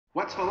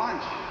What's for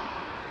lunch?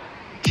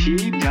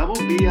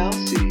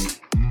 TBBLC.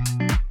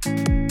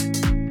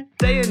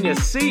 Stay in your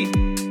seat.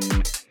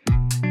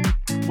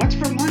 What's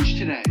for lunch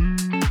today?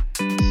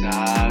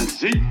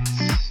 Sausage.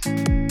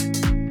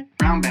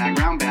 Brown bag,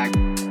 brown bag.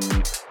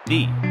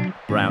 The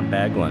Brown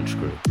Bag Lunch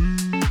Crew.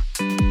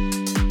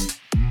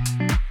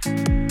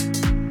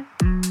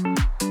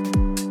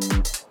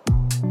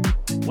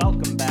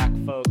 Welcome back,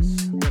 folks.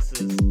 This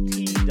is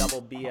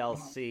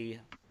TBBLC.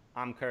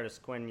 I'm Curtis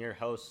Quinn, your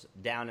host,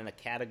 down in a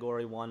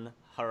Category 1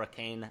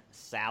 Hurricane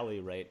Sally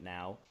right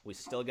now. We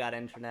still got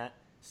internet,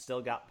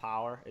 still got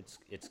power.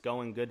 It's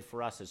going good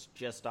for us. It's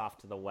just off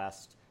to the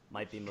west.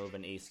 Might be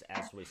moving east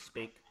as we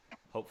speak.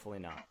 Hopefully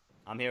not.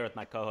 I'm here with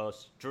my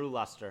co-host, Drew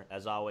Luster,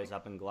 as always,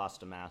 up in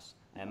Gloucester, Mass.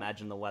 I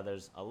imagine the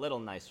weather's a little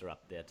nicer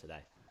up there today.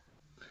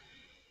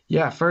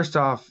 Yeah, first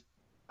off,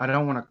 I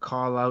don't want to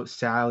call out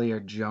Sally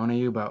or Jonah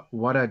you, but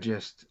what a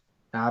just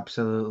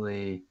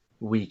absolutely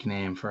weak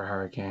name for a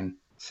hurricane.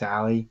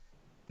 Sally.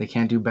 They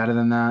can't do better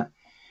than that.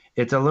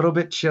 It's a little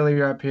bit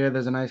chillier up here.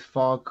 There's a nice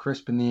fall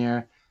crisp in the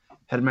air.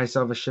 Had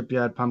myself a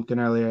shipyard pumpkin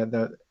earlier.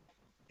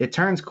 It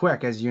turns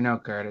quick, as you know,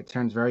 Kurt. It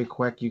turns very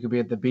quick. You could be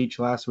at the beach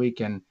last week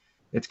and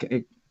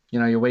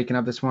you're waking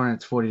up this morning,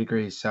 it's 40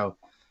 degrees. So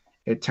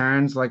it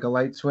turns like a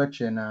light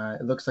switch, and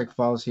it looks like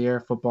fall's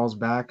here. Football's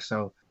back,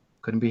 so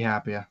couldn't be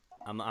happier.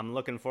 I'm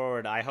looking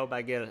forward. I hope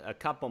I get a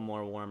couple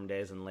more warm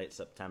days in late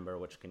September,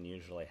 which can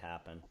usually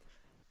happen.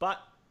 But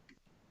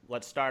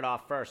let's start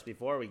off first,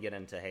 before we get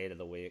into Hate of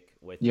the Week,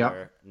 with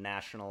your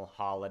national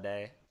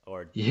holiday.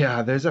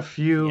 Yeah, there's a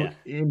few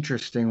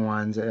interesting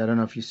ones. I don't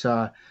know if you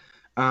saw.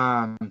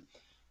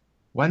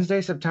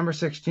 Wednesday, September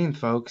 16th,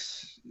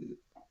 folks.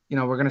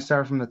 We're going to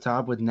start from the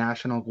top with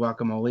National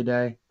Guacamole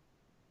Day.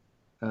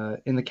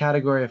 In the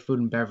category of food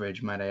and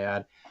beverage, might I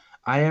add.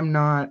 I am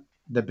not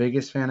the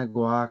biggest fan of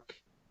guac.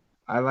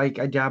 I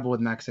dabble with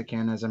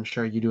Mexican, as I'm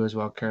sure you do as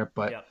well, Kurt.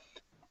 But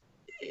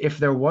if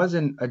there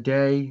wasn't a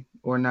day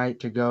or night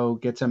to go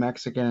get some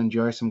Mexican,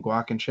 enjoy some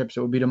guac and chips,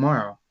 it would be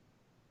tomorrow.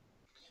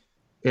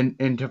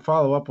 And to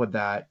follow up with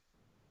that,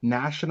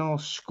 National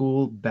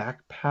School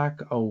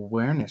Backpack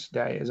Awareness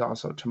Day is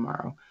also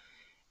tomorrow.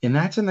 And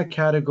that's in the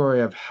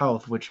category of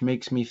health, which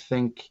makes me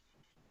think,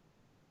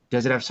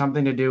 does it have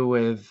something to do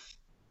with,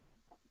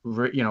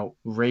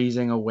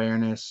 raising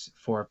awareness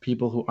for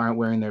people who aren't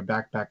wearing their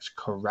backpacks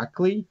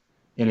correctly?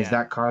 And is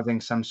that causing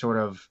some sort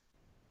of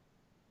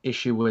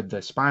issue with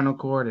the spinal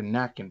cord and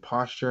neck and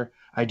posture?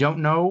 I don't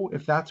know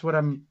if that's what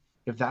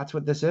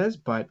this is,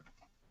 but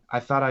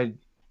I thought I'd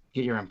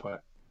get your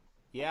input.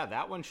 Yeah,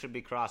 that one should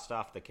be crossed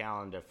off the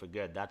calendar for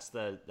good. That's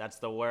the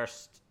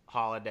worst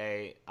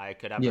holiday I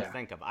could ever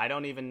think of. I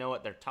don't even know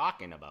what they're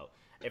talking about.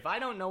 If I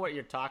don't know what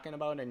you're talking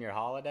about in your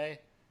holiday,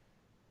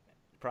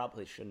 it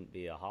probably shouldn't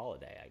be a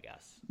holiday, I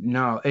guess.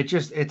 No,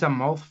 it's a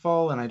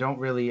mouthful, and I don't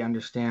really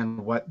understand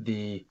what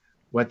they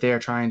are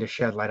trying to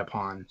shed light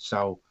upon.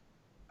 So,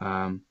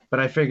 but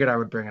I figured I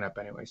would bring it up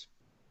anyways.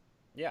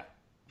 Yeah.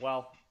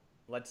 Well,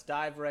 let's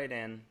dive right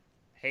in.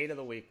 Hate of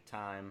the Week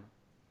time.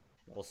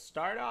 We'll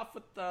start off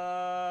with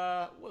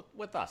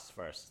us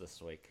first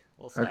this week.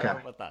 We'll start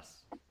off with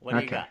us. What do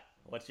you got?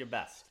 What's your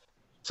best?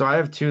 So I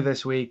have two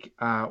this week.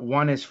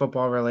 One is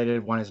football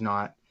related, one is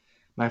not.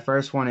 My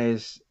first one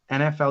is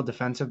NFL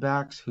defensive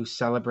backs who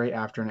celebrate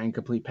after an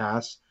incomplete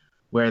pass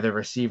where the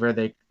receiver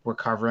they were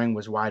covering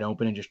was wide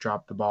open and just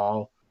dropped the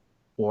ball,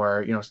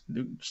 or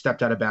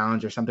stepped out of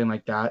bounds or something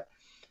like that.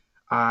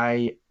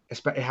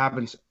 It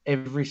happens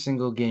every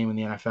single game in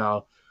the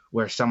NFL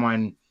where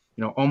someone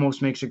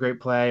almost makes a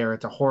great play, or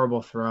it's a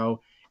horrible throw,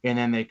 and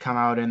then they come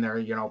out and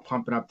they're,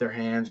 pumping up their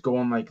hands,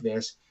 going like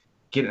this,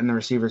 get in the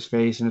receiver's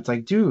face, and it's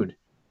like, dude,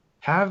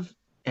 have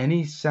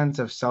any sense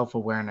of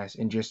self-awareness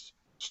and just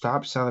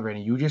stop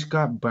celebrating. You just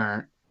got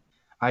burnt.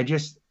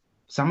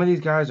 Some of these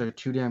guys are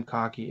too damn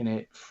cocky, and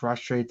it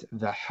frustrates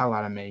the hell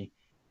out of me.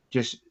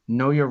 Just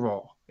know your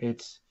role.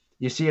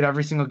 You see it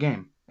every single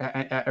game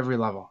at every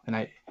level,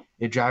 and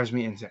it drives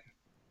me insane.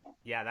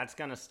 Yeah, that's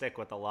going to stick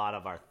with a lot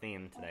of our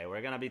theme today. We're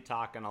going to be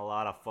talking a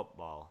lot of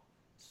football,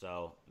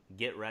 so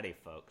get ready,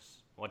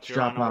 folks. What's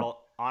your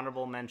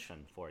honorable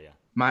mention for you?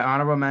 My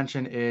honorable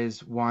mention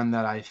is one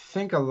that I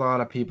think a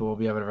lot of people will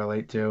be able to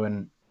relate to,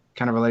 and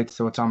kind of relates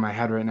to what's on my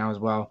head right now as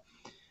well.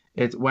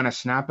 It's when a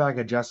snapback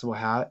adjustable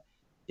hat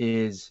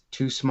is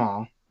too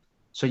small,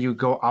 so you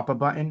go up a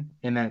button,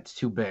 and then it's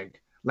too big.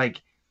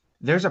 Like,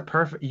 there's a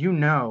perfect,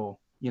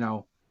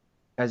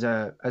 as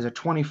a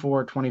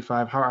 24,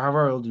 25,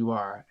 however old you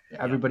are,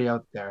 everybody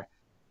out there,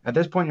 at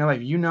this point in your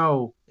life,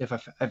 if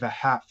a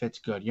hat fits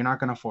good, you're not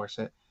going to force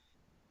it.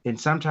 And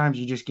sometimes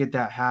you just get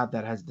that hat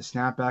that has the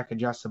snapback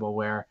adjustable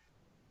where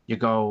you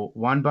go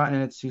one button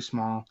and it's too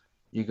small,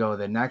 you go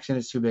the next and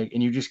it's too big,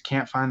 and you just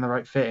can't find the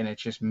right fit, and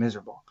it's just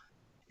miserable.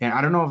 And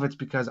I don't know if it's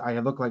because I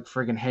look like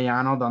friggin' Hey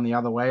Arnold on the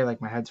other way,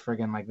 like my head's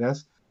friggin' like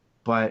this,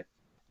 but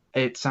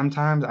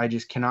sometimes I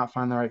just cannot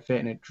find the right fit,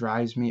 and it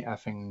drives me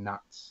effing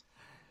nuts.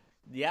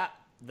 Yeah,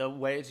 the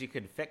ways you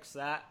could fix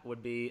that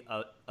would be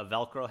a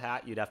Velcro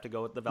hat. You'd have to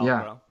go with the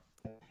Velcro.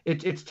 Yeah.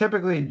 It's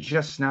typically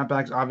just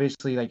snapbacks.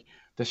 Obviously, like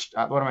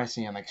what am I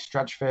seeing? Like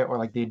Stretch Fit or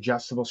like the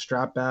adjustable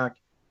strap back.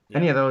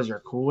 Any Yeah. of those are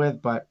cool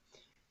with, but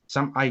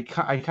I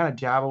kind of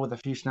dabble with a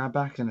few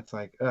snapbacks and it's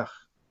like, ugh,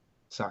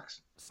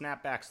 sucks.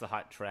 Snapback's the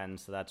hot trend,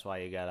 so that's why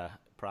you gotta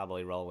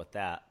probably roll with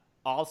that.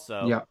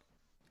 Also, Yep,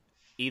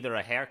 either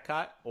a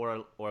haircut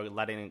or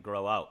letting it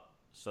grow out.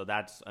 So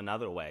that's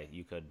another way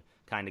you could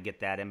kind of get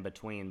that in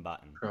between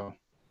button. true,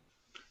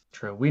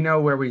 true. We know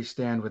where we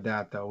stand with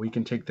that though. We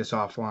can take this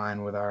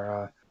offline with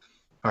our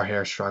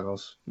hair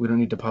struggles. We don't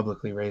need to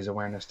publicly raise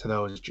awareness to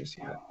those just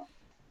yet.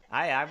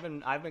 I've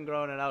been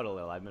growing it out a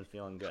little. I've been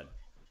feeling good.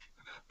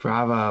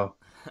 Bravo.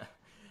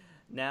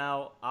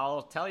 Now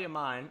I'll tell you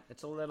mine.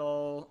 It's a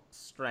little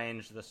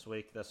strange this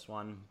week, this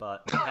one,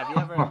 but have you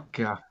ever Oh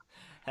God.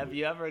 have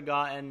you ever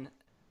gotten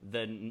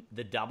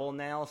the double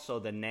nail, so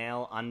the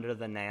nail under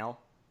the nail?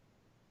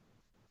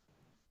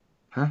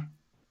 Huh?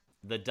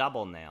 The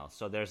double nail.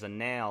 So there's a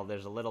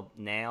little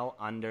nail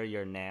under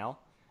your nail,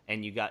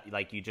 and you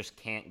just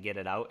can't get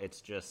it out.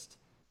 It's just,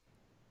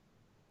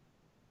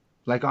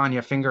 Like on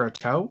your finger or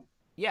toe?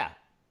 yeah,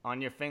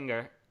 on your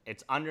finger.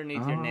 It's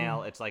underneath your nail.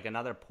 Oh. It's like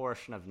another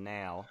portion of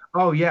nail.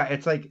 Oh yeah,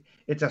 it's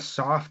a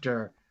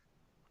softer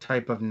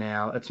type of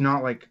nail. It's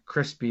not like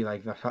crispy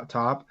like the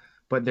top,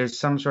 but there's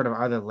some sort of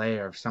other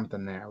layer of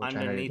something there, which I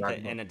know you're Underneath it, talking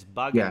about. and it's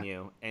bugging Yeah,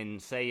 you,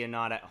 and say you're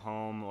not at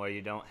home or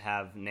you don't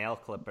have nail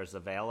clippers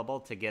available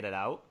to get it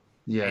out,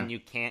 yeah. and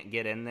you can't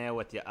get in there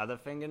with your other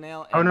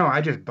fingernail, Oh and no,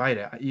 I just bite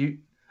it.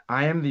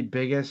 I am the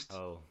biggest.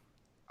 oh,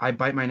 I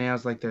bite my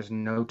nails like there's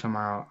no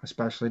tomorrow,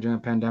 especially during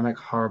the pandemic.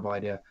 Horrible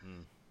idea.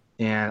 mm.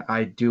 And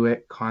I do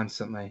it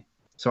constantly.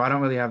 So I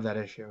don't really have that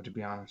issue, to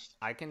be honest.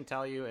 I can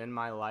tell you in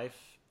my life,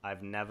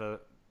 I've never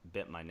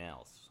bit my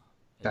nails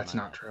in That's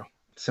my not life. true.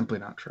 Simply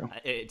not true.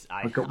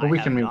 I But have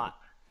not.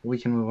 we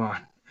can move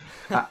on.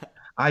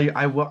 I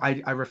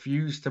I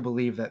refuse to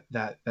believe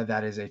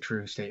that is a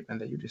true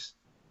statement that you just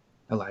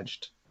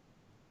alleged.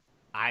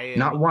 I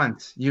Not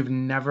once. You've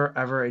never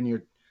ever in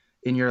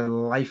your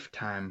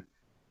lifetime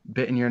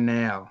bitten your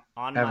nail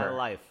on my ever.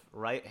 life,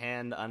 right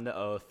hand under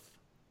oath,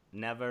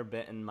 never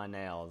bitten my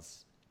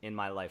nails in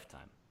my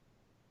lifetime.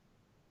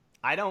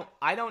 I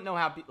don't know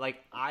how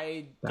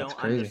I That's don't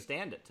crazy.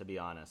 understand it, to be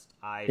honest.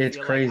 I It's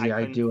feel crazy. like I I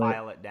couldn't do it.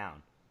 file it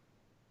down.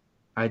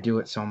 I do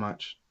it so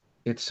much.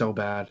 It's so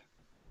bad.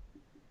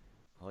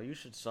 Well, you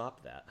should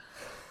stop that.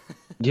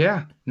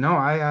 Yeah. No,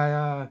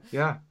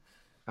 yeah.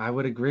 I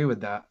would agree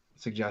with that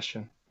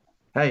suggestion.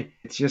 Hey,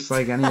 it's just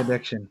like any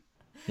addiction,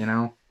 you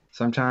know?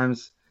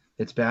 Sometimes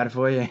it's bad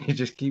for you and you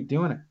just keep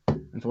doing it,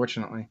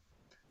 unfortunately.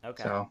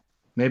 Okay. So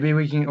maybe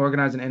we can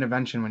organize an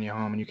intervention when you're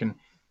home and you can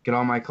get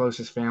all my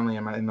closest family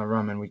in the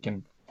room and we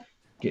can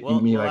get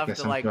We'll me we'll like have to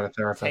some sort of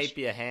therapist. tape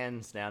your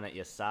hands down at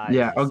your sides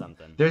Yeah. or Oh,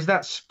 something. there's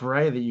that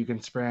spray that you can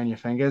spray on your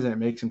fingers and it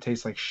makes them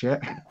taste like shit.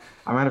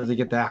 I might have to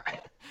get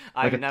that.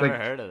 I've Like, never like,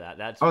 heard of that.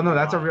 That's oh no, pretty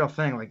that's a wild. real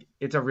thing. Like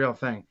it's a real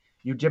thing.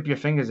 You dip your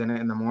fingers in it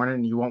in the morning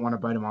and you won't want to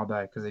bite them all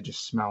day because they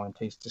just smell and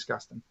taste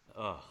disgusting.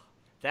 Ugh.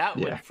 That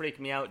would Yeah. freak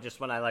me out just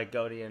when I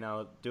go to,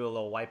 do a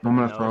little wipe of I'm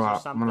the gonna throw nose or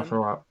up. I'm gonna something,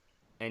 throw up.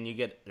 and you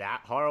get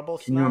that horrible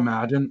Can you smell.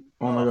 imagine?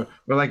 Oh my Ugh. God.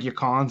 Or like you're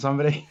calling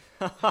somebody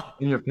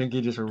and your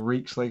pinky just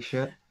reeks like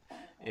shit.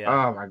 Yeah.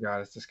 Oh my God,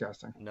 it's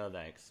disgusting. No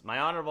thanks. My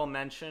honorable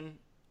mention,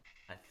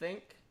 I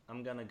think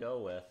I'm gonna go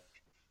with.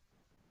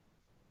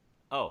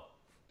 Oh,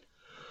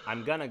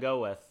 I'm gonna go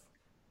with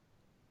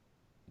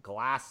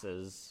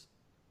glasses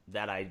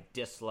that I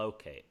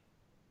dislocate,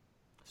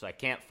 so I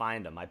can't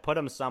find them. I put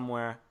them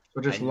somewhere.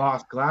 So just I-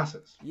 lost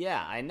glasses.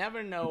 Yeah, I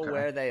never know Okay.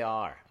 where they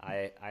are.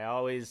 I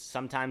always,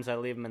 sometimes I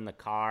leave them in the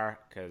car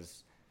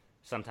because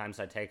sometimes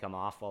I take them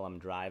off while I'm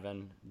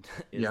driving.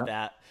 Is Yeah.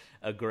 that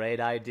a great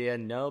idea?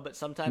 No, but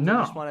sometimes I No.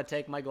 just want to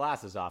take my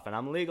glasses off, and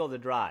I'm legal to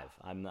drive.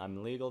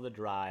 I'm legal to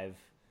drive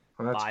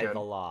Well, that's by good. the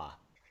law.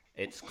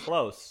 It's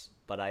close,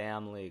 but I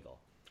am legal.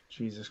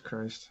 Jesus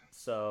Christ.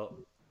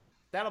 So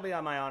that'll be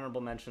on my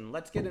honorable mention.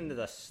 Let's get into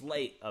the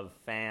slate of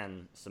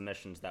fan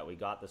submissions that we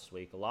got this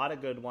week. A lot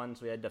of good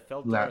ones. We had to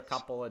filter a Let's.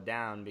 couple of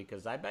down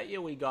because I bet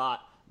you we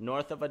got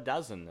north of a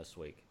dozen this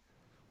week.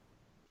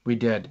 We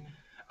did.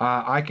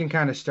 I can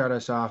kind of start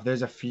us off.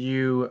 There's a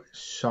few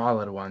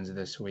solid ones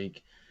this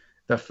week.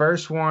 The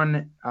first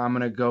one I'm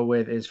going to go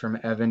with is from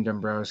Evan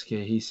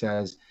Dombrowski. He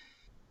says,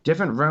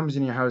 different rooms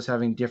in your house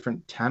having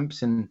different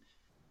temps. And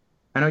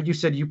I know you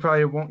said you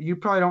probably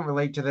don't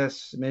relate to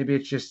this. Maybe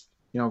it's just,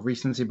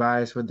 recency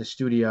bias with the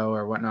studio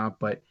or whatnot.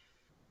 But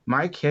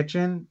my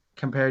kitchen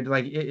compared to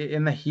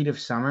in the heat of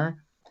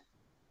summer,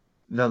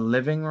 the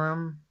living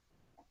room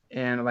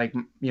and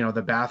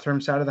the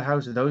bathroom side of the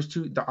house, those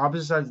two, the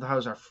opposite sides of the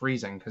house are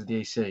freezing because the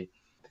AC.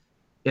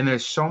 And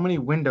there's so many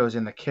windows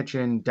in the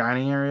kitchen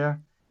dining area,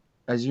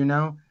 as you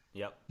know,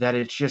 Yep. that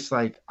it's just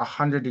like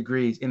 100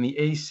 degrees and the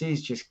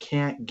ACs just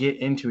can't get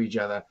into each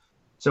other.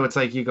 So it's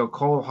like you go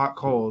cold, hot,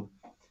 cold,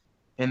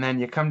 and then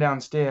you come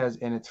downstairs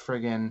and it's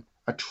friggin'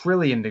 a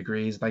trillion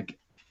degrees, like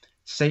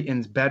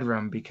Satan's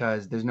bedroom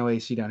because there's no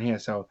AC down here.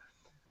 So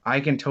I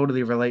can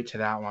totally relate to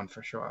that one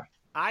for sure.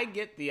 I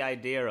get the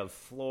idea of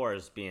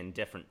floors being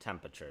different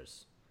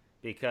temperatures.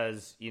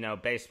 because,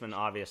 basement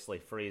obviously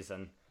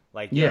freezing.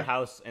 Like, Yeah. your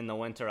house in the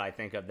winter, I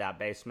think of that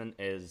basement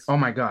is Oh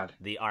my God.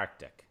 the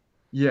Arctic.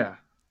 Yeah.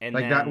 And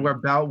Like then,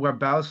 that where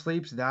Belle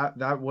sleeps,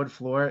 that wood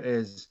floor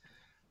is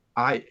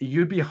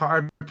you'd be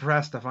hard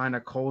pressed to find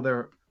a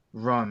colder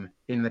room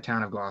in the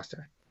town of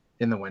Gloucester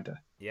in the winter.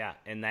 yeah,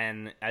 and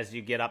then as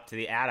you get up to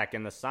the attic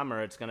in the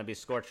summer, it's going to be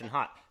scorching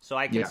hot. So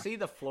I can Yeah. see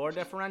the floor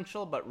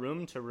differential, but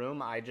room to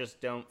room, I just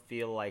don't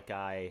feel like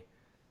I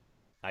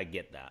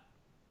get that.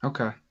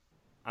 Okay.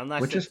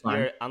 Unless Which is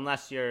fine.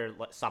 unless you're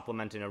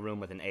supplementing a room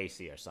with an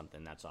AC or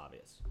something, that's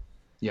obvious.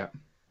 Yeah.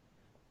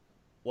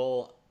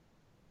 We'll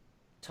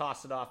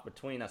toss it off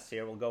between us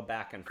here. We'll go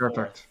back and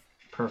Perfect.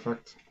 forth.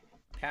 Perfect.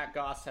 Pat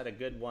Goss had a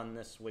good one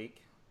this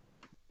week.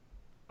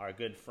 Our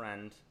good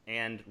friend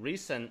and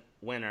recent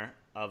winner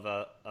of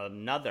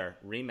another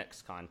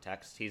remix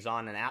contest. He's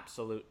on an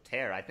absolute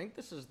tear. I think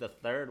this is the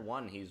third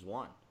one he's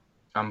won.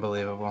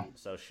 Unbelievable.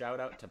 So shout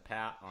out to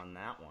Pat on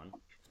that one.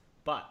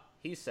 But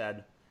he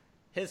said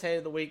his hate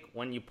of the week,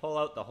 when you pull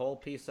out the whole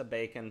piece of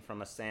bacon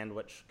from a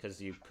sandwich because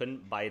you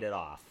couldn't bite it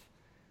off.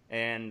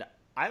 And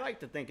I like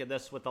to think of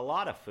this with a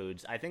lot of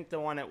foods. I think the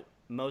one it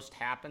most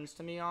happens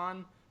to me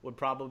on would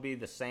probably be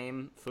the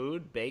same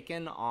food,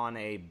 bacon on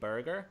a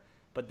burger.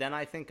 But then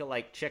I think of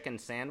like chicken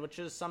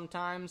sandwiches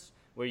sometimes,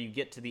 where you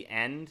get to the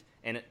end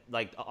and it,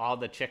 like all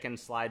the chicken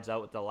slides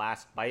out with the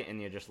last bite,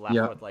 and you're just left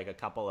Yeah. with like a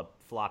couple of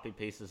floppy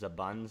pieces of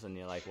buns, and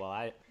you're like,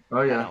 well,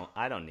 Oh yeah.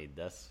 I don't need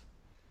this.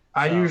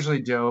 I So-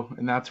 usually do,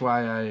 and that's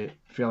why I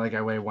feel like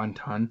I weigh 1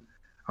 ton.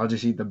 I'll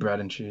just eat the bread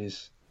and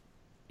cheese.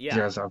 Yeah,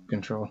 Zero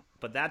self-control.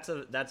 but that's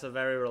a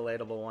very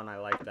relatable one. I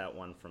like that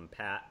one from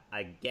Pat.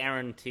 I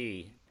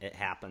guarantee it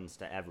happens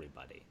to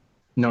everybody.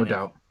 No And if-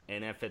 doubt.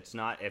 And if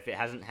it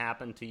hasn't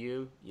happened to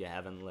you, you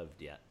haven't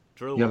lived yet.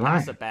 Drew, You're we'll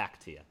pass lying. it back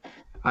to you.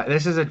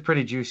 This is a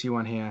pretty juicy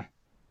one here.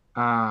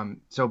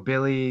 So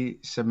Billy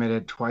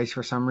submitted twice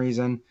for some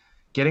reason.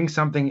 Getting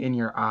something in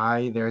your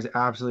eye, there's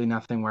absolutely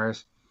nothing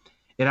worse.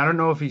 And I don't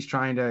know if he's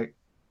trying to,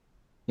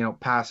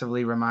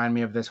 passively remind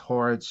me of this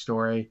horrid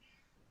story.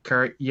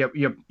 Kurt,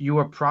 you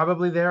were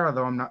probably there,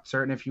 although I'm not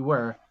certain if you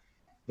were.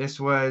 This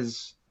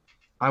was,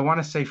 I want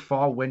to say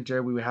fall,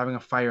 winter. We were having a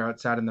fire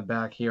outside in the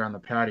back here on the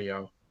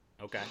patio.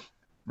 Okay.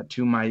 The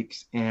 2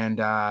 mics,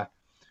 and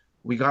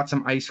we got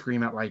some ice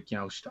cream at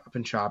Stop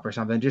and Shop or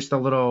something, just the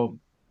little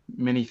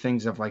mini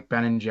things of like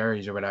Ben and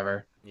Jerry's or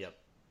whatever. Yep.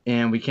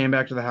 And we came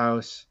back to the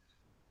house,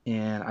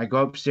 and I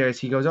go upstairs.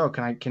 He goes, "Oh,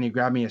 can you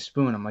grab me a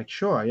spoon?" I'm like,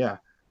 "Sure, yeah."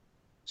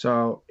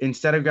 So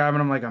instead of grabbing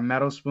him like a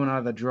metal spoon out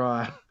of the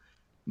drawer,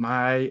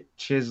 my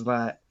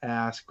chiselet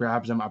ass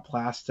grabs him a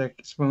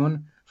plastic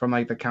spoon from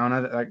like the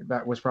counter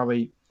that was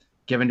probably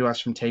given to us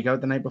from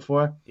takeout the night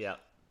before. Yep.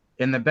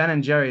 And the Ben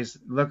and Jerry's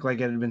looked like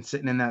it had been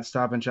sitting in that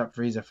Stop and Shop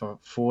freezer for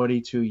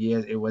 42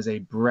 years. It was a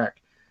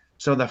brick.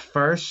 So the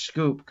first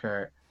scoop,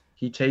 Kurt,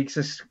 he takes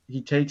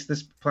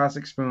this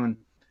plastic spoon,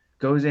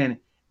 goes in,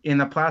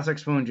 and the plastic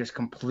spoon just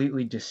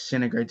completely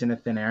disintegrates into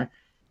thin air.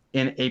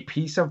 And a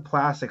piece of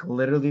plastic,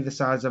 literally the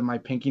size of my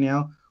pinky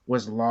nail,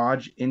 was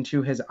lodged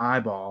into his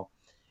eyeball.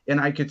 And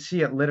I could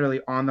see it literally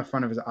on the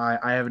front of his eye.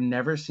 I have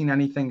never seen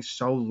anything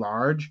so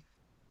large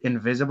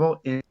and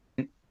visible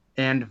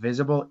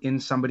in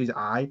somebody's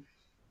eye.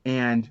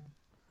 And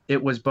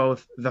it was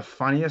both the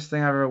funniest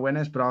thing I've ever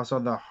witnessed, but also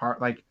the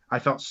heart. Like, I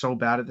felt so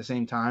bad at the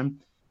same time.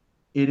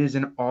 It is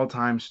an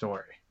all-time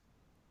story.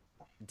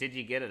 Did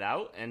you get it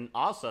out? And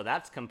also,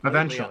 that's completely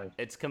Eventually.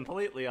 It's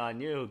completely on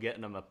you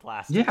getting him a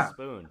plastic Yeah.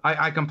 spoon.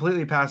 I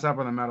completely passed up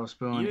with a metal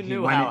spoon. You He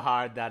knew went how in-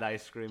 hard that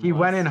ice cream He was.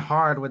 went in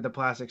hard with the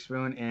plastic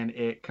spoon, and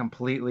it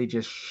completely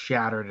just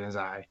shattered in his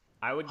eye.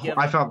 I would give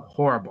I felt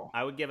horrible.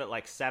 I would give it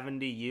like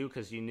 70 you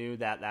because you knew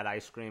that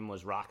ice cream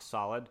was rock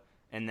solid,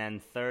 and then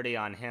 30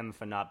 on him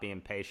for not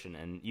being patient.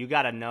 And you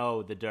got to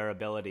know the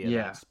durability of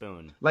Yeah. that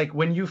spoon. Like,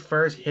 when you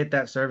first hit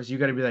that surface, you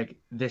got to be like,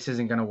 this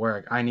isn't going to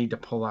work. I need to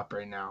pull up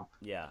right now.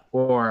 Yeah,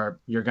 Or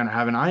you're going to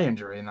have an eye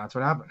injury, and that's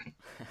what happened.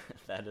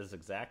 that is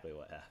exactly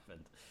what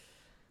happened.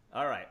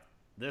 All right,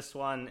 this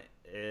one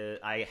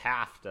I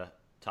have to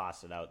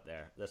toss it out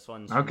there. This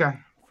one's Okay.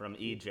 from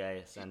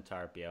EJ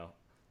Santarpio,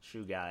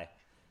 shoe guy.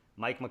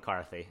 Mike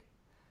McCarthy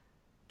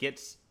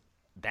gets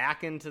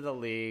back into the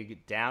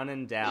league down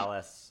in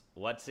Dallas.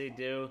 What's he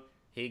do?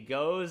 He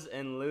goes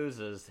and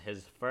loses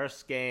his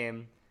first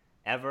game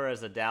ever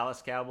as a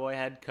Dallas Cowboy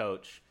head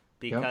coach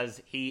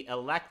because he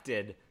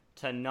elected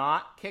to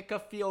not kick a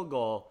field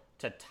goal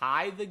to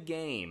tie the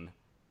game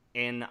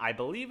in, I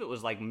believe it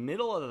was like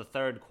middle of the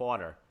third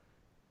quarter.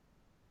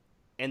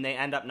 And they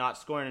end up not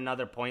scoring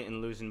another point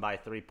and losing by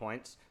 3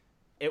 points.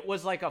 It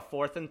was like a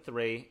 4th and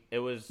 3. It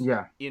was,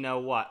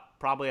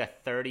 probably a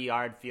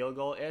 30-yard field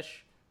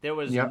goal-ish. There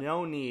was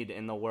no need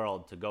in the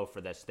world to go for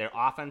this. Their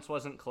offense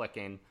wasn't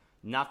clicking.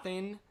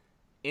 Nothing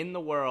in the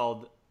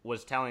world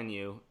was telling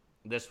you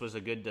this was a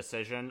good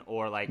decision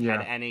or had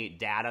any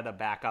data to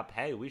back up,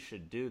 hey, we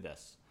should do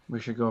this. We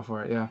should go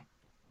for it, yeah.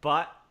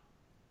 But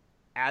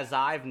as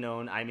I've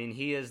known, I mean,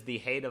 he is the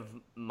hate of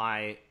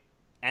my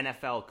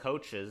NFL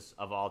coaches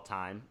of all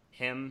time.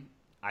 Him,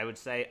 I would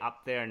say,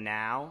 up there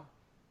now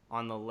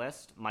on the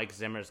list, Mike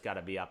Zimmer's got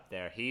to be up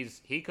there.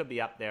 He could be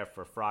up there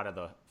for fraud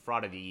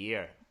of the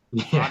year,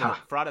 Yeah.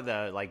 fraud of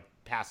the like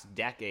past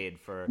decade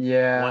for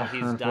Yeah, what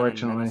he's done in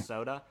unfortunately.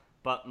 Minnesota.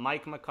 But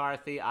Mike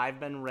McCarthy, I've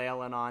been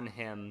railing on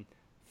him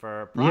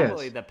for Yes.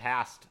 probably the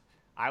past,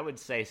 I would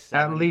say, At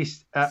seven.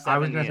 least, I was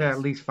 7 going to say years.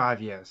 at least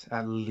 5 years.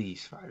 At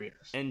least 5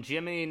 years. And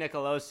Jimmy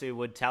Nicolosi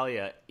would tell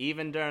you,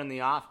 even during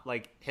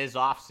his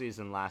off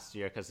season last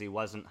year, because he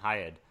wasn't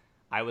hired,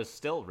 I was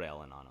still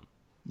railing on him.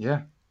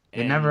 Yeah. It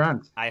And never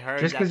ends. I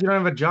heard Just that- because you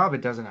don't have a job,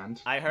 it doesn't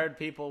end. I heard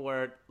people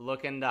were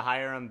looking to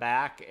hire him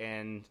back,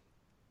 and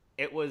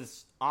it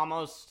was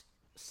almost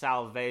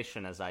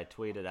salvation, as I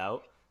tweeted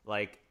out.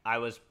 Like, I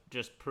was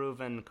just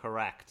proven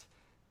correct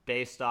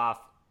based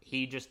off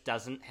he just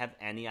doesn't have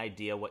any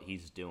idea what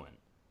he's doing.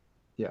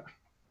 Yeah.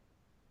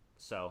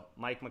 So,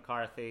 Mike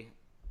McCarthy,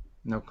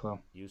 No clue.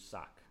 you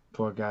suck.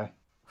 Poor guy.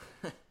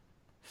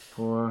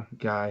 Poor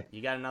guy.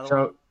 You got another one?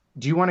 So,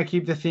 do you want to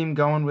keep the theme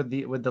going with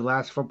the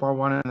last football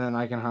one, and then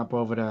I can hop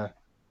over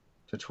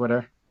to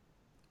Twitter?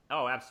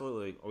 Oh,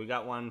 absolutely. We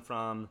got one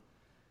from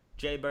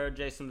Jay Bird,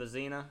 Jason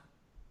Vizina,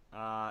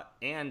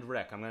 and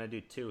Rick. I'm going to do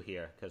two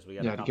here because we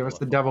got a Yeah, couple give us of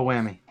the double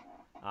footballs.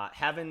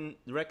 whammy.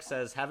 Rick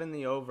says having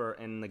the over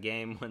in the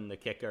game when the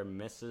kicker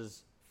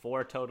misses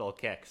 4 total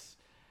kicks.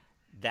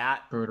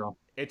 Brutal.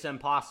 It's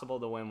impossible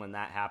to win when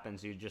that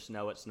happens. You just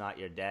know it's not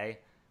your day.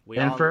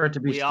 And for it to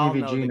be we all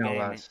Stevie know G, the no game.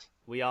 less.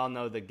 We all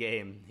know the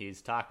game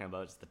he's talking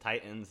about. It's the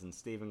Titans and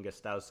Steven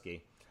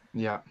Gostowski.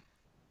 Yeah.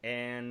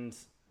 And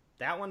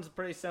that one's a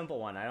pretty simple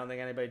one. I don't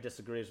think anybody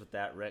disagrees with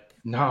that, Rick.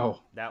 No.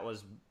 That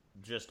was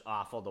just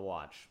awful to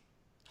watch.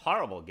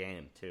 Horrible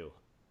game, too.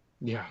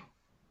 Yeah.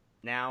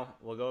 Now,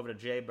 we'll go over to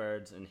Jay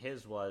Bird's, and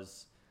his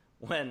was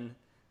when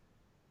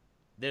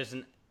there's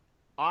an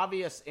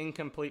obvious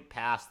incomplete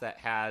pass that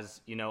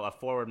has, a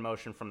forward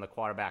motion from the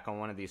quarterback on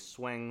one of these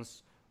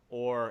swings,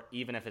 or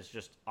even if it's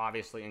just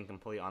obviously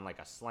incomplete on like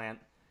a slant,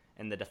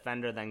 and the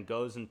defender then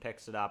goes and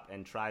picks it up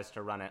and tries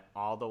to run it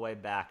all the way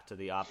back to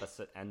the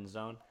opposite end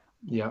zone.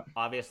 Yeah.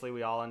 Obviously,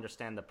 we all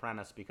understand the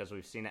premise because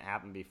we've seen it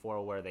happen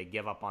before where they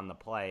give up on the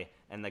play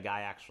and the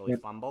guy actually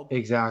fumbled.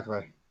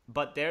 Exactly.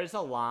 But there's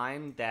a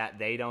line that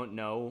they don't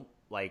know,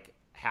 like,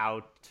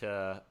 how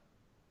to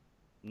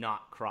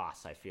not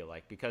cross, I feel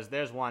like. Because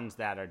there's ones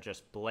that are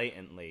just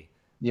blatantly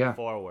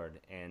forward,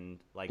 and,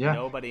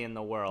 nobody in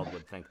the world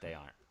would think they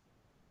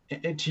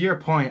aren't. And to your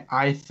point,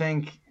 I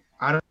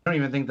don't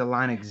even think the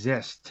line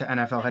exists to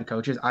NFL head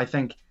coaches. I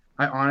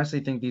honestly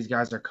think these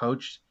guys are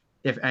coached.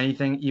 If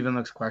anything even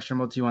looks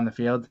questionable to you on the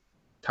field,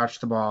 touch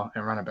the ball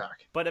and run it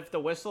back. But if the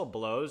whistle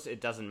blows,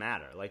 it doesn't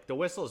matter. Like, the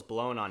whistle's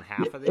blown on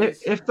half of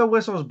these. If the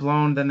whistle's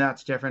blown, then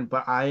that's different.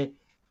 But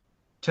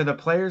to the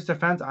player's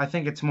defense, I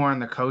think it's more on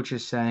the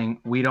coaches saying,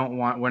 we're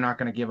not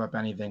going to give up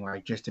anything,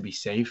 like, just to be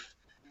safe.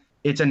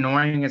 It's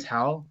annoying as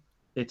hell.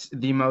 It's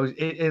the most,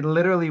 it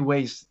literally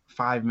wastes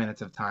 5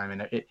 minutes of time,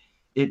 and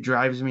it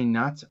drives me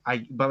nuts.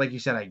 But like you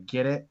said, I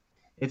get it.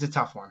 It's a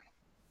tough one.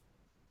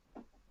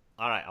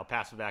 All right, I'll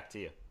pass it back to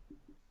you.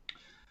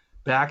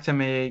 Back to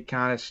me,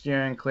 kind of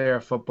steering clear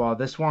of football.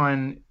 This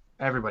one,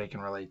 everybody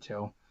can relate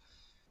to.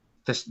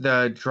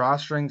 The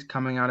drawstrings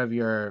coming out of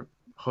your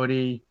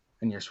hoodie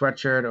and your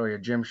sweatshirt or your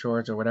gym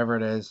shorts or whatever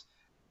it is,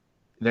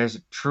 there's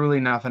truly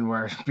nothing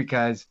worse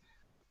because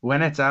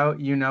when it's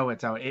out, you know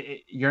it's out.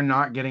 You're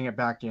not getting it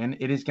back in.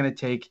 It is going to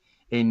take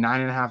a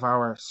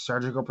 9.5-hour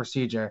surgical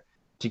procedure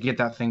to get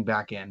that thing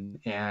back in.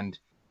 And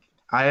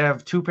I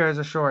have 2 pairs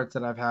of shorts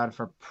that I've had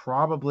for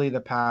probably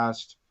the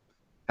past,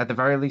 at the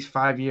very least,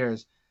 5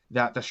 years,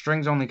 that the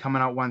string's only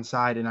coming out one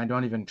side, and I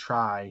don't even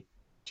try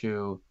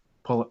to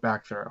pull it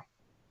back through.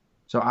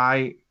 So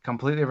I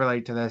completely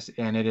relate to this,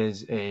 and it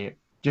is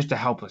just a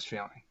helpless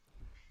feeling.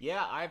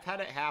 Yeah, I've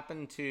had it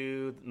happen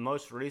to,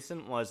 most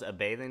recent was a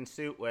bathing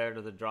suit where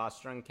the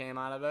drawstring came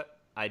out of it.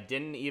 I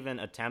didn't even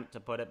attempt to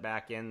put it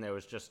back in. There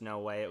was just no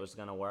way it was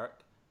going to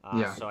work.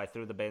 So I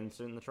threw the bathing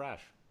suit in the trash.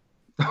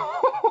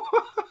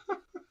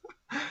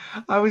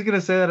 I was going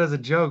to say that as a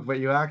joke, but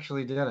you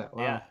actually did it.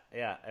 Wow.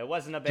 Yeah. It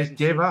wasn't a bathing suit. Just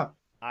gave up.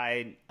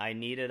 I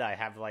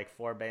have like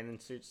 4 bathing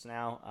suits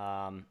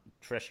now.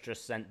 Trish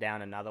just sent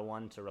down another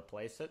one to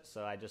replace it.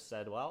 So I just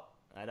said, well,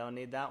 I don't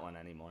need that one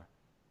anymore.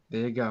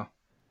 There you go.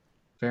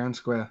 Fair and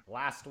square.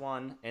 Last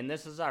one. And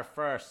this is our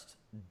first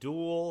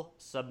dual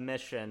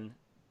submission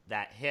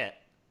that hit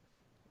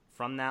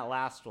from that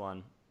last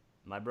one.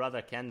 My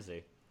brother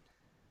Kenzie.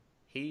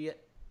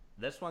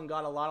 This one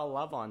got a lot of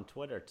love on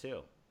Twitter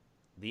too.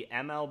 The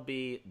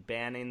MLB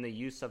banning the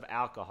use of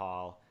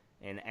alcohol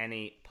in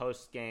any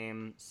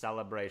post-game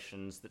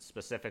celebrations that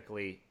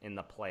specifically in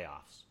the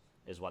playoffs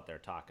is what they're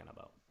talking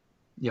about.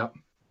 Yep.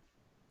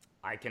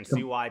 I can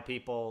see why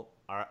people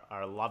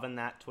are loving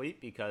that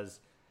tweet because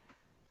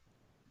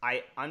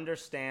I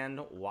understand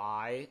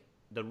why,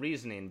 the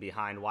reasoning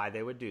behind why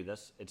they would do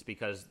this. It's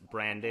because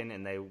branding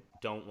and they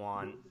don't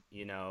want,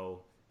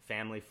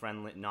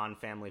 family-friendly,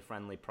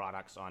 non-family-friendly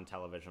products on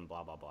television,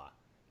 blah, blah, blah.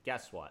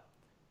 Guess what?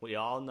 We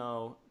all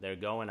know they're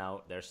going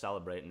out, they're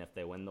celebrating if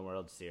they win the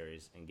World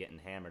Series and getting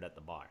hammered at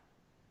the bar.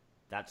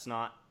 That's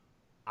not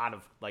out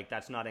of, like,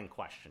 that's not in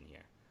question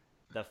here.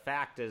 The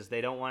fact is they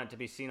don't want it to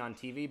be seen on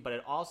TV, but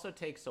it also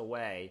takes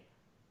away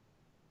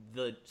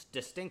the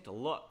distinct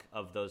look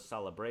of those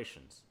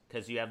celebrations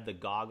because you have the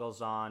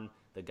goggles on,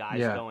 the guys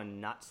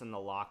going nuts in the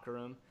locker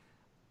room.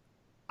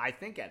 I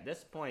think at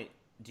this point,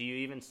 do you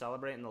even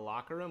celebrate in the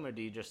locker room, or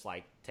do you just,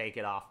 like, take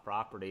it off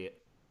property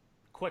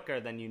quicker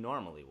than you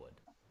normally would?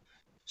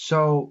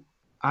 So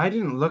I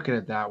didn't look at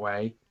it that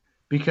way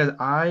because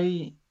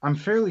I'm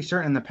fairly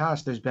certain in the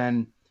past there's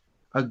been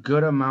a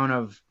good amount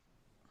of,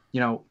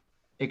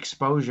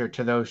 exposure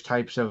to those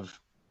types of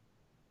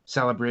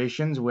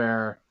celebrations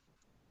where,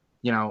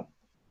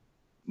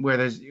 where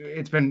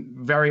it's been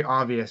very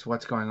obvious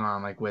what's going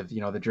on, like with,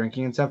 the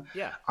drinking and stuff.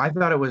 Yeah. I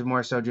thought it was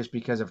more so just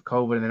because of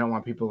COVID and they don't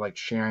want people like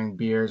sharing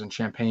beers and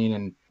champagne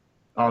and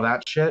all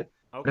that shit.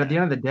 Okay. But at the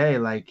end of the day,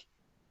 like,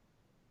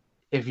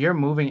 if you're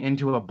moving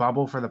into a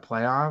bubble for the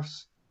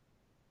playoffs,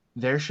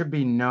 there should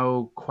be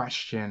no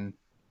question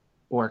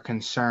or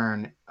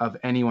concern of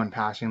anyone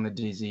passing the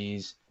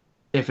disease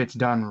if it's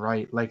done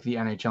right, like the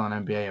NHL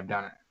and NBA have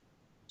done it.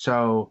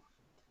 So,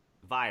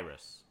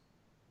 virus.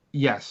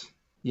 Yes.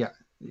 Yeah.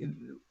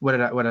 What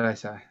did I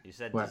say? You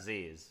said what?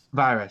 Disease.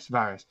 Virus.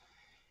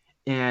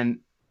 And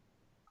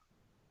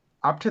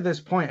up to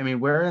this point, I mean,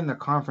 we're in the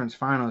conference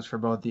finals for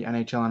both the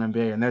NHL and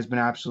NBA, and there's been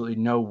absolutely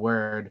no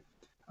word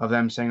of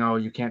them saying, oh,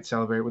 you can't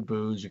celebrate with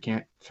booze, you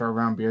can't throw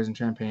around beers and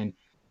champagne.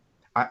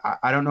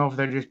 I don't know if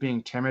they're just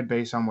being timid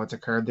based on what's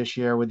occurred this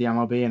year with the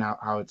MLB and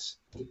how it's,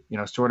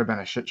 sort of been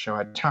a shit show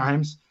at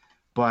times.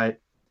 But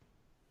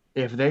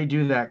if they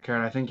do that,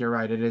 Kurt, I think you're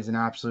right. It is an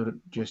absolute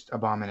just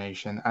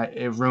abomination.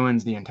 It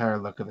ruins the entire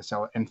look of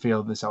the and feel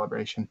of the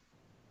celebration.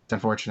 It's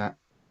unfortunate.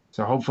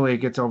 So hopefully it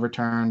gets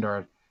overturned,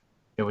 or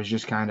it was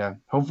just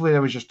hopefully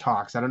there was just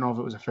talks. I don't know if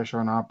it was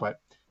official or not, but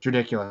it's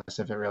ridiculous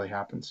if it really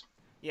happens.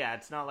 Yeah,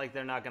 it's not like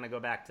they're not going to go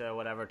back to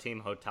whatever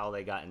team hotel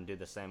they got and do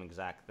the same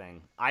exact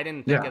thing. I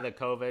didn't think of the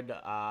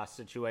COVID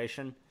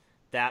situation.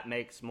 That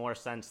makes more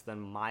sense than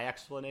my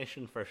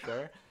explanation for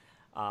sure.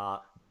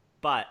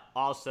 But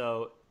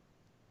also,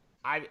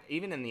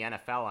 even in the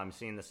NFL, I'm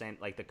seeing the same.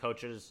 Like, the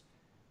coaches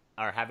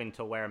are having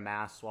to wear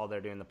masks while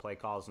they're doing the play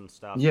calls and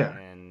stuff. Yeah.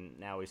 And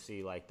now we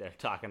see, like, they're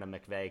talking to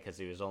McVay because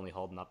he was only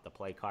holding up the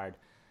play card.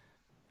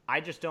 I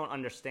just don't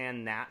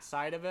understand that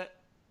side of it.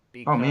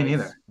 Because me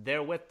neither.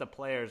 They're with the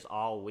players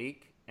all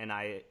week, and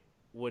I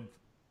would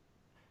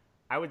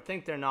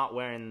think they're not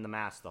wearing the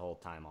mask the whole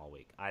time all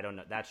week. I don't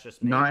know. That's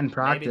just me. Not in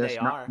practice. Maybe they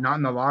are. Not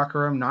in the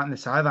locker room. Not in the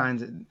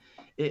sidelines.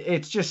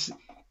 It's just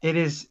it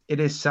is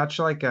such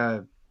like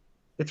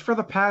it's for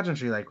the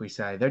pageantry, like we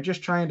say. They're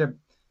just trying to,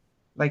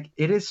 like,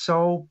 it is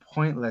so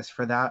pointless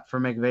for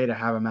McVay to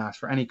have a mask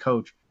for any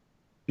coach,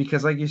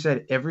 because like you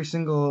said,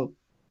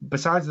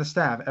 besides the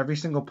staff, every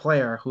single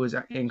player who is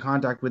in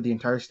contact with the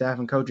entire staff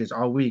and coaches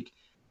all week,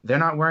 they're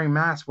not wearing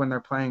masks when they're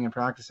playing and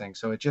practicing.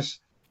 So it's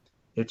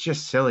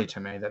just silly to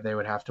me that they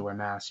would have to wear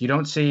masks. You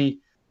don't see,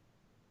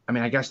 I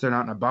mean, I guess they're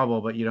not in a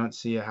bubble, but you don't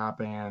see it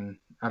happen,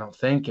 I don't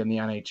think, in the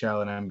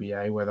NHL and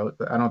NBA, where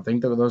I don't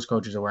think that those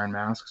coaches are wearing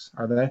masks,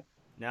 are they?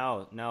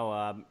 No.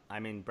 I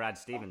mean, Brad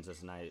Stevens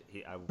isn't.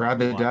 Brad,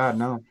 their dad,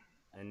 no.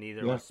 And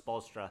neither was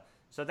Spoelstra.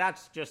 So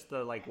that's just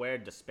the, like,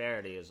 weird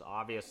disparity is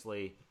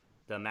obviously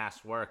the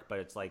masks work, but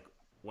it's like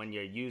when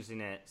you're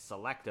using it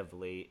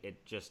selectively,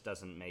 it just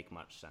doesn't make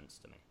much sense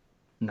to me.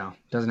 No,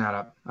 doesn't add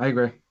up. I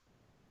agree.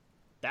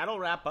 That'll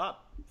wrap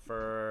up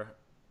for...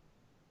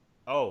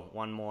 Oh,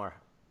 one more.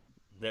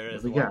 There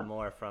is one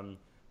more from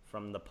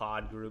the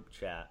pod group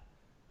chat.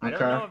 I don't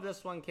know if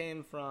this one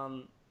came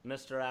from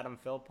Mr. Adam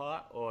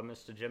Philpott or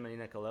Mr. Jimmy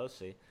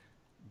Nicolosi,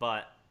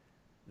 but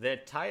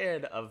they're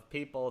tired of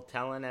people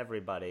telling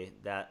everybody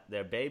that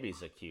their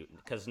babies are cute,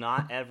 because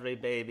not every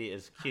baby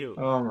is cute.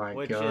 Oh my God.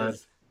 Which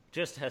is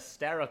just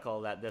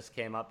hysterical that this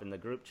came up in the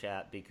group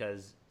chat,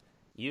 because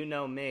you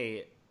know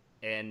me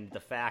and the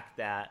fact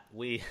that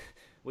we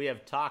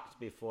have talked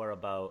before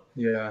about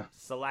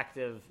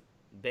selective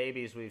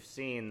babies we've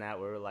seen that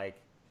were like,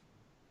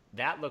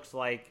 that looks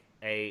like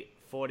a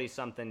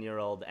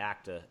 40-something-year-old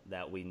actor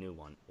that we knew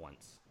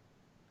once.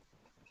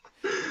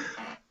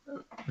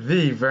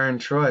 The Vern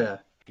Troyer.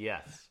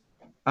 Yes.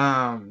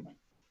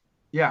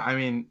 Yeah, I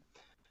mean,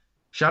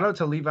 shout out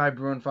to Levi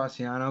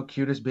Bruin-Fasciano,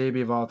 cutest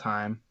baby of all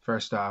time,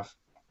 first off.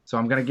 So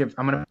I'm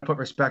gonna put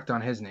respect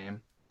on his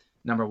name,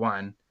 number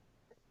one.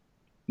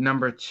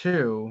 Number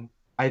two,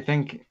 I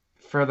think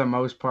for the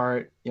most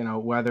part,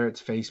 whether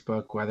it's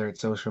Facebook, whether it's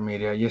social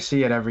media, you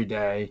see it every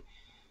day.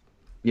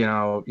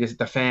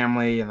 The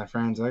family and the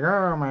friends are like,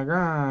 oh my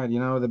God,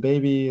 the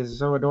baby is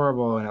so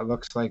adorable, and it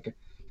looks like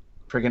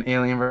friggin'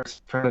 Alien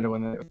vs. Predator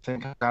when the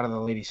thing comes out of the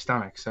lady's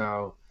stomach.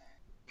 So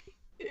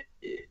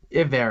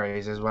it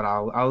varies, is what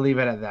I'll leave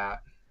it at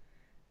that.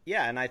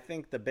 Yeah, and I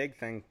think the big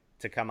thing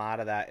to come out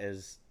of that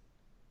is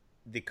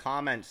the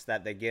comments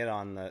that they get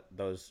on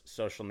those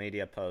social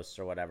media posts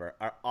or whatever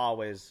are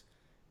always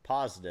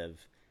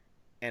positive,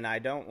 and I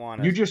don't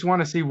want to... You just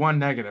want to see one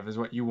negative is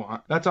what you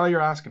want. That's all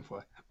you're asking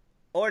for.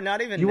 Or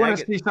not even You want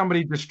to see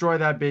somebody destroy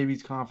that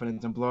baby's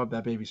confidence and blow up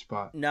that baby's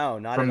spot. No,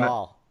 not at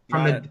all.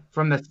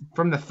 From Not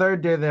the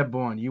third day they're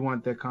born, you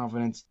want their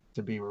confidence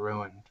to be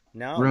ruined.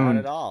 no, not at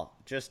Ruined. all.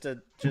 Just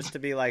to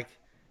be like,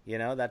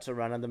 that's a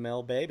run of the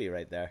mill baby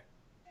right there.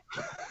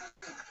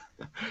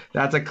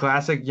 That's a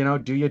classic,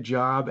 do your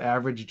job,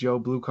 average Joe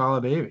blue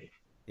collar baby.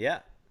 Yeah.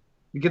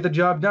 You get the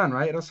job done,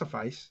 right? It'll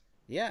suffice.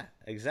 Yeah,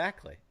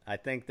 exactly. I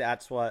think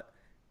that's what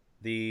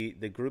the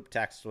group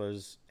text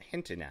was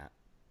hinting at.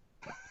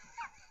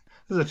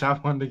 This is a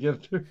tough one to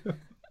get through.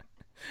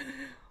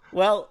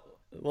 Well,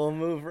 we'll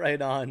move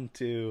right on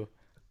to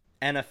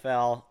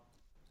NFL.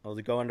 We'll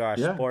go into our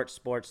Yeah.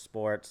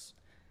 sports.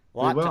 A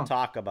lot We to will.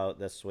 talk about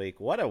this week.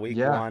 What a week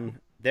Yeah. one.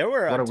 There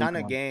were What a a ton week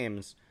of one.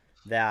 games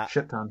that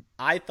Shit ton.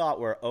 I thought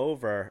were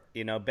over,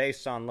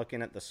 based on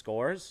looking at the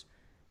scores.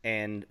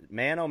 And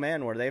man, oh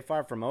man, were they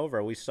far from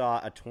over. We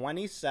saw a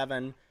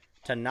 27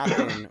 to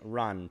nothing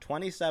run,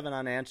 27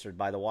 unanswered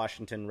by the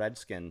Washington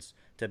Redskins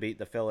to beat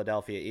the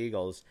Philadelphia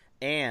Eagles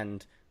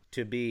and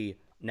to be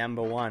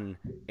number one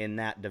in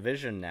that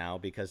division now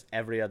because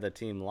every other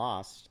team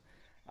lost.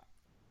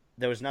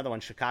 There was another one,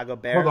 Chicago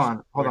Bears.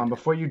 Hold on.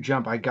 Before you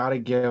jump, I gotta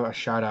give a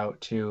shout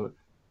out to.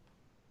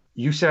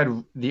 You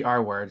said the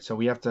R word, so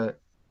we have to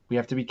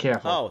be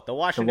careful. Oh, the The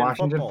Washington,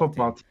 Washington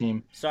football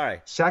team.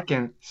 Sorry.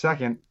 Second.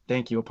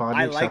 Thank you.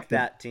 Apologies. I like accepted.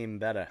 that team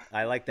better.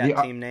 I like that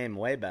The- team name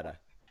way better.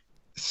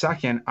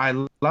 Second,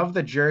 I love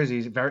the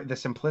jerseys. The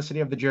simplicity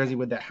of the jersey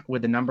with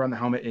the number on the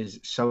helmet is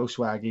so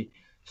swaggy.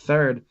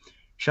 Third,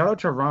 shout out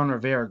to Ron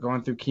Rivera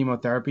going through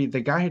chemotherapy.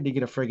 The guy had to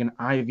get a friggin'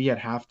 IV at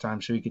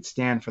halftime so he could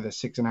stand for the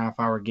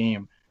 6.5-hour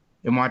game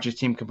and watch his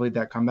team complete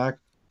that comeback.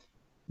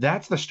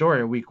 That's the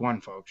story of week one,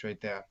 folks, right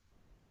there.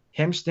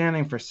 Him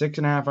standing for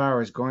 6.5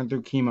 hours, going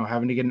through chemo,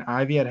 having to get an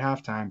IV at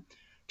halftime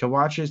to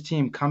watch his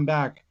team come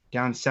back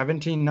down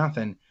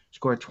 17-0,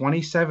 score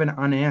 27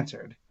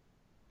 unanswered,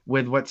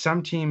 with what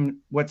some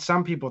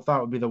people thought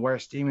would be the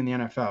worst team in the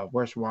NFL,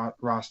 worst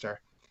roster.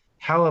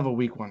 Hell of a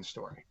week one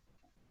story.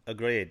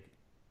 Agreed.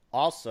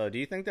 Also, do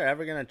you think they're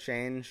ever going to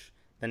change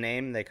the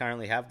name they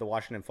currently have, the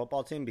Washington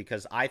football team?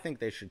 Because I think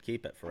they should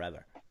keep it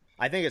forever.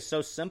 I think it's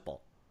so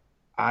simple.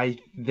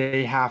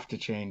 They have to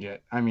change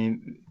it. I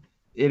mean,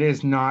 it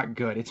is not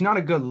good. It's not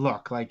a good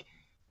look. Like,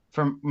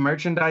 from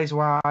merchandise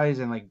wise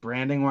and like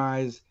branding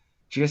wise,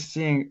 just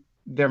seeing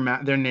their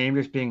name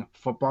just being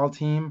football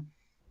team.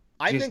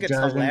 I just think it's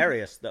doesn't-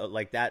 hilarious though.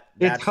 Like that.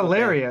 It's That's what they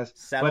hilarious, but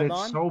settled it's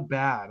on. so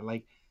bad.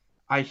 Like,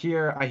 I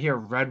hear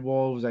Red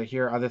Wolves, I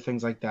hear other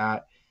things like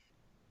that.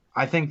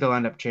 I think they'll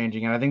end up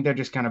changing it. I think they're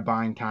just kind of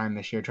buying time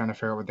this year, trying to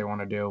figure out what they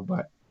want to do.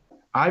 But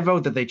I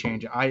vote that they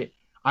change it.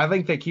 I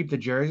think they keep the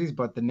jerseys,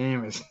 but the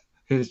name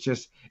is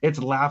just, it's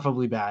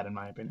laughably bad in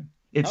my opinion.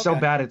 It's so Okay.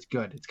 bad it's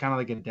good. It's kind of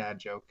like a dad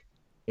joke.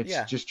 It's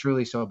Yeah. just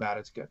truly so bad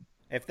it's good.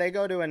 If they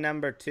go to a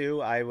number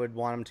 2, I would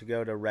want them to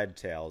go to Red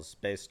Tails,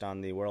 based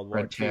on the World War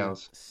Red II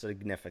Tails.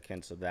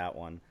 significance of that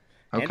one.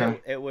 Okay. And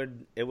it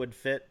would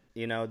fit,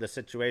 the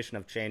situation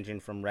of changing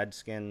from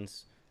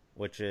Redskins,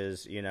 which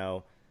is,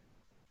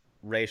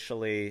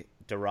 racially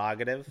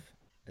derogative.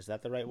 Is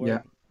that the right word?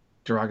 Yeah.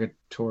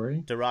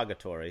 Derogatory.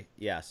 Derogatory,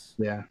 yes.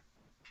 Yeah.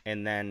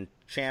 And then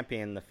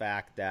champion the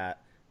fact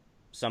that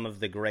some of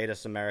the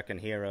greatest American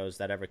heroes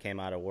that ever came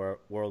out of World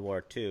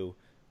War II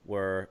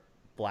were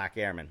black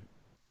airmen.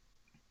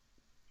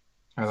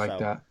 I like So,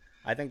 that.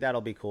 I think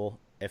that'll be cool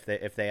if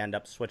they end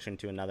up switching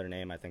to another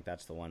name. I think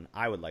that's the one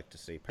I would like to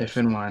see. If and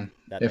personally, when.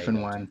 that If they and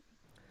go when. to.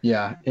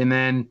 Yeah. And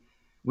then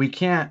we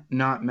can't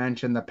not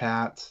mention the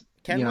Pats.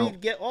 Can you know, we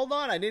get? Hold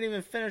on, I didn't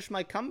even finish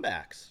my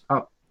comebacks.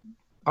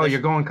 Oh,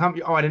 you're going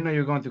Oh, I didn't know you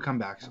were going through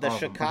comebacks. The All of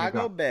them. Okay,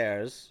 Chicago go.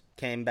 Bears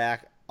came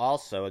back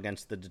also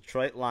against the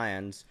Detroit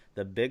Lions,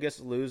 the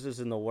biggest losers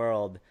in the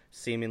world,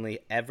 seemingly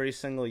every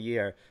single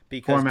year.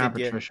 Because Poor Matt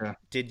Patricia.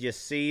 did you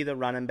see the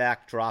running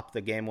back drop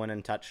the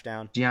game-winning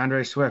touchdown?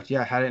 DeAndre Swift,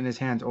 yeah, had it in his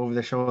hands over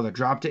the shoulder,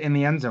 dropped it in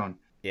the end zone.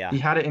 Yeah, He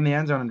had it in the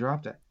end zone and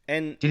dropped it.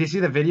 and Did you see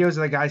the videos of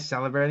the guy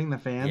celebrating the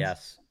fans?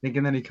 yes,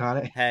 Thinking that he caught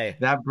it? hey,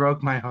 That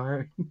broke my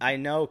heart. I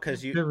know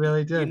because It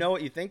really did. you know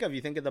what you think of.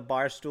 You think of the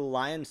Barstool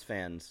Lions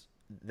fans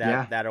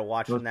Yeah, that are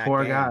watching Those that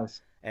poor game,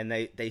 guys. and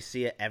they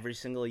see it every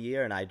single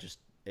year, and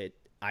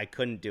I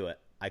couldn't do it.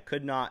 I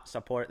could not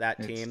support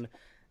that team,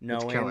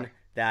 knowing killer.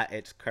 that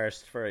it's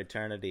cursed for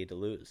eternity to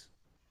lose.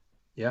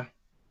 Yeah. All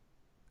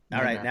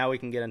Nightmare. right, now we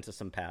can get into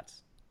some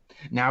Pats.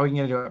 Now we can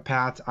get into it.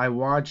 Pats, I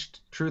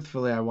watched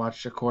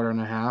a quarter and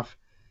a half.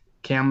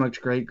 Cam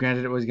looked great.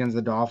 Granted, it was against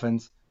the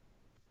Dolphins.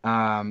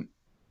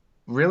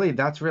 Really,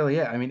 that's really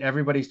it. I mean,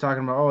 everybody's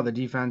talking about, oh, the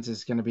defense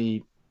is going to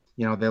be,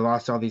 they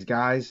lost all these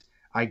guys.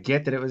 I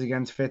get that it was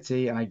against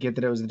Fitzy, and I get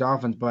that it was the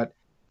Dolphins, but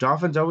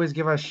Dolphins always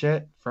give us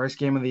shit. First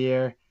game of the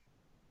year.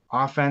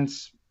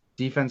 Offense,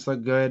 defense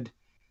look good.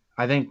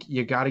 I think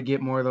you got to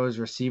get more of those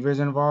receivers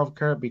involved,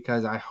 Kurt,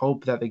 because I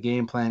hope that the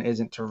game plan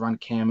isn't to run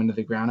Cam into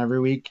the ground every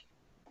week,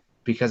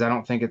 because I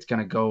don't think it's going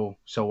to go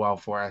so well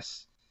for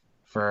us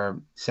for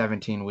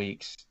 17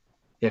 weeks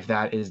if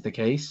that is the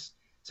case.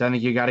 So I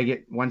think you got to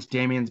get, once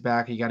Damien's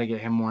back, you got to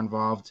get him more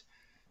involved.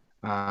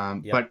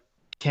 Yep. But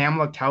Cam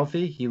looked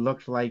healthy. He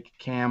looked like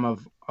Cam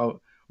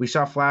we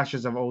saw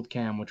flashes of old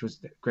Cam, which was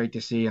great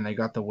to see, and they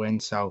got the win.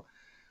 So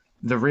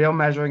the real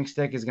measuring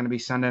stick is going to be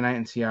Sunday night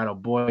in Seattle.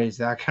 Boy, is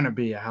that going to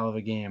be a hell of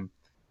a game.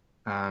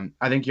 I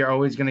think you're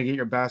always going to get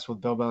your best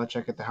with Bill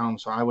Belichick at the helm.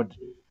 So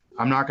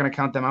I'm not going to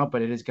count them out,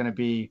 but it is going to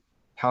be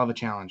hell of a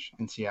challenge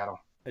in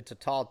Seattle. It's a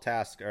tall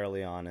task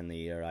early on in the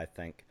year, I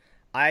think.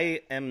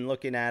 I am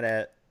looking at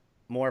it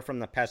more from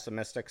the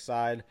pessimistic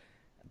side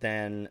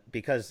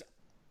because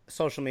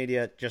social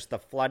media, just the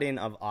flooding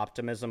of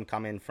optimism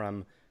coming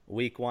from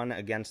week 1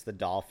 against the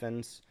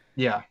Dolphins.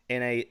 Yeah.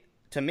 In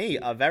to me,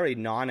 a very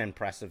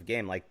non-impressive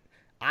game. Like,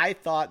 I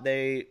thought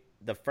the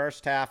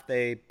first half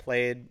they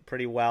played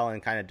pretty well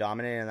and kind of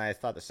dominated, and I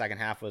thought the second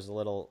half was a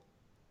little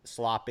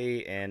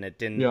sloppy, and it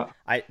didn't. Yeah.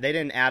 They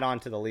didn't add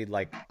on to the lead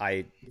like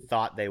I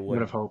thought they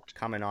would have hoped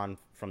coming on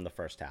from the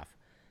first half.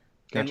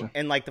 Gotcha.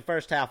 And like the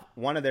first half,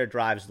 one of their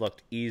drives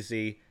looked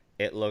easy.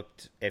 It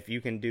looked, if you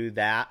can do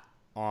that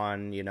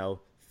on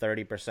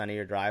 30% of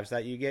your drives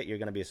that you get, you're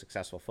going to be a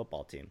successful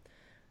football team.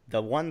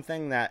 The one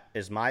thing that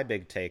is my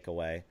big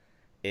takeaway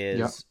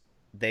is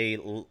they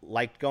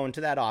liked going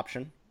to that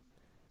option,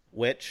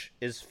 which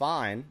is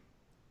fine.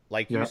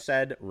 Like you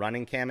said,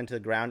 running Cam into the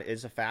ground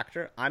is a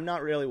factor. I'm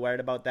not really worried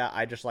about that.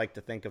 I just like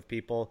to think of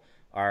people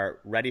are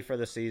ready for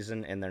the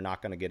season and they're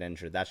not going to get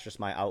injured. That's just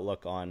my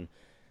outlook on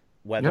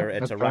whether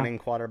it's a running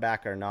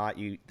quarterback or not.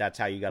 That's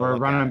how you got to look at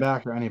it. Or a running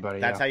back or anybody.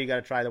 That's how you got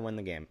to try to win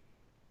the game.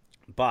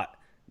 But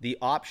the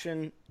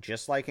option,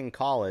 just like in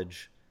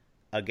college,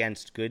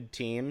 against good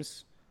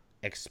teams,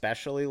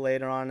 especially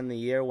later on in the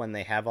year when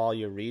they have all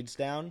your reads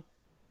down,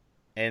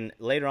 and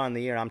later on in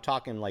the year, I'm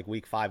talking like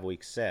week 5,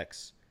 week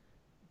 6,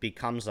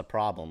 becomes a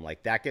problem.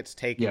 Like, that gets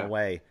taken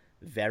away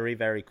very,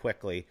 very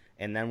quickly.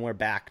 And then we're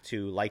back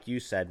to, like you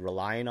said,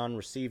 relying on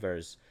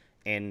receivers.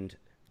 And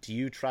do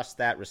you trust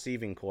that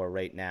receiving core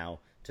right now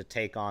to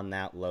take on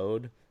that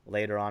load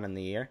later on in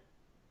the year?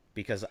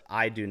 Because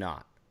I do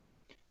not.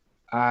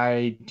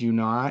 I do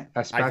not,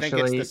 especially. I think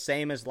it's the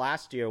same as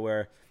last year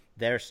where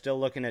they're still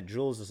looking at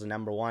Jules as a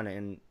number 1,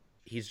 and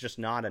he's just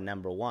not a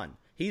number 1.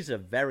 He's a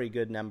very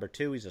good number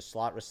 2. He's a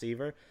slot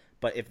receiver.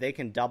 But if they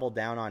can double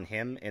down on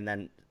him and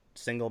then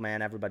single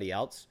man everybody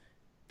else,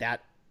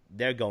 that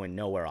they're going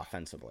nowhere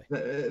offensively.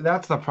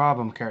 That's the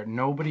problem, Kurt.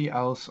 Nobody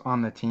else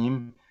on the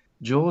team.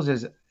 Jules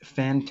is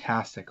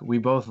fantastic. We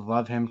both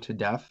love him to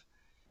death.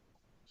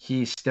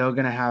 He's still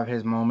going to have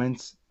his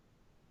moments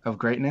of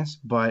greatness,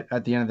 but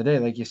at the end of the day,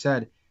 like you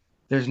said,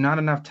 there's not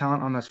enough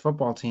talent on this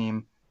football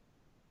team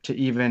to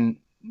even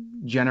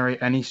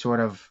generate any sort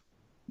of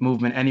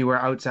movement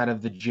anywhere outside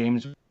of the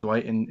James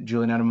White and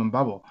Julian Edelman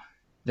bubble.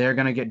 They're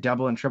going to get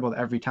double and tripled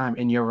every time,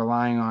 and you're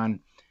relying on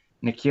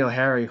N'Keal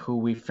Harry, who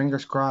we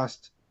fingers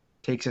crossed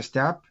takes a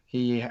step.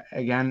 We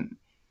don't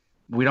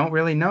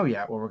really know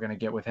yet what we're going to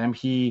get with him.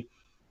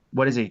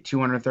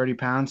 230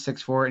 pounds,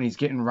 6'4", and he's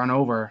getting run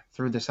over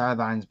through the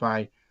sidelines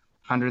by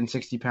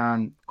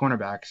 160-pound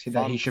cornerbacks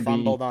that he should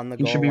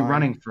be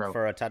running through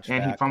for a touchback.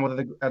 And he fumbled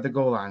at the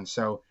goal line.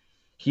 So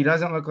he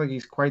doesn't look like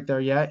he's quite there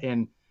yet.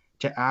 And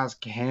to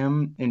ask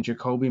him and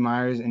Jacoby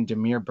Myers and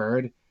Damiere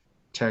Byrd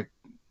to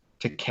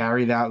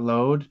carry that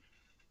load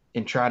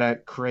and try to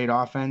create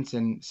offense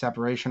and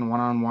separation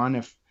one-on-one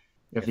if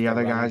the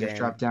other guys are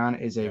strapped down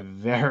is a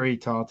very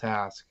tall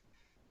task.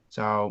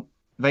 So,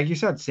 like you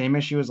said, same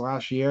issue as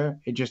last year,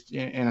 it just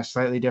in a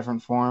slightly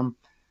different form.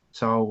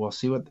 So we'll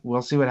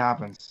see what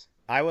happens.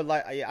 I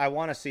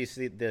want to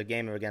see the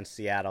game against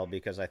Seattle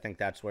because I think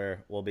that's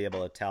where we'll be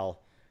able to tell,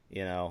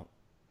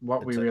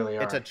 what we really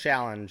are. It's a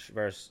challenge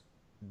versus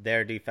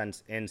their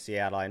defense in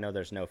Seattle. I know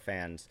there's no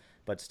fans,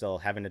 but still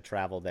having to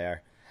travel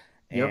there.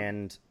 Yep.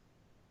 And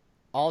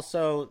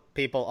also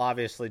people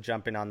obviously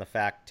jumping on the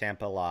fact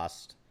Tampa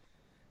lost.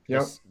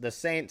 Yep. The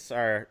Saints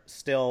are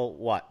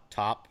still,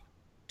 top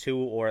 2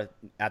 or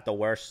at the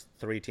worst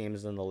 3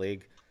 teams in the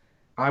league?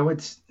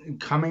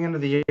 Coming into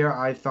the year,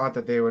 I thought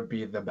that they would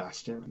be the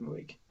best team in the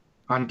league.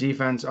 On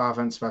defense,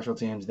 offense, special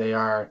teams, they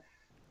are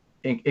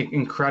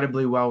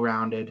incredibly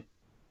well-rounded.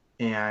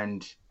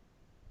 And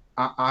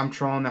I'm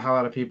trolling the hell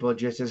out of people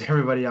just as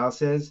everybody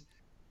else is.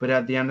 But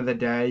at the end of the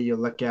day, you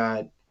look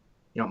at,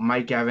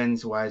 Mike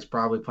Evans was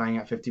probably playing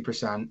at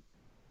 50%.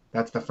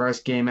 That's the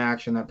first game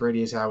action that Brady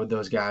has had with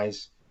those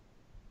guys.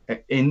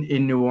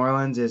 In New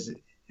Orleans, is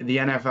the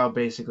NFL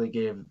basically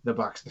gave the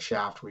Bucs the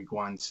shaft week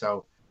 1.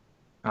 So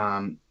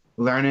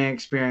learning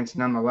experience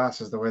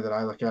nonetheless is the way that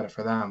I look at it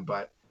for them.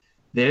 But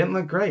they didn't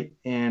look great.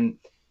 And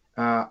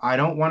I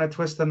don't want to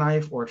twist the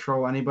knife or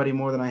troll anybody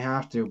more than I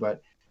have to,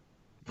 but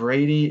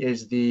Brady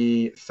is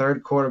the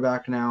 3rd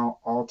quarterback now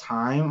all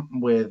time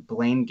with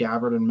Blaine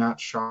Gabbert and Matt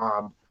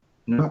Schaub.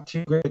 Not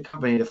too great a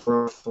company to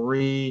throw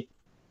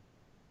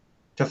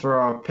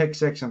a pick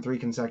 6 in 3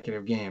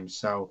 consecutive games.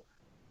 So,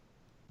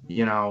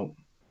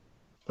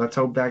 let's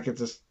hope that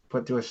gets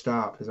put to a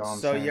stop is all I'm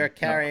saying. So you're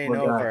carrying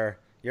over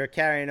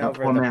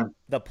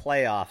the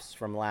playoffs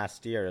from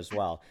last year as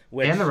well.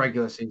 And the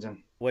regular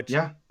season. Which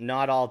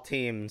not all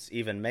teams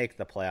even make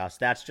the playoffs.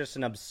 That's just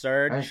an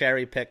absurd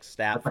cherry-pick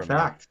stat for me.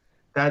 Fact.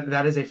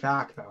 That is a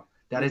fact, though.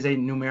 That is a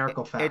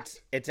numerical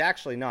fact. It's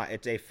actually not.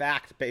 It's a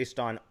fact based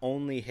on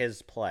only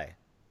his play.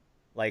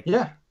 Like,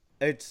 Yeah.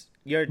 it's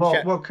your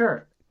Well,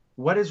 Kurt,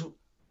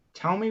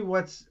 tell me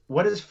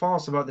what is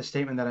false about the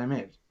statement that I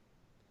made?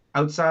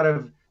 Outside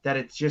of that,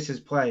 it's just his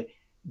play.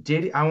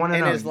 I want to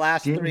know in his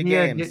last 3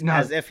 games,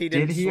 as if he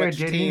didn't switch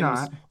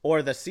teams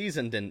or the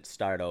season didn't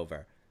start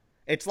over.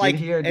 It's like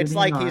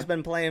he's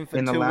been playing for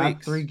 2 weeks. In the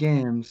last 3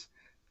 games,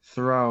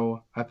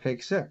 throw a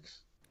pick 6.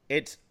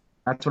 That's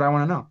what I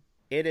want to know.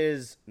 It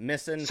is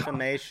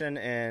misinformation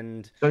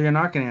and... So you're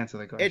not going to answer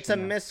the question. It's a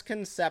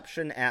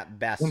misconception at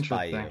best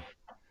by you.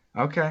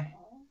 Okay.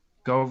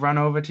 Go run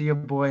over to your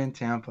boy in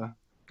Tampa.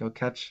 Go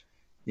catch...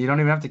 You don't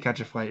even have to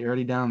catch a flight. You're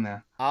already down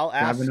there.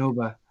 Grab an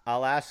Uber.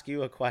 I'll ask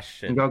you a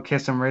question. And go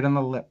kiss him right on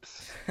the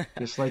lips.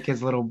 Just like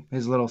his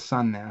little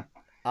son there.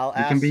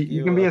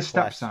 You can be a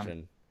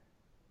stepson.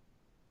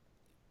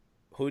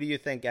 Who do you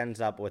think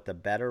ends up with a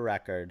better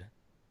record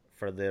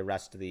for the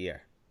rest of the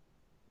year?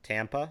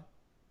 Tampa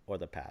or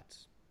the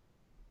Pats?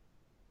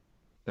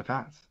 The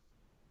Pats.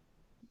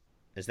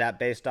 Is that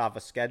based off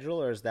of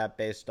schedule, or is that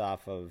based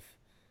off of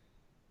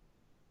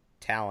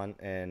talent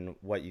and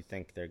what you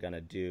think they're going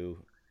to do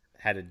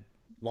headed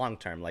long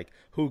term? Like,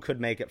 who could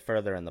make it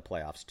further in the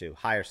playoffs too?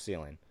 Higher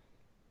ceiling.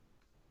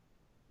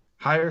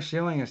 Higher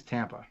ceiling is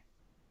Tampa.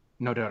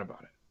 No doubt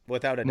about it.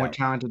 Without a doubt. More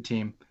talented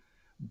team.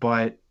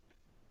 But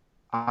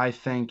I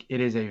think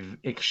it is a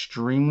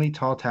extremely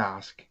tall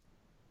task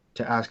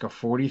to ask a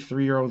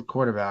 43-year-old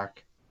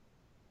quarterback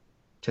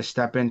to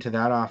step into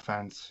that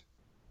offense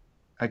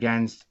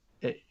against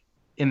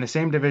in the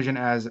same division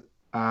as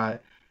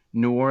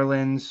New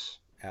Orleans,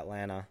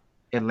 Atlanta,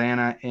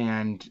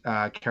 and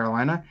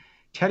Carolina.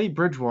 Teddy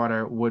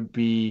Bridgewater would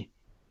be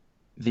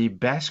the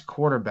best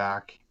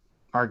quarterback,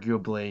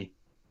 arguably,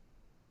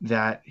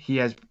 that he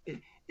has.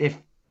 If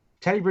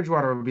Teddy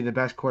Bridgewater would be the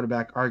best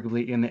quarterback,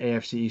 arguably, in the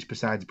AFC East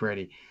besides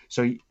Brady.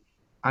 So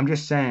I'm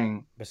just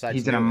saying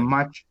he's in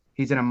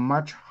a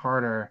much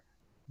harder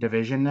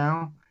division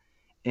now,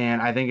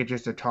 and I think it's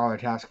just a taller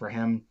task for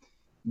him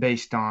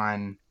based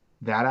on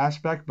that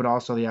aspect, but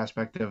also the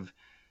aspect of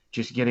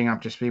just getting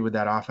up to speed with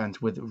that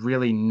offense with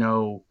really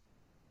no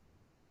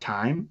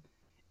time.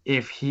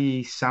 If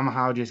he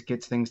somehow just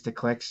gets things to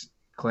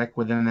click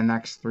within the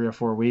next 3 or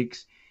 4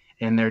 weeks,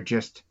 and they're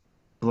just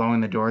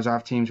blowing the doors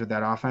off teams with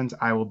that offense,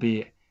 I will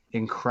be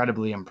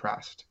incredibly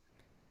impressed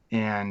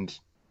and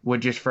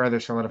would just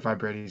further solidify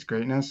Brady's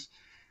greatness.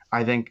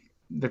 I think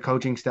the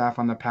coaching staff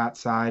on the Pat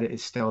side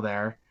is still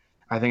there.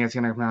 I think it's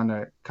going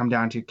to come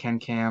down to can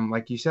Cam,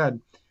 like you said,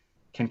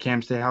 can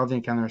Cam stay healthy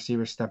and can the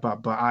receivers step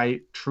up? But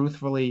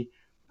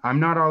I'm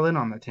not all in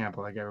on the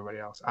Tampa like everybody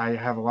else. I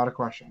have a lot of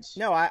questions.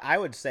 No, I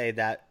would say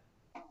that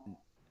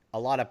a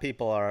lot of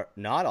people are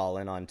not all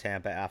in on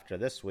Tampa after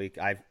this week.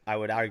 I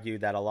would argue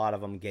that a lot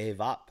of them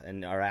gave up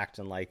and are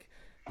acting like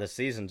the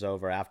season's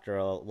over after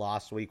a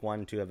loss week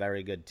 1 to a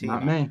very good team.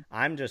 Not me.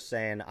 I'm just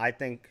saying I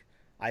think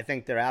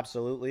they're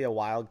absolutely a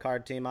wild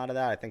card team out of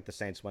that. I think the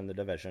Saints win the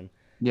division.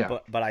 Yeah.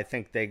 But I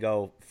think they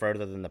go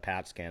further than the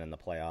Pats can in the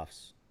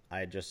playoffs.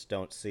 I just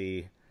don't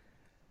see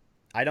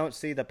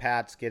the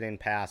Pats getting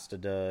past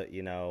a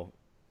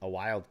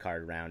wild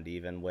card round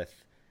even with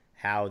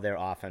how their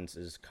offense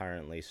is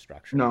currently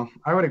structured. No,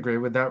 I would agree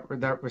with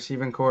that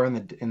receiving core and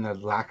the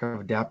lack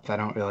of depth. I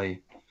don't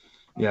really.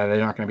 Yeah, they're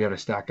not going to be able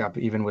to stack up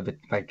even with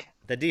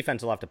the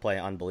defense will have to play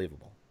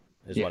unbelievable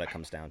is what it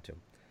comes down to.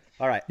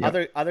 All right,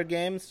 Yeah. Other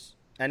games,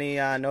 any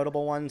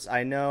notable ones?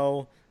 I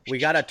know we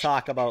got to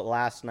talk about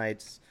last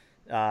night's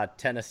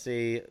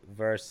Tennessee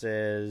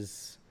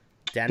versus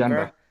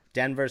Denver.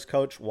 Denver's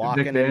coach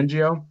walking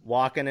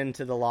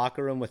into the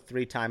locker room with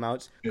 3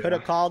 timeouts. Yeah. Could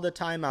have called a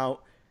timeout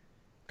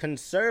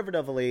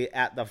conservatively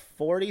at the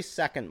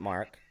 40-second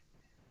mark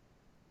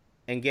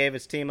and gave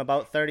his team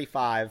about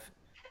 35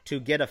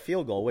 to get a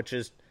field goal, which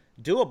is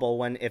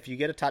doable if you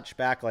get a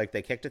touchback, like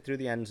they kicked it through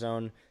the end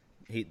zone.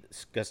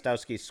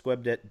 Gostowski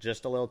squibbed it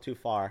just a little too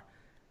far.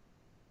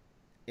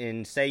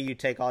 And say you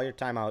take all your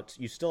timeouts,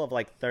 you still have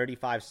like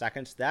 35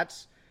 seconds.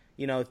 That's,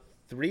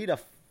 3 to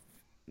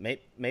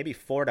maybe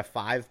 4 to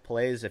 5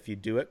 plays if you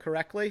do it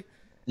correctly.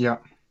 Yeah.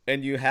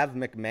 And you have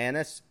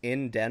McManus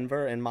in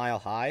Denver in Mile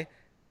High.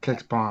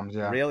 Kicks bombs,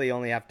 yeah. Really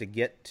only have to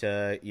get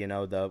to,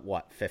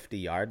 the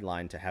 50-yard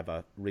line to have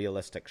a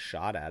realistic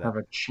shot at it. Have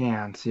a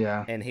chance,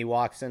 yeah. And he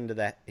walks into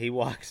the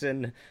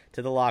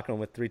locker room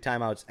with 3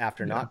 timeouts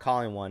after not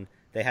calling one.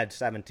 They had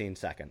 17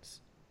 seconds.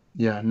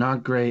 Yeah,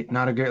 not great.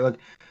 Not a great look.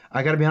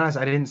 I got to be honest,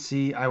 I didn't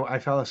see I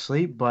fell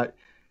asleep, but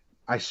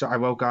I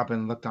woke up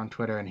and looked on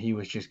Twitter and he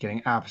was just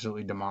getting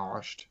absolutely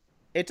demolished.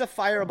 It's a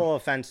fireable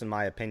offense in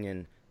my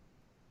opinion.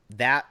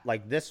 That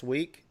this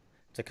week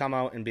to come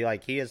out and be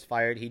like, he is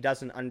fired. He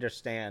doesn't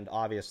understand,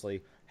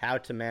 obviously, how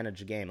to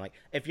manage a game.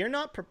 If you're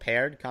not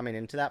prepared coming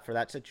into that for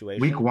that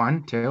situation. Week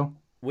 1, too.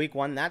 Week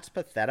 1, that's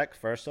pathetic,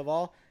 first of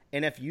all.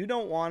 And if you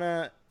don't want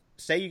to,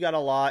 say you got a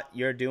lot,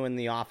 you're doing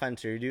the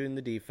offense or you're doing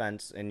the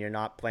defense, and you're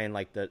not playing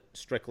the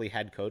strictly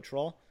head coach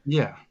role.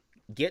 Yeah.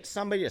 Get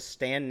somebody to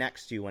stand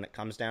next to you when it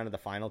comes down to the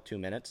final 2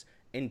 minutes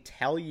and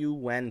tell you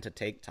when to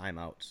take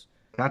timeouts.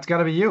 That's got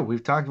to be you.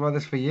 We've talked about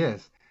this for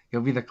years.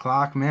 You'll be the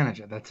clock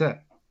manager. That's it.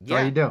 That's all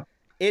Yeah, you do.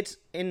 it's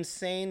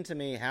insane to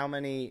me how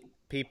many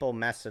people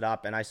mess it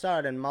up, and I saw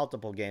it in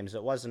multiple games.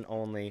 It wasn't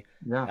only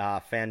Yeah.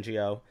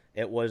 Fangio;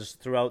 it was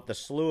throughout the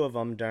slew of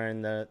them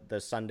during the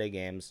Sunday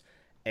games,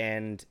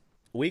 and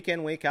week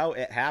in week out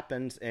it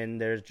happens, and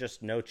there's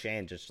just no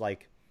change. It's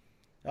like,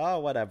 oh,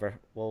 whatever.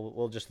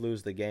 We'll just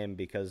lose the game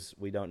because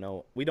we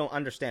don't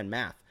understand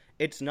math.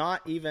 It's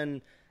not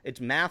even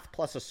it's math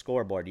plus a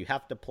scoreboard. You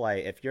have to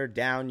play. If you're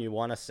down, you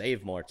want to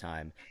save more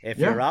time. If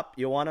Yeah. you're up,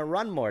 you want to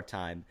run more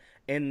time.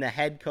 And the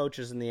head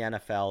coaches in the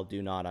NFL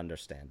do not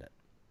understand it.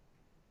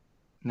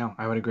 No,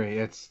 I would agree.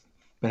 It's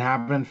been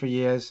happening for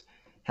years.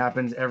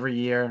 Happens every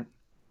year,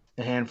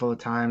 a handful of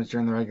times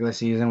during the regular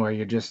season where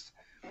you just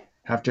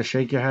have to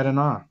shake your head in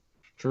awe.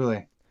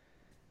 Truly.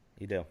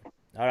 You do.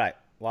 All right.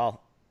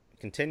 Well,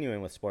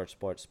 continuing with sports.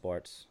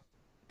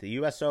 The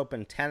U.S.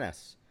 Open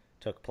tennis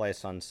took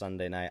place on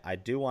Sunday night. I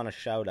do want to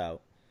shout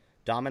out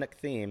Dominic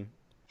Thiem,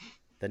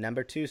 the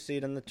number 2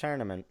 seed in the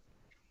tournament,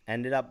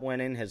 ended up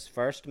winning his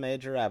first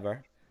major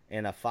ever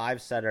in a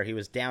 5-setter. He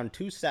was down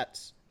 2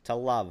 sets to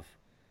love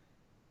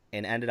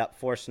and ended up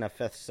forcing a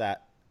 5th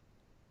set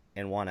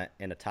and won it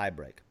in a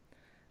tiebreak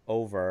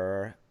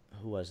over,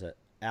 who was it?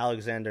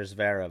 Alexander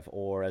Zverev,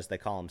 or as they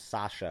call him,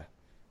 Sasha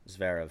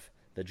Zverev,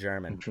 the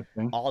German.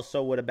 Interesting.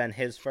 Also would have been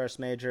his first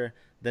major.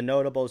 The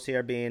notables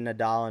here being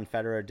Nadal and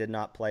Federer did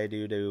not play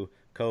due to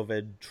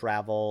COVID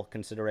travel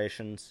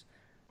considerations.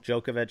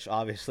 Djokovic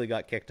obviously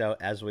got kicked out,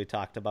 as we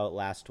talked about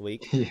last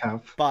week. Yeah.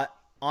 But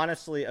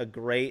honestly, a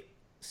great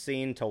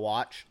scene to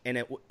watch, and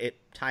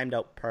it timed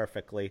out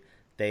perfectly.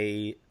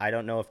 I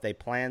don't know if they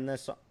planned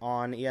this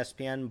on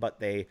ESPN, but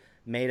they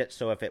made it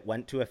so if it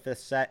went to a 5th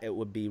set, it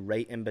would be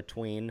right in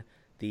between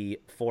the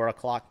 4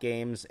 o'clock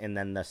games and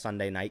then the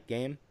Sunday night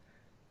game.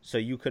 So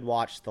you could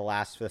watch the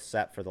last 5th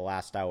set for the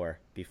last hour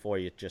before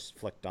you just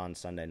flicked on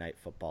Sunday night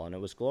football, and it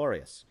was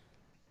glorious.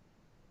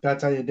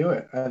 That's how you do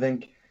it. I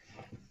think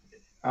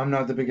I'm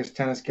not the biggest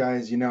tennis guy,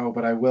 as you know,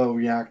 but I will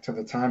react to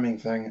the timing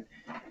thing.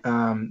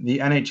 The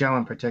NHL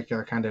in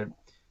particular kind of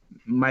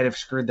might have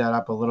screwed that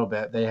up a little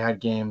bit. They had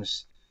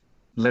games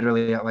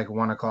literally at like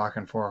 1 o'clock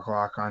and 4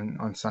 o'clock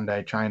on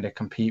Sunday trying to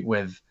compete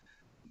with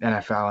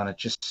NFL, and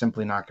it's just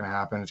simply not going to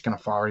happen. It's going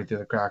to fall right through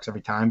the cracks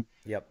every time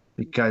Yep.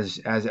 because,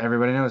 as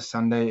everybody knows,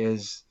 Sunday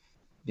is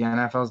the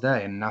NFL's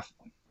day, and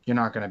you're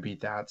not going to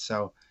beat that.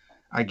 So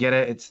I get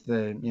it. It's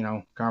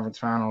the conference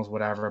finals,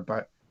 whatever,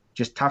 but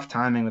just tough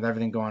timing with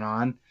everything going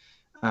on.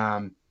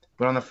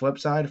 But on the flip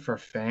side, for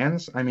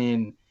fans, I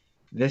mean,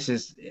 this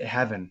is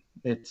heaven.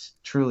 It's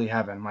truly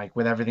heaven. Like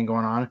with everything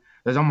going on,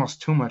 there's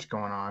almost too much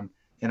going on,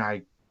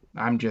 and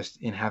I'm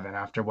just in heaven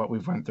after what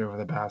we've went through over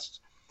the past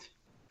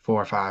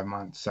 4 or 5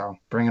 months. So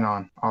bring it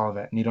on, all of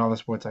it. Need all the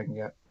sports I can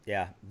get.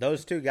 Yeah,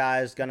 those two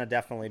guys gonna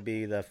definitely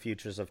be the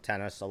futures of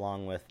tennis,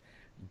 along with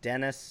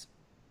Dennis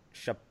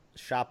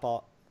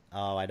Shapo.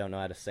 Oh, I don't know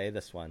how to say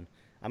this one.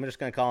 I'm just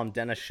gonna call him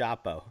Dennis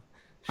Shapo.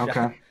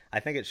 Okay. I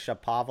think it's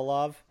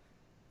Shapovalov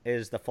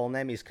is the full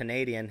name. He's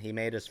Canadian. He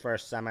made his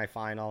first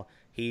semifinal.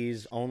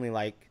 He's only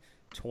like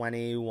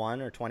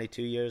 21 or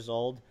 22 years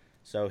old.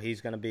 So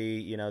he's going to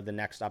be, the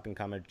next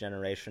up-and-coming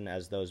generation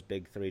as those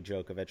big three,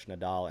 Djokovic,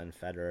 Nadal, and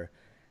Federer,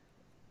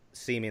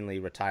 seemingly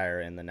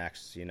retire in the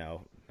next,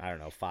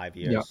 5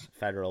 years. Yep.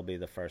 Federer will be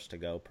the first to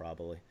go,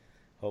 probably.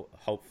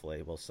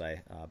 Hopefully, we'll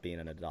say, being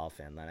a Nadal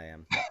fan that I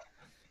am.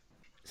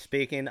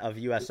 Speaking of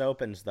U.S.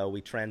 Opens, though,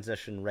 we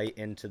transition right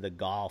into the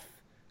golf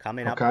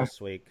coming up this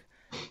week.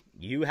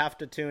 You have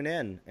to tune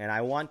in, and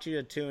I want you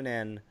to tune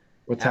in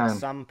What time? at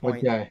some point.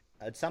 What day?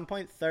 At some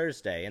point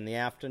Thursday in the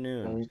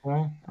afternoon.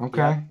 Thursday? Okay.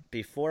 Yep.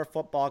 Before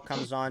football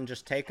comes on,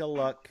 just take a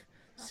look,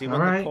 see what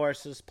the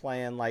course is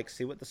playing like,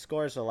 see what the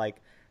scores are like.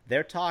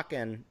 They're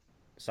talking,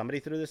 somebody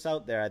threw this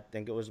out there, I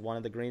think it was one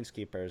of the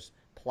greenskeepers,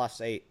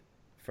 +8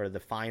 for the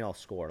final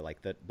score,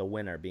 like the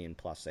winner being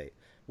 +8,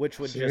 which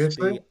would just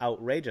be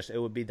outrageous. It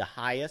would be the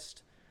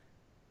highest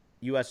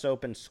U.S.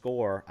 Open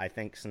score, I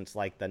think, since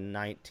like the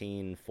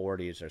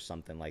 1940s or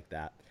something like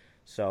that.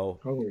 So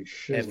holy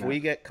shit, if we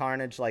get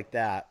carnage like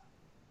that,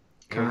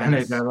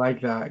 Carnage, I like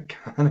that.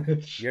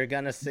 Carnage. you're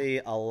gonna see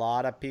a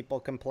lot of people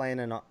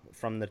complaining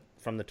from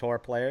the tour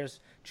players.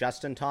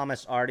 Justin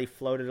Thomas already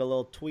floated a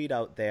little tweet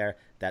out there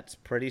that's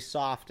pretty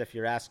soft, if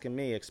you're asking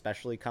me,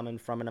 especially coming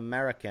from an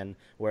American,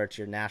 where it's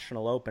your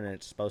national open and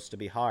it's supposed to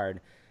be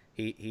hard.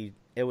 It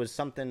was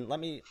something.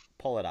 Let me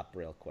pull it up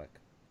real quick.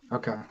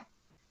 Okay.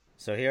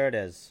 So here it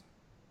is.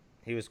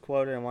 He was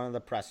quoted in one of the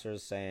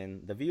pressers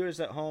saying, "The viewers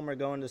at home are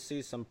going to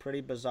see some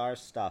pretty bizarre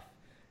stuff,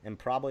 and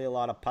probably a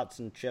lot of putts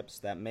and chips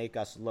that make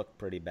us look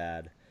pretty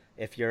bad.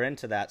 If you're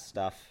into that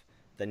stuff,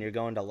 then you're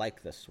going to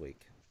like this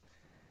week."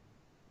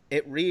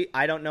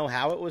 I don't know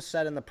how it was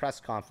said in the press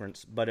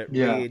conference, but it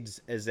reads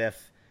as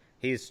if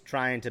he's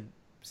trying to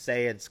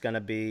say it's going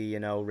to be,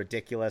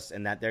 ridiculous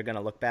and that they're going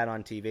to look bad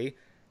on TV.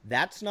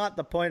 That's not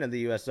the point of the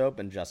U.S.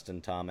 Open,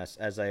 Justin Thomas.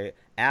 As a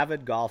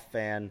avid golf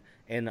fan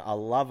and a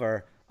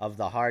lover of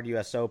the hard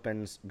U.S.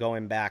 Opens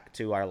going back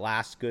to our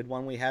last good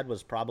one we had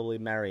was probably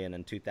Merion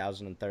in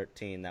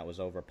 2013. That was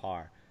over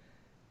par.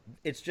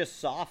 It's just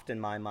soft in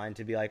my mind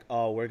to be like,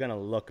 oh, we're going to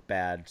look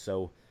bad,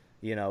 so,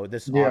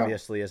 this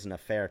obviously isn't a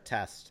fair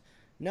test.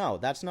 No,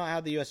 that's not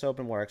how the U.S.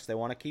 Open works. They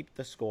want to keep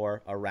the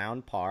score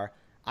around par.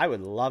 I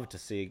would love to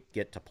see it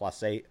get to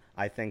 +8.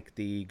 I think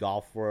the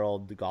golf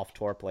world, the golf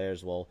tour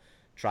players will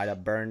try to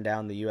burn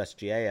down the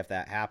USGA if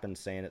that happens,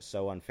 saying it's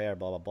so unfair,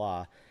 blah, blah,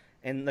 blah.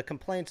 And the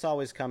complaints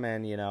always come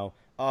in,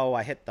 oh,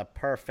 I hit the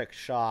perfect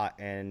shot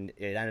and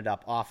it ended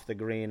up off the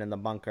green in the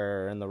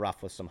bunker or in the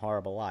rough with some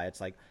horrible lie.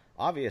 It's like,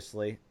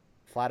 obviously,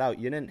 flat out,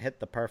 you didn't hit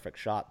the perfect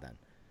shot then.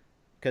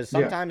 Because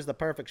sometimes the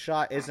perfect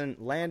shot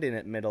isn't landing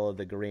at middle of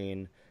the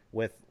green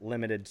with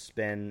limited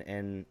spin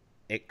and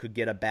it could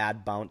get a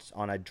bad bounce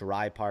on a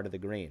dry part of the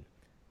green.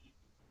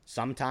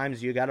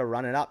 Sometimes you got to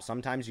run it up.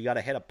 Sometimes you got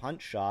to hit a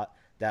punch shot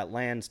that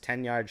lands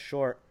 10 yards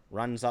short,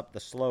 runs up the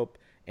slope,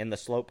 and the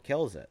slope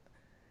kills it.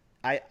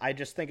 I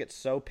just think it's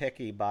so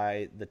picky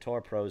by the tour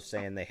pros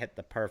saying they hit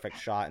the perfect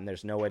shot and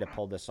there's no way to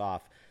pull this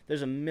off.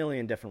 There's a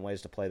million different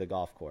ways to play the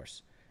golf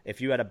course. If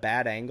you had a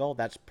bad angle,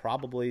 that's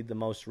probably the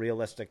most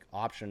realistic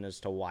option as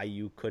to why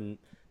you couldn't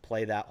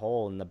play that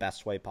hole in the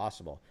best way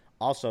possible.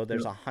 Also,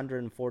 there's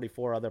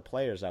 144 other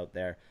players out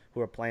there who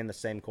are playing the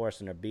same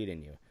course and are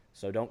beating you.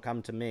 So don't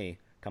come to me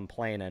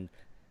complaining.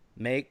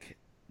 Make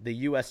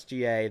the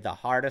USGA the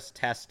hardest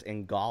test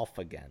in golf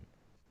again.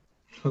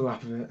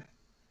 Love it.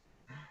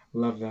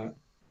 Love that.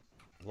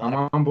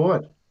 I'm on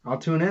board. I'll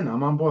tune in.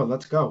 I'm on board.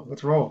 Let's go.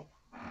 Let's roll.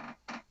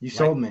 You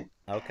sold me.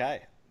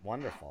 Okay.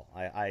 Wonderful.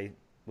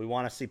 We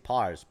want to see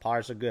pars.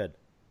 Pars are good.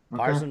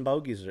 Pars and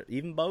bogeys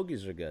even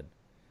bogeys are good.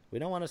 We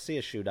don't want to see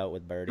a shootout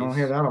with birdies. Don't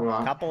hear that a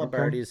lot. A couple of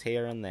birdies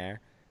here and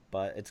there,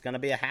 but it's going to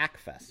be a hack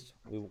fest.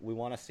 We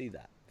want to see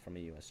that from a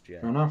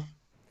USGA. Fair enough.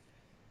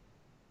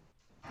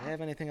 Do you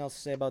have anything else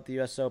to say about the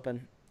U.S.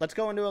 Open? Let's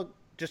go into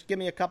just give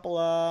me a couple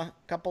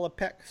of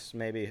picks,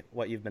 maybe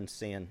what you've been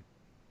seeing.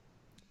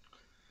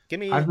 Give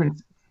me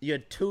your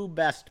two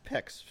best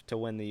picks to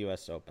win the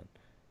U.S. Open,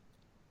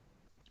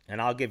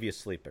 and I'll give you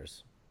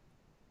sleepers.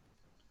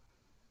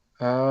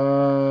 Who's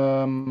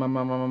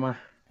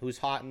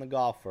hot in the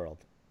golf world?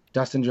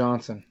 Dustin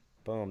Johnson.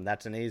 Boom,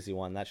 that's an easy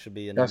one. That should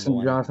be a Dustin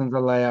number one. Johnson's a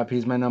layup.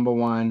 He's my number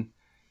one.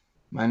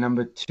 My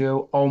number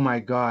two. Oh my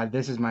God,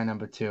 this is my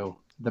number two.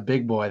 The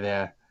big boy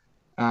there.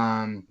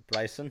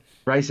 Bryson.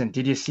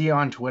 Did you see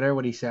on Twitter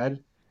what he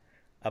said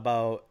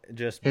about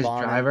just his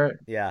bombing? driver?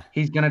 Yeah,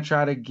 he's gonna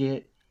try to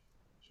get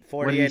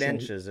 48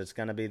 inches. It's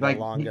gonna be the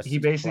longest. He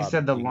basically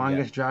said the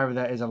longest driver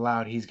that is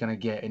allowed. He's gonna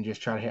get and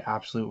just try to hit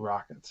absolute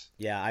rockets.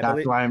 Yeah,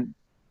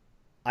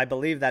 I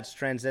believe that's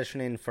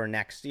transitioning for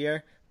next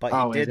year.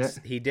 But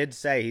he did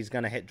say he's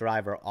gonna hit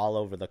driver all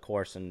over the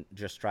course and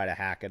just try to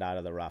hack it out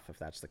of the rough if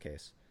that's the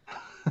case.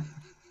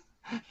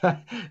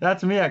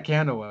 That's me at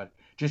Candlewood.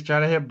 Just try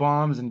to hit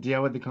bombs and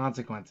deal with the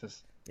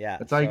consequences. Yeah,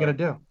 that's all you gotta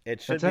do.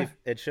 It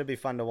should be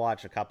fun to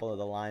watch a couple of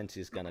the lines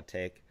he's gonna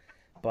take,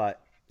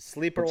 but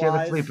sleeper wise,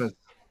 wise, sleepers.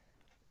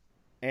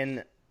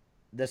 And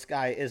this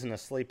guy isn't a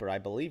sleeper. I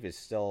believe he's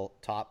still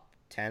top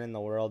 10 in the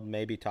world,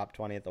 maybe top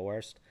 20 at the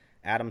worst.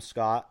 Adam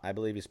Scott, I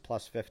believe he's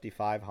plus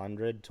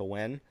 5,500 to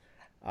win.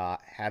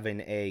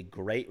 Having a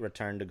great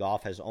return to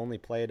golf, has only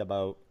played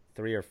about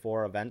 3 or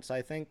 4 events,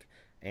 I think,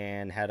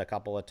 and had a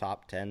couple of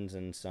top 10s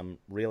and some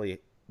really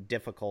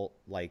difficult,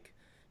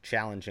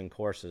 challenging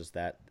courses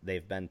that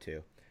they've been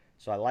to.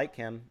 So I like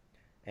him.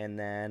 And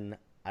then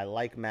I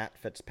like Matt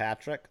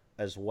Fitzpatrick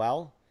as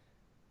well.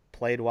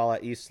 Played well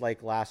at East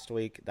Lake last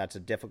week. That's a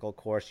difficult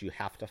course. You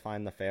have to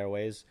find the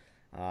fairways,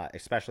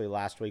 especially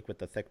last week with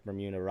the thick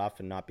Bermuda rough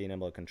and not being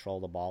able to control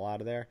the ball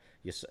out of there.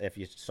 If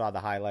you saw the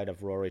highlight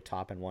of Rory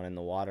topping one in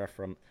the water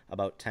from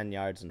about 10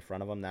 yards in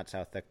front of him, that's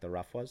how thick the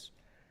rough was.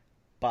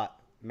 But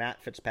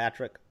Matt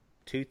Fitzpatrick,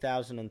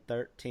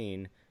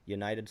 2013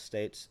 United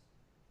States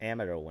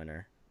Amateur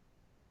winner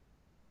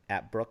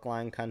at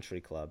Brookline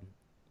Country Club,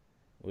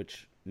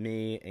 which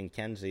me and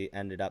Kenzie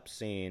ended up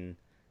seeing.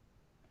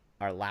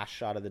 Our last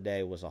shot of the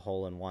day was a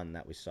hole-in-one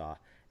that we saw.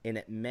 And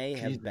it may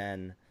have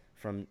been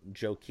from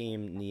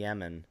Joakim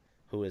Niemann,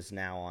 who is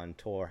now on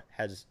tour,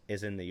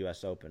 is in the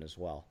U.S. Open as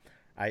well.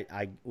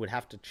 I would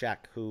have to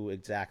check who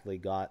exactly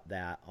got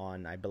that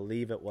on. I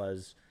believe it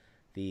was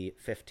the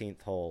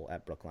 15th hole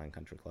at Brookline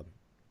Country Club.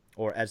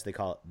 Or as they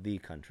call it, the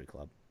Country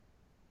Club.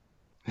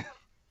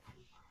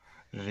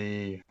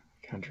 The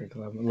Country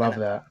Club. Love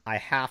that. I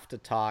have to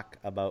talk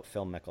about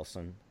Phil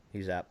Mickelson.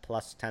 He's at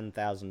plus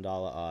 $10,000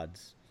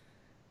 odds.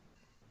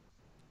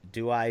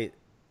 Do I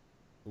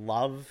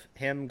love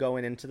him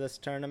going into this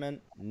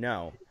tournament?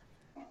 No.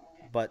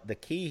 But the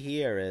key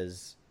here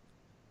is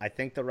I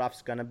think the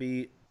rough's going to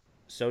be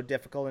so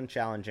difficult and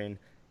challenging,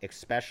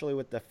 especially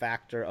with the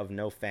factor of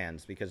no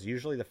fans, because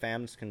usually the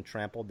fans can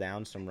trample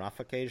down some rough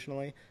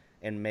occasionally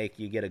and make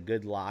you get a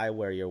good lie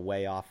where you're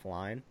way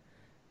offline.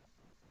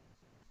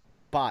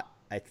 But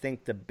I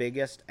think the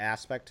biggest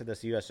aspect to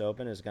this U.S.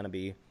 Open is going to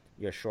be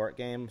your short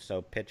game,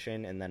 so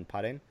pitching and then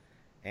putting.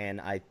 And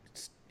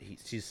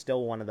he's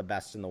still one of the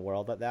best in the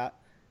world at that.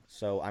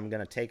 So I'm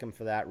going to take him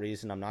for that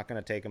reason. I'm not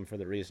going to take him for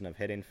the reason of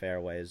hitting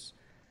fairways.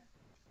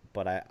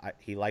 But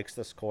he likes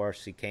this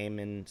course. He came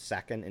in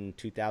second in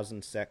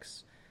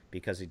 2006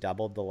 because he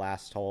doubled the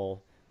last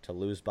hole to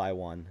lose by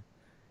one.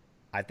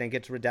 I think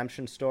it's a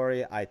redemption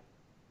story. I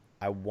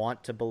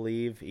want to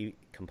believe he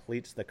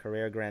completes the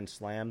career Grand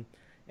Slam,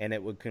 and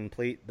it would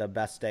complete the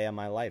best day of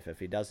my life if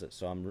he does it.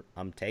 So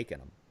I'm taking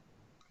him.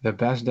 The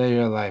best day of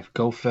your life.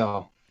 Go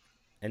Phil.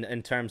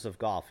 In terms of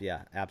golf,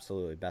 yeah,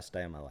 absolutely. Best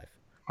day of my life.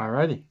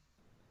 Alrighty.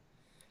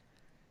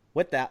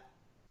 With that,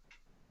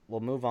 we'll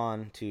move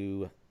on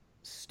to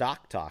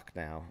Stock Talk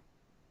now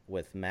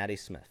with Matty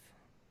Smith.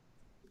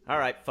 All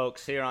right,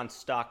 folks, here on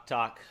Stock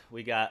Talk,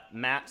 we got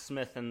Matt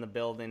Smith in the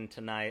building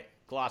tonight,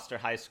 Gloucester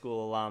High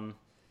School alum,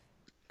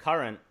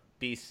 current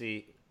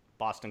BC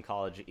Boston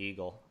College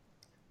Eagle.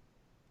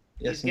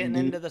 Yes, He's getting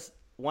indeed. into this.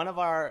 One of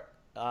our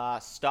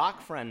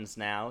stock friends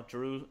now,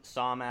 Drew,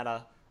 saw him at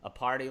a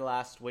party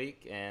last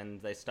week,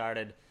 and they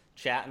started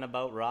chatting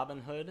about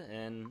Robinhood,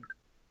 and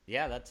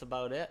yeah, that's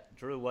about it.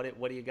 Drew,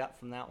 what do you got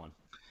from that one?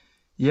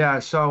 Yeah,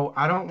 so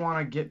I don't want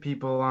to get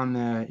people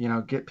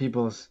on get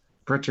people's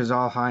britches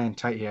all high and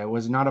tight here. It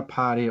was not a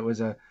party. It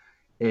was a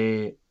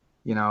 8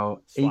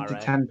 to Soiree.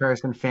 10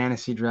 person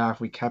fantasy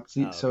draft. We kept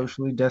it okay.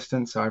 socially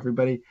distant, so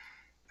everybody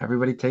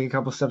take a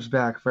couple steps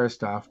back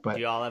first off. But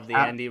Do you all have the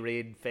Andy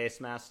Reid face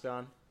mask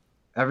on?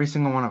 every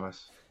single one of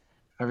us.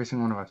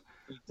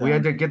 We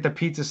had to get the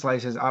pizza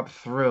slices up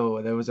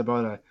through. There was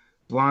about a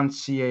blonde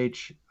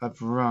CH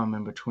of rum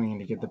in between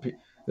to get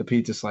the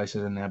pizza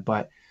slices in there.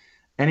 But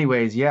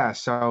anyways, yeah.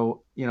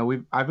 So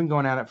I've been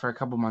going at it for a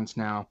couple months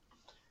now,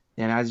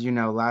 and as you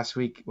know, last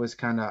week was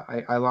kind of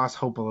I lost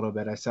hope a little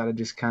bit. I started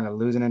just kind of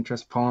losing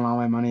interest, pulling all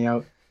my money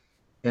out,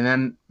 and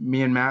then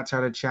me and Matt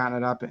started chatting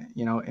it up,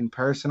 in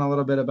person a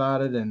little bit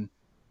about it, and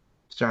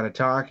started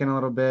talking a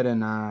little bit,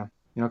 and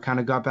kind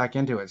of got back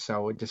into it.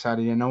 So we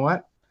decided, you know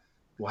what?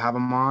 We'll have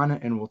him on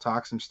and we'll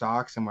talk some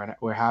stocks, and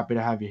we're happy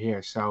to have you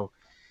here. So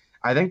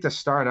I think to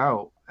start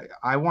out,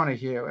 I want to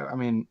hear,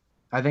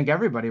 I think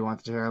everybody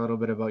wants to hear a little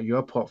bit about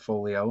your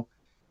portfolio.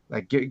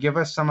 Like give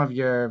us some of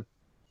your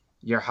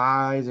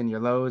highs and your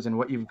lows and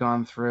what you've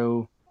gone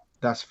through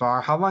thus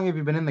far. How long have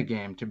you been in the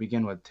game to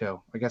begin with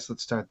too? I guess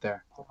let's start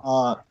there.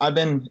 I've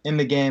been in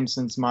the game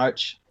since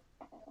March.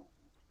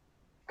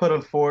 Put a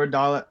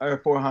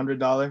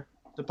 $400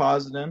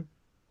 deposit in.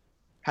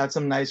 Had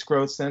some nice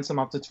growth since. I'm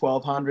up to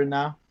 $1,200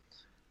 now.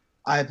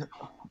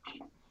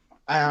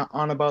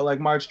 On about like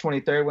March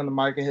 23rd when the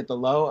market hit the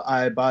low,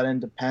 I bought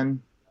into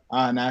Penn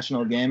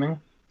National Gaming,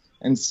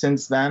 and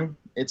since then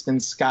it's been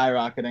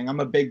skyrocketing. I'm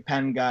a big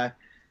Penn guy.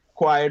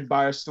 Acquired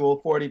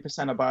Barstool,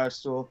 40% of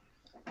Barstool.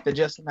 They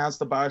just announced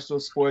the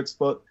Barstool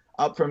Sportsbook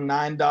up from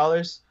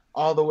 $9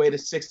 all the way to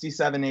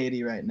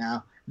 $67.80 right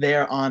now.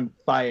 They're on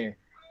fire.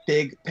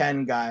 Big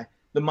Penn guy.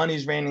 The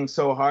money's raining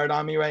so hard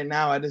on me right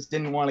now, I just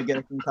didn't want to get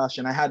a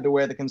concussion. I had to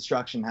wear the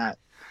construction hat.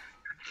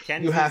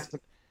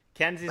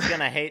 Kenzie's going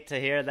to hate to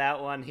hear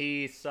that one.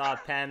 He saw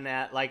Penn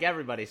like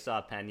everybody saw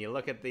Penn. You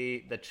look at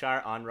the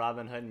chart on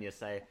Robinhood and you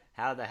say,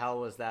 how the hell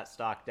was that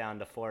stock down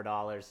to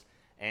 $4?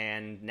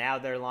 And now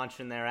they're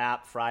launching their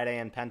app Friday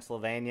in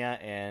Pennsylvania,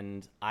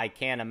 and I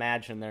can't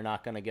imagine they're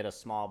not going to get a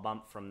small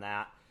bump from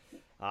that.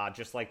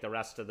 Just like the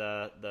rest of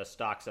the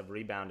stocks have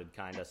rebounded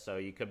kind of. So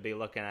you could be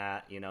looking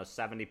at,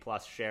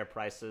 70-plus share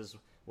prices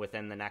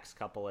within the next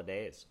couple of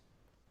days.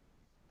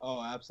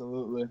 Oh,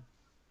 absolutely.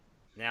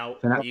 Now,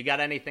 you got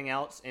anything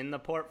else in the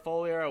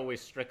portfolio, or are we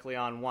strictly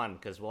on one?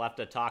 Because we'll have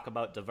to talk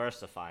about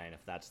diversifying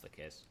if that's the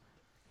case.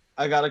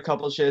 I got a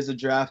couple shares of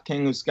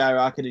DraftKings who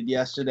skyrocketed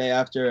yesterday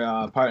after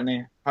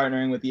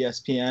partnering with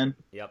ESPN.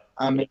 Yep.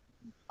 I'm in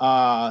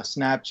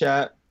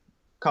Snapchat,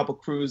 couple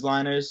cruise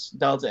liners,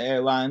 Delta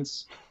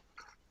Airlines.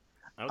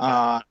 Okay.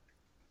 I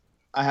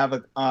have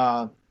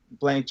a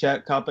blank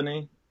check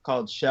company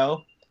called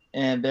Shell,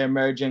 and they're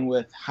merging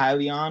with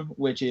Hyliion,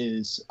 which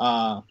is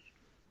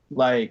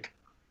like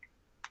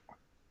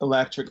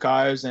electric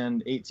cars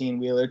and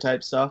 18-wheeler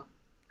type stuff.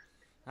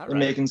 All They're right.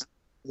 making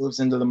moves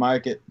into the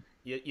market.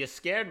 You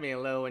scared me a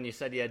little when you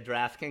said you had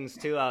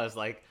DraftKings too. I was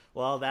like,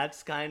 well,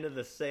 that's kind of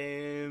the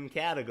same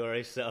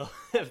category. So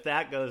if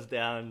that goes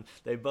down,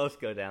 they both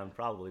go down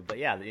probably. But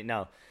yeah,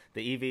 the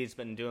EV's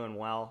been doing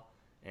well.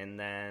 And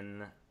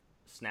then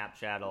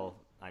Snapchat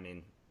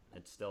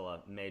it's still a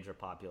major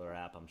popular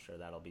app. I'm sure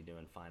that'll be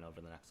doing fine over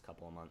the next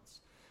couple of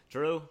months.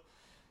 Drew,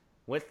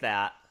 with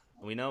that,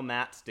 we know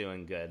Matt's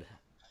doing good.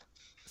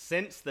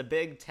 Since the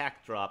big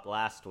tech drop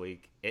last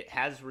week, it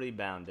has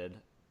rebounded.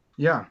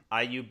 Yeah.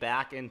 Are you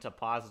back into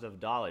positive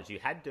dollars? You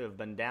had to have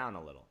been down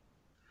a little.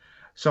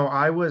 So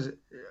I was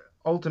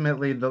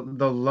ultimately the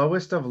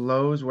lowest of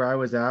lows where I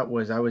was at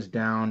was I was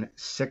down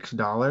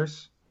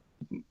 $6.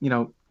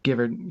 Give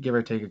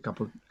or take a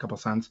couple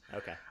cents.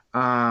 Okay.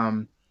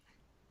 And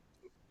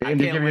I to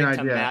give can't you an wait to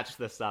idea, match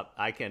this up.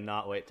 I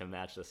cannot wait to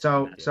match this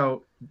so up.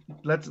 so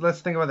let's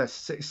think about this.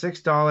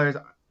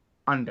 $6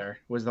 under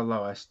was the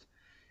lowest,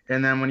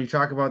 and then when you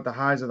talk about the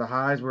highs of the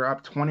highs, we're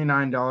up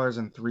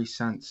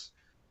 $29.03.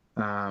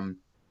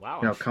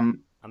 Wow.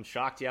 I'm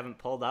shocked you haven't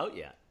pulled out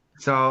yet.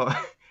 So,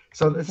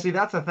 so see,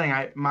 that's the thing.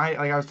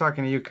 I was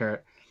talking to you,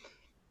 Kurt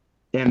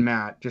and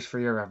Matt, just for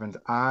your reference.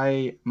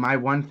 My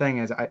one thing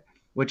is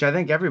which I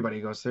think everybody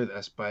goes through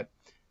this, but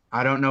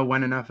I don't know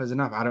when enough is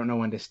enough. I don't know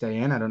when to stay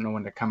in. I don't know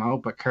when to come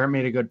out. But Kurt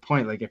made a good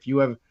point. Like if you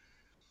have,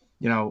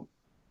 you know,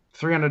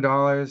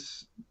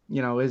 $300,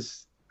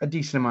 is a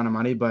decent amount of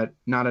money, but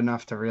not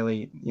enough to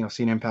really,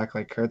 see an impact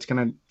like Kurt's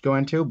gonna go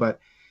into. But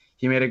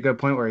he made a good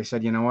point where he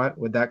said, you know what,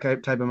 with that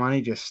type of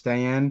money, just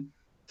stay in,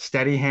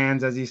 steady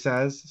hands, as he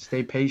says,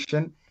 stay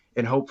patient,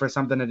 and hope for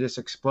something to just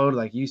explode,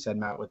 like you said,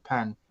 Matt, with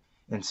Penn,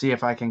 and see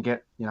if I can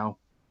get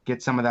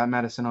some of that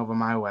medicine over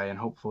my way and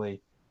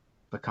hopefully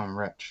become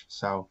rich.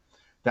 So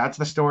that's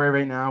the story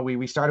right now.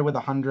 We started with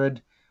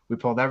 100, we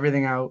pulled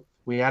everything out,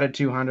 we added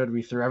 200,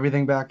 we threw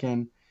everything back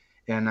in,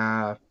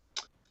 and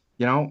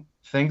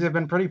things have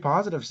been pretty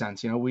positive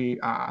since. We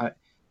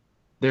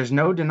there's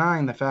no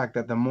denying the fact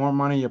that the more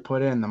money you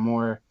put in, the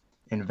more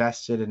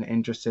invested and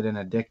interested and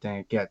addicting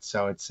it gets.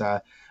 So it's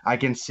I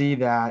can see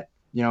that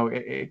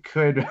it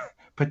could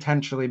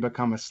potentially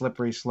become a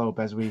slippery slope,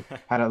 as we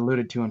had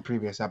alluded to in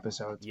previous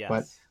episodes. Yes.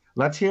 But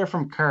let's hear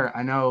from Kurt.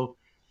 I know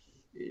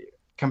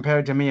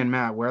compared to me and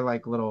Matt, we're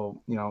like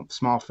little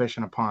small fish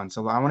in a pond.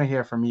 So I want to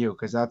hear from you,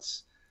 because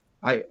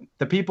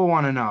the people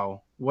want to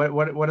know what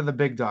are the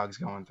big dogs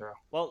going through.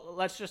 Well,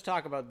 let's just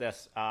talk about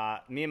this.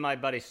 Me and my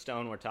buddy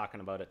Stone were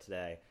talking about it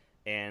today,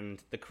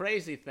 and the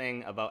crazy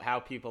thing about how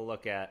people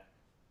look at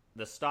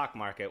the stock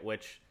market,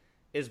 which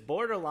is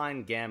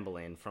borderline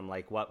gambling from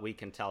like what we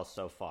can tell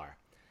so far.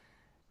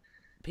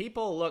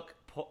 People look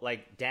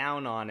like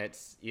down on it.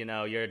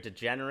 You're a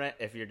degenerate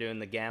if you're doing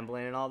the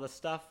gambling and all this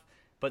stuff,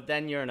 but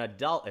then you're an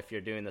adult if you're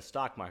doing the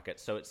stock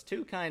market. So it's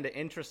two kind of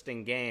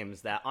interesting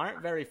games that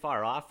aren't very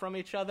far off from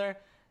each other,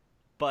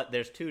 but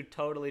there's two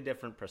totally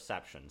different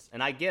perceptions.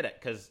 And I get it,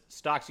 because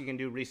stocks, you can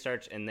do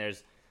research, and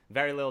there's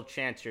very little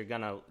chance you're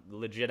going to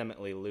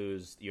legitimately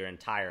lose your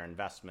entire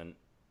investment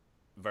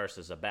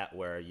versus a bet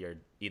where you're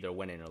either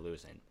winning or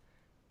losing.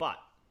 But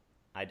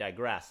I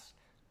digress.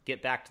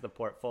 Get back to the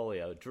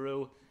portfolio.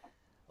 Drew,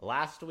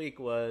 last week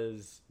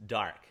was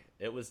dark.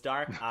 It was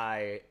dark.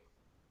 I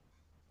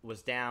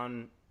was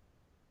down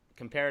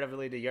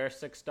comparatively to your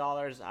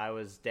 $6. I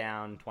was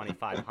down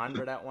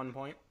 $2,500 at one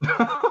point.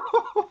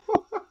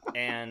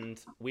 And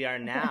we are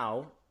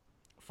now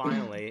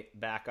finally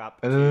back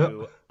up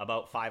to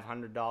about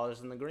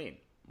 $500 in the green,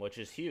 which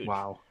is huge.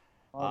 Wow.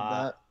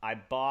 I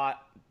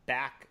bought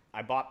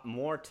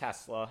more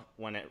Tesla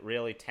when it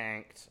really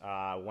tanked.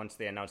 Once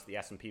they announced the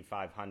S&P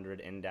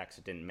 500 index,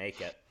 it didn't make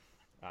it.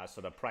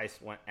 So the price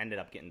ended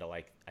up getting to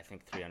I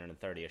think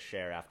 $330 a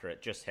share after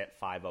it just hit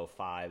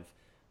 505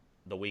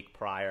 the week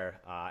prior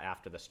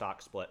after the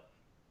stock split.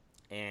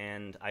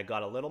 And I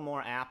got a little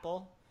more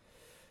Apple.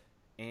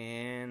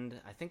 And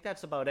I think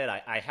that's about it.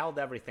 I held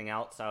everything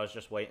else. I was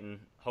just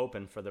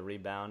hoping for the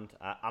rebound.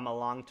 I'm a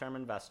long-term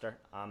investor.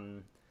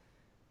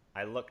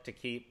 I look to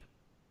keep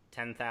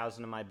 $10,000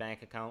 in my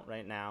bank account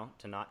right now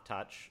to not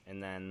touch,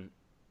 and then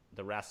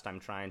the rest I'm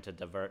trying to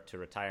divert to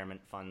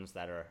retirement funds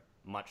that are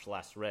much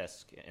less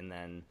risk, and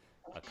then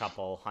a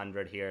couple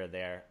hundred here or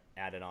there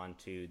added on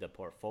to the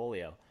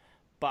portfolio.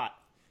 But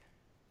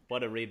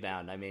what a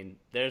rebound. I mean,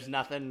 there's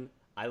nothing.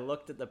 I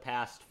looked at the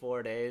past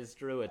 4 days,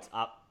 Drew. It's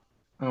up.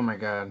 Oh my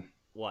God.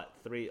 What,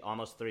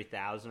 almost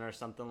 3,000 or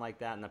something like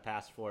that in the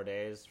past 4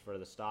 days for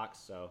the stocks.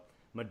 So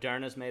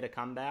Moderna's made a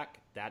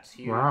comeback. That's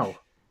huge. Wow.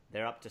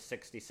 They're up to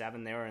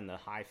 67. They were in the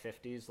high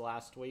 50s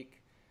last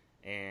week.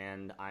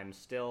 And I'm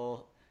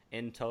still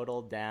in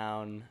total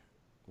down,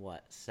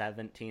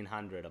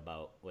 1,700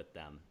 about with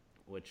them,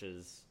 which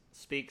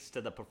speaks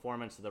to the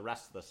performance of the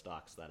rest of the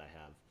stocks that I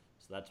have.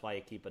 So that's why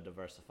you keep a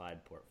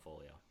diversified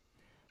portfolio.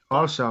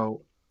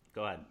 Also,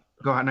 go ahead.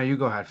 Go ahead. No, you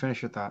go ahead.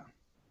 Finish with that.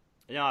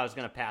 I was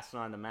going to pass it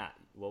on to Matt.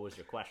 What was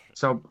your question?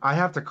 So I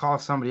have to call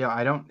somebody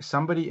out.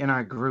 Somebody in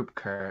our group,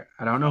 Kurt.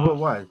 I don't know who it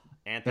was.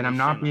 Anthony And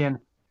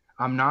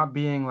I'm not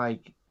being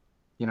like,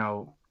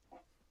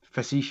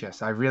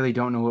 facetious. I really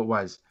don't know who it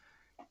was.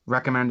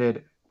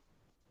 Recommended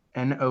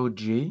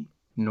NOG,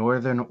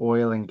 Northern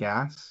Oil and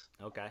Gas.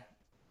 Okay.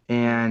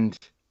 And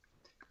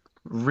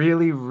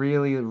really,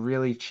 really,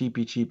 really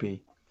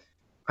cheapy.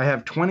 I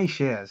have 20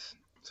 shares.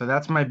 So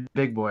that's my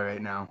big boy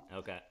right now.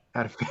 Okay.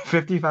 At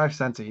 55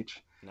 cents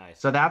each.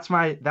 Nice. So that's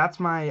my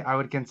I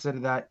would consider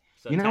that.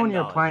 So when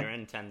you're applying, you're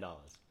in $10.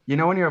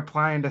 When you're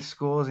applying to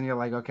schools and you're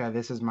like, okay,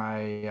 this is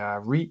my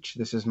reach.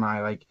 This is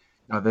my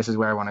this is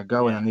where I want to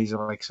go. Yeah. And then these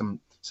are like some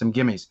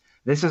gimmies.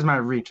 This is my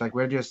reach. Like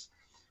we're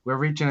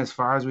reaching as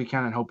far as we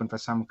can and hoping for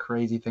some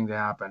crazy thing to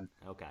happen.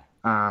 Okay.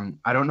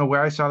 I don't know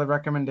where I saw the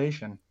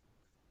recommendation,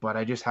 but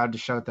I just had to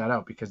shout that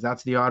out because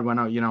that's the odd one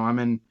out. I'm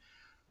in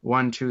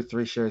 1, 2,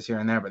 3 shares here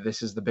and there, but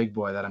this is the big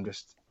boy that I'm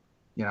just,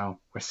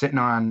 we're sitting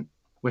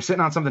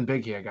on something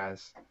big here,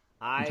 guys.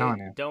 I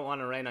don't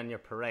want to rain on your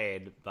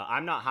parade, but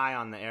I'm not high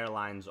on the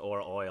airlines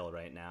or oil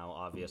right now,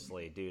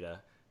 obviously, due to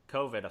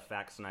COVID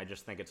effects, and I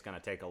just think it's going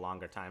to take a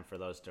longer time for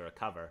those to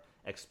recover,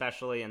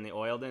 especially in the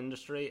oil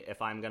industry.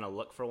 If I'm going to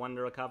look for one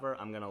to recover,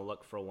 I'm going to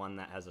look for one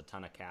that has a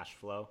ton of cash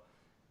flow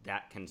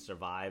that can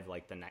survive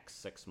like the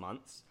next 6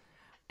 months.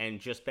 And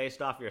just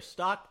based off your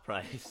stock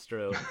price,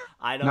 Drew,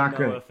 I don't Not know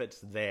good. if it's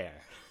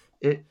there.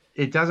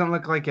 It doesn't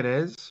look like it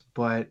is,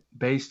 but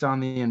based on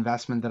the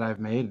investment that I've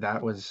made,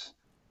 it's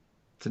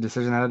a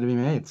decision that had to be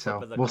made. So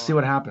Flip of the we'll see coin.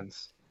 what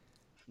happens.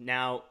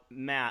 Now,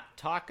 Matt,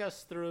 talk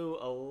us through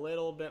a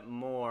little bit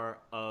more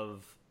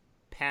of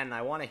Penn.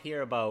 I want to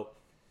hear about,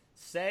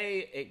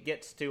 say it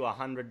gets to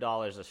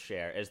 $100 a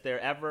share. Is there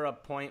ever a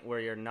point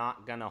where you're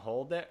not going to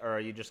hold it, or are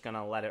you just going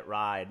to let it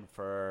ride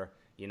for,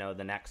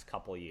 the next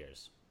couple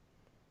years?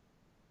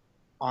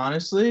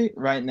 Honestly,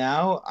 right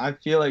now, I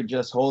feel like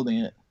just holding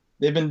it.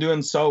 They've been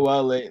doing so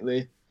well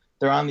lately.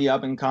 They're on the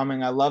up and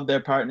coming. I love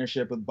their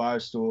partnership with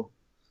Barstool.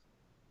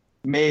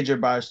 Major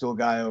Barstool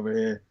guy over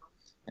here.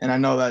 And I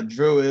know that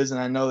Drew is, and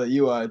I know that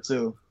you are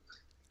too.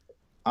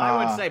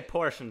 I would say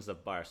portions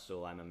of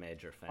Barstool I'm a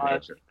major fan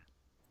of.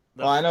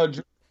 Well, I know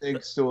Drew's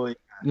big stool.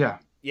 Yeah.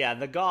 Yeah,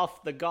 the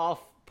golf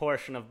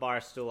portion of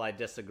Barstool I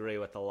disagree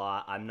with a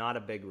lot. I'm not a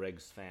big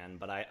Riggs fan,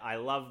 but I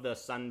love the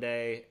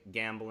Sunday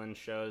gambling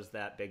shows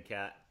that Big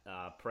Cat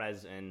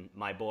Prez and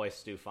my boy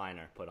Stu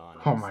Feiner put on.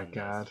 Oh on my Sundays.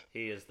 God.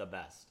 He is the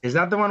best. Is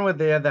that the one where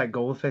they had that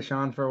goldfish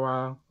on for a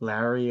while?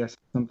 Larry or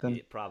something?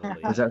 Yeah,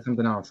 probably. Is that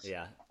something else?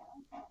 Yeah.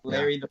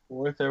 Larry the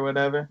Fourth or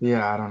whatever.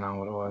 Yeah, I don't know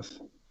what it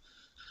was.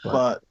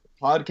 But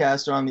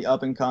podcasts are on the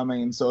up and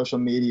coming in social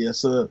media,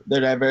 so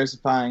they're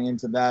diversifying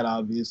into that,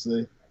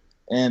 obviously.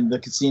 And the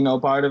casino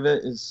part of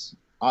it is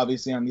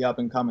obviously on the up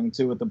and coming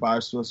too with the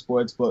Barstool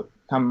Sportsbook,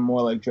 coming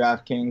more like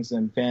DraftKings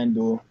and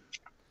FanDuel.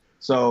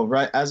 So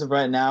as of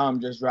right now,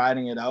 I'm just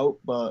riding it out,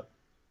 but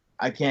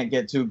I can't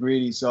get too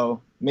greedy.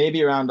 So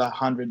maybe around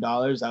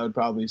 $100, I would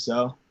probably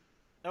sell.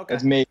 Okay.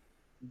 That's maybe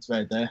it's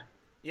right there.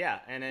 Yeah,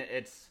 and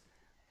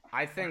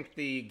I think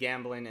the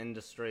gambling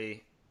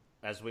industry,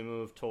 as we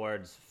move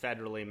towards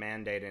federally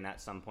mandating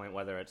at some point,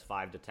 whether it's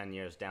 5 to 10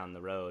 years down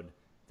the road,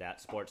 that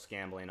sports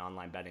gambling,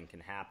 online betting can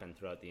happen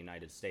throughout the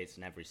United States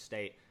in every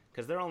state,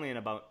 because they're only in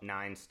about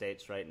 9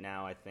 states right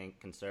now, I think,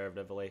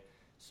 conservatively.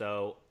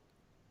 So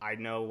I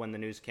know when the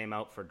news came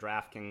out for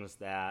DraftKings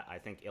that I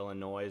think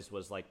Illinois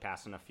was like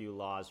passing a few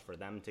laws for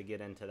them to get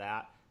into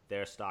that.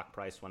 Their stock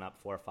price went up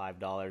 $4 or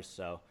 $5.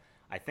 So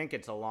I think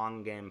it's a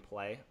long game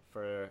play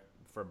for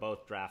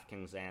both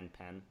DraftKings and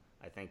Penn.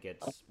 I think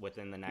it's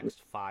within the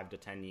next 5 to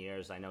 10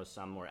 years. I know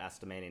some were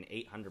estimating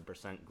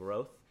 800%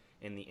 growth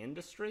in the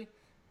industry.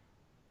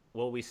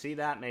 Will we see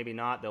that? Maybe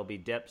not. There'll be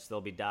dips, there'll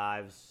be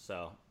dives.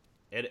 So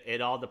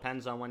it all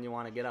depends on when you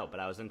want to get out. But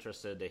I was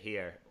interested to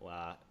hear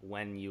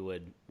when you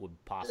would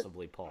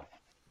possibly pull.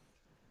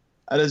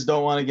 I just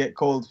don't want to get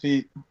cold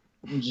feet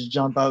and just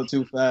jump out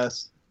too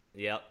fast.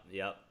 Yep.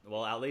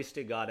 Well, at least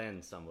he got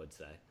in, some would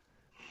say.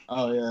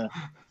 Oh, yeah.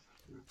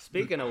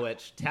 Speaking of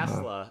which,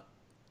 Tesla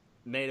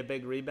made a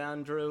big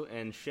rebound, Drew,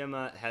 and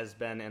Shima has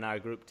been in our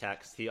group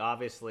text. He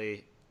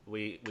obviously,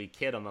 we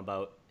kid him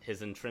about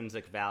his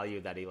intrinsic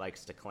value that he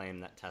likes to claim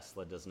that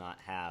Tesla does not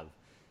have.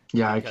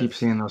 Yeah, I keep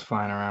seeing those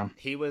flying around.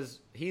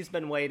 He's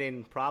been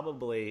waiting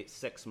probably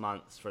 6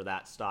 months for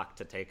that stock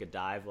to take a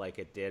dive like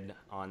it did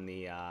on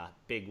the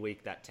big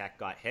week that tech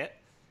got hit,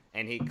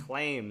 and he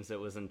claims it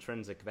was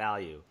intrinsic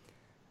value.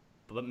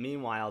 But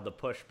meanwhile, the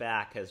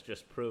pushback has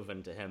just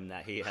proven to him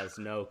that he has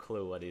no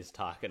clue what he's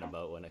talking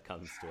about when it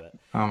comes to it.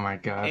 Oh my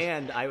God.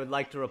 And I would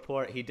like to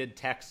report he did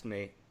text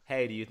me,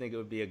 hey, do you think it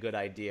would be a good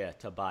idea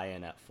to buy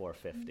in at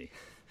 $450?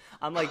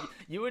 I'm like,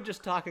 you were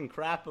just talking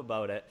crap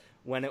about it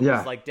when it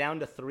was like down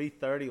to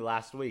 $330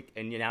 last week,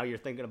 and now you're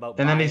thinking about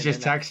buying. And then he's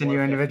just texting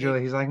you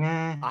individually. He's like,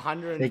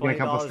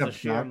 $120 a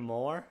share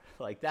more?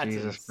 Like, that's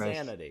Jesus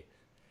insanity.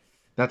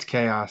 Christ. That's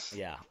chaos.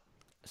 Yeah.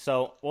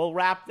 So we'll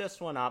wrap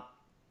this one up.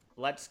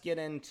 Let's get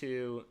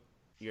into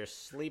your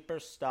sleeper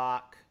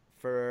stock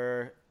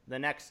for the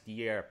next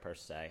year, per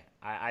se.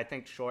 I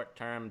think short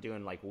term,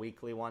 doing like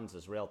weekly ones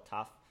is real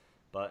tough,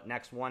 but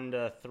next 1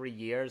 to 3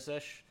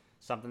 years-ish,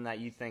 something that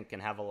you think can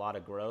have a lot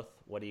of growth.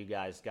 What do you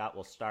guys got?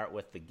 We'll start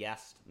with the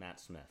guest, Matt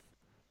Smith.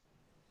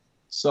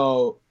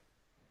 So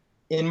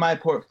in my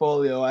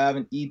portfolio, I have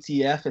an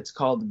ETF. It's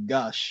called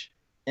Gush.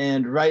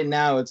 And right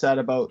now it's at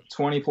about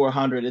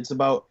 2,400. It's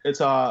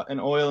an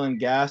oil and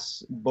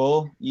gas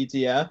bull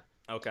ETF.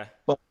 Okay.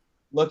 But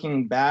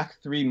looking back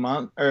 3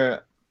 months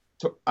to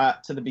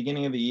the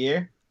beginning of the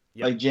year,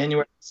 like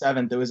January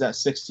 7th, it was at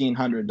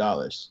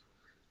 $1,600.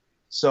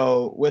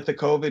 So with the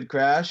COVID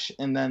crash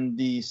and then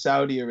the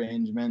Saudi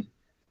arrangement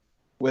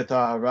with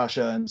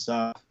Russia and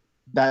stuff,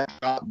 that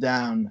dropped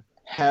down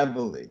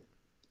heavily.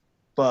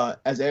 But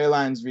as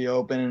airlines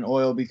reopen and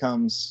oil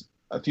becomes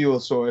a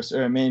fuel source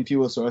or a main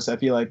fuel source, I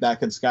feel like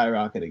that could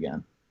skyrocket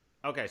again.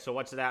 Okay, so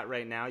what's that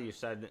right now? You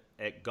said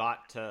it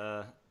got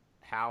to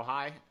how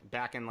high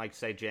back in, like,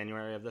 say,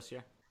 January of this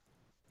year?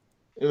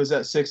 It was at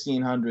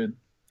 1,600.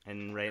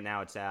 And right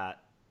now it's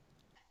at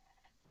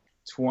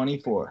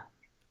 24.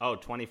 Oh,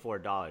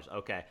 $24.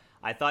 Okay,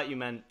 I thought you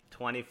meant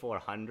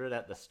 2,400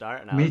 at the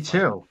start. And Me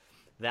too.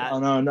 That. Oh,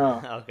 no.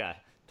 Okay.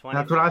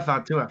 That's what I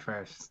thought too at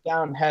first. It's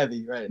down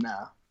heavy right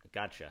now.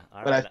 Gotcha.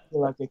 All but right. I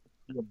feel like it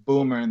could be a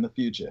boomer in the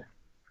future.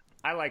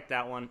 I like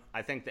that one.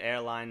 I think the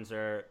airlines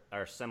are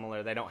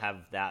similar. They don't have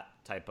that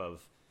type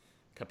of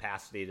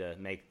capacity to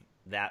make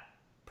that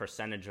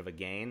percentage of a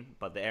gain,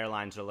 but the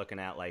airlines are looking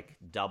at like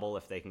double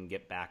if they can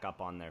get back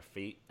up on their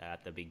feet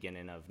at the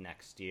beginning of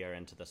next year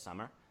into the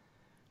summer.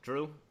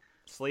 Drew,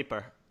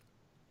 sleeper.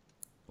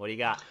 What do you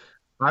got?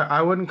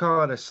 I wouldn't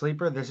call it a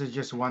sleeper. This is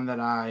just one that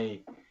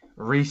I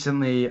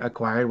recently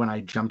acquired when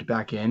I jumped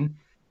back in.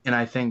 And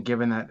I think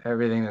given that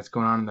everything that's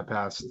going on in the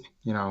past,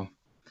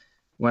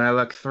 when I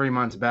look 3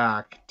 months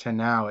back to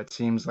now, it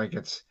seems like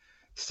it's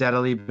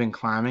steadily been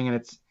climbing, and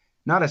it's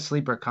not a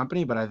sleeper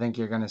company, but I think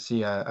you're going to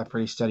see a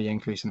pretty steady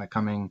increase in the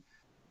coming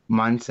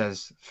months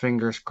as,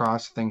 fingers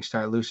crossed, things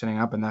start loosening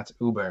up, and that's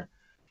Uber.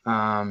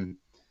 I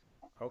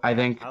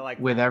think I like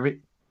with that.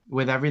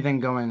 with everything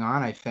going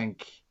on, I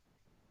think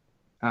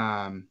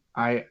I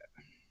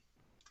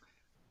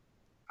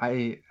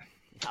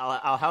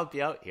I'll help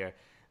you out here.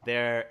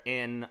 They're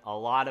in a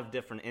lot of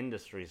different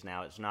industries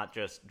now. It's not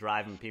just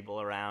driving people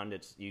around.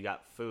 It's you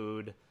got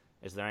food.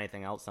 Is there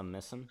anything else I'm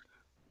missing?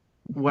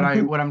 what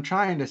I'm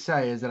trying to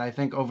say is that I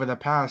think over the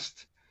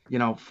past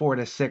 4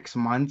 to 6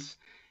 months,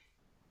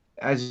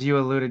 as you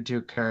alluded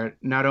to, Kurt,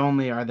 not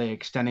only are they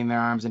extending their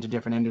arms into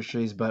different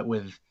industries, but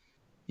with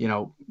you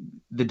know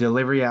the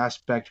delivery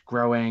aspect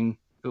growing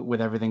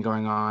with everything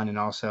going on, and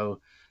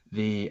also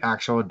the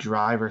actual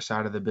driver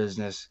side of the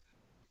business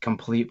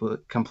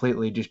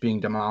completely just being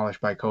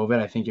demolished by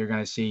COVID. I think you're going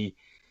to see,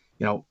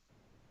 you know,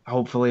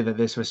 hopefully that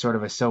this was sort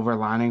of a silver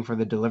lining for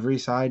the delivery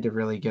side to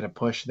really get a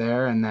push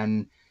there. And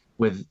then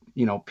with,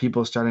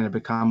 people starting to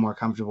become more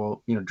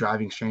comfortable,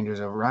 driving strangers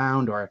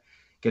around or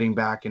getting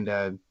back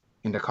into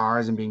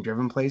cars and being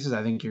driven places,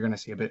 I think you're going to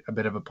see a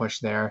bit of a push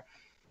there.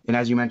 And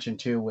as you mentioned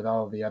too, with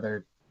all of the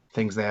other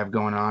things they have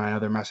going on, I know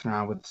they're messing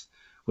around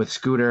with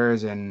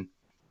scooters and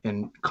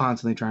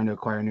constantly trying to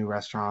acquire new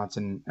restaurants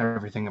and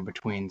everything in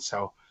between.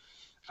 So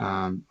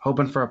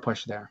hoping for a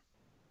push there.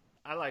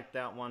 I like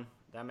that one.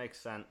 That makes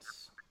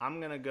sense.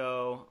 I'm gonna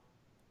go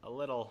a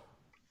little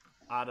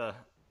out of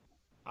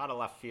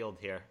left field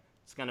here.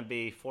 It's gonna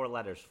be 4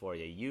 letters for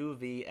you.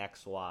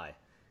 UVXY.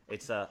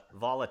 It's a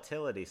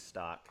volatility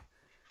stock,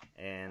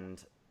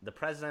 and the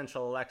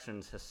presidential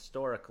elections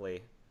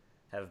historically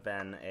have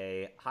been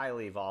a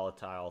highly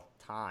volatile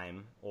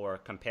time, or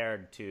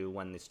compared to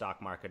when the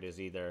stock market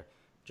is either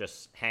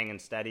just hanging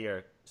steady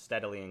or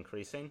steadily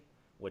increasing,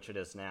 which it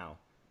is now.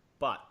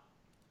 But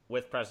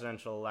with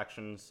presidential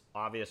elections,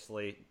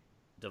 obviously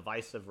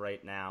divisive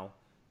right now.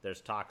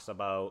 There's talks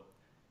about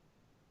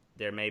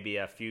there may be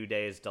a few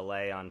days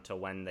delay onto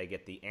when they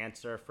get the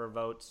answer for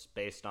votes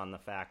based on the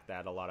fact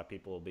that a lot of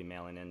people will be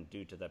mailing in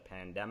due to the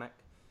pandemic.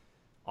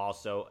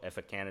 Also, if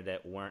a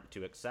candidate weren't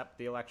to accept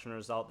the election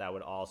result, that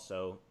would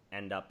also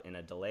end up in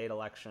a delayed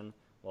election.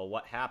 Well,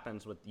 what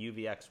happens with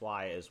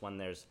UVXY is when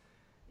there's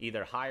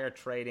either higher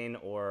trading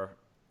or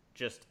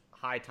just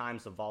high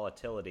times of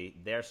volatility,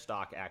 their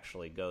stock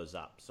actually goes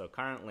up. So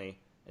currently,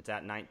 it's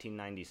at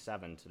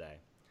 1997 today.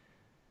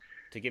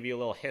 To give you a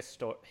little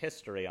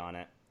history on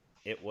it,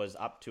 it was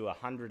up to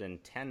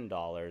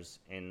 $110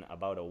 in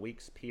about a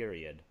week's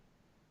period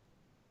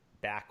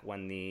back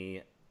when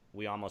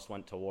we almost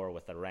went to war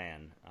with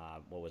Iran.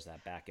 What was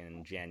that, back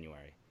in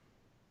January?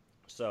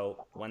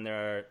 So when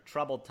there are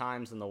troubled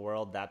times in the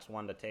world, that's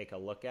one to take a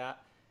look at.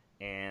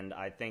 And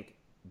I think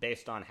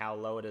based on how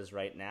low it is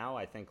right now,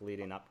 I think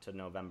leading up to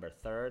November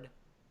 3rd,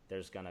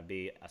 there's going to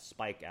be a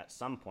spike at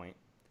some point.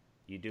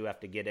 You do have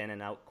to get in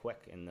and out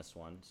quick in this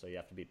one, so you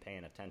have to be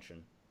paying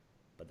attention.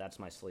 But that's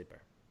my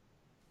sleeper.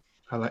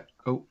 Am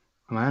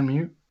I on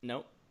mute?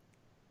 Nope.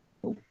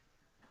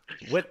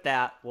 With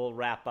that, we'll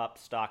wrap up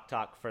Stock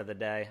Talk for the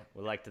day.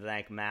 We'd like to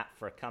thank Matt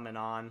for coming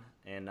on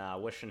and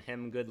wishing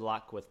him good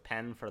luck with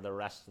Penn for the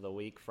rest of the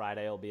week.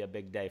 Friday will be a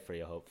big day for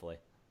you, hopefully.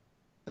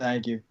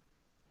 Thank you.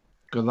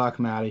 Good luck,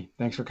 Matty.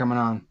 Thanks for coming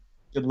on.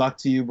 Good luck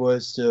to you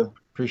boys, too.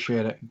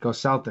 Appreciate it. Go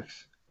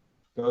Celtics.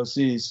 Go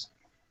C's.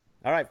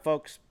 All right,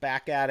 folks,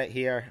 back at it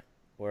here.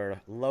 We're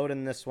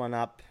loading this one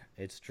up.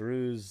 It's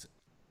Drew's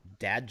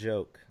dad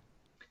joke.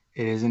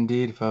 It is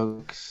indeed,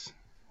 folks.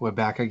 We're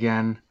back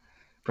again.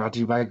 Brought to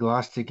you by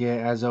Gloss Ticket,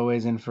 as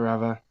always and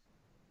forever.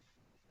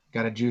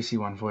 Got a juicy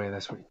one for you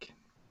this week.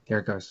 Here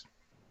it goes.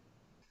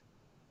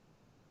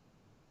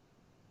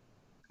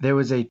 There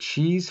was a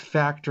cheese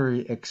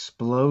factory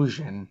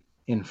explosion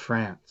in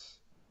France.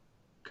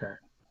 Kurt,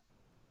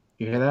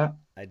 you hear that?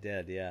 I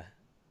did, yeah.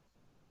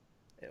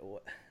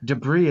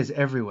 Debris is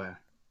everywhere.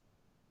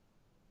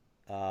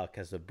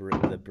 Because the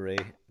brie.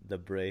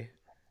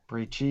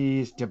 Brie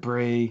cheese,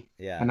 debris.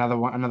 Yeah.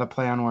 Another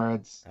play on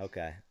words.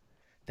 Okay.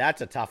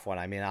 That's a tough one.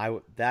 I mean,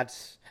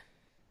 that's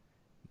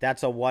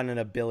a 1 in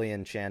a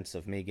billion chance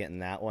of me getting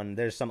that one.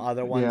 There's some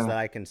other ones that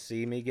I can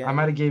see me getting. I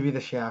might have gave you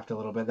the shaft a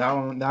little bit. That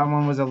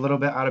one was a little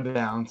bit out of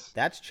bounds.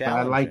 That's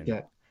challenging. But I liked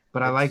it.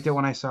 I liked it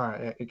when I saw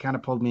it. It kind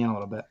of pulled me in a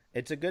little bit.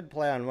 It's a good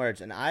play on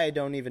words, and I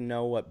don't even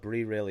know what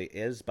brie really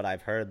is, but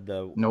I've heard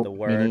the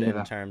word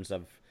in terms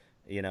of,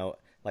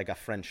 like a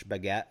French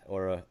baguette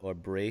or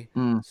brie.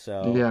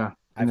 So yeah,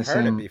 I've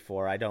heard it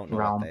before. I don't know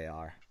what they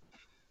are.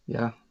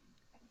 Yeah.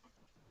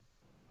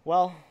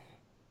 Well,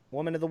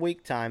 Woman of the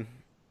Week time.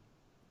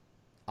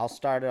 I'll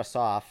start us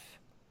off.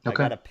 I Okay.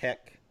 got a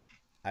pick.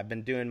 I've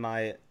been doing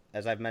my,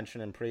 as I've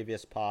mentioned in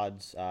previous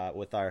pods,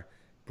 with our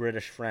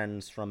British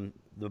friends from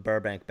the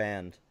Burbank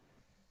band,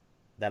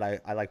 that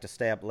I like to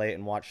stay up late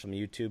and watch some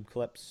YouTube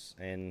clips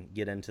and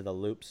get into the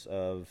loops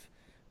of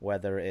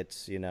whether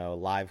it's,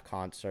 live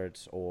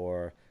concerts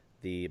or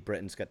the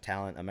Britain's Got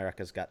Talent,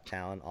 America's Got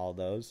Talent, all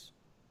those.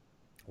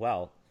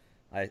 Well,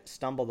 I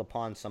stumbled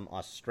upon some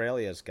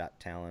Australia's Got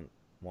Talent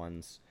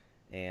ones,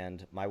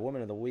 and my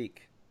Woman of the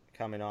Week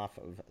coming off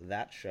of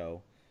that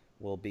show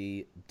will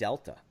be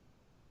Delta.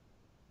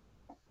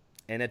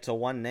 And it's a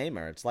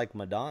one-namer. It's like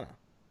Madonna.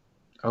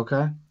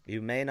 Okay.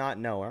 You may not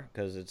know her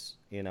because it's,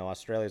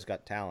 Australia's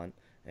Got Talent,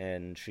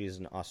 and she's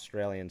an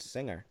Australian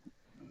singer.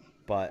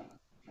 But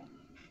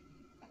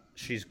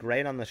she's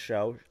great on the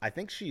show. I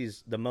think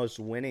she's the most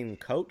winning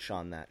coach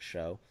on that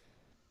show,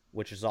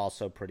 which is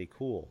also pretty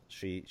cool.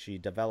 She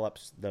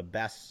develops the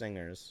best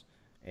singers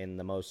and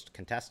the most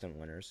contestant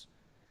winners,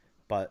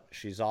 but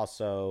she's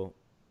also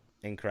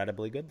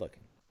incredibly good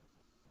looking.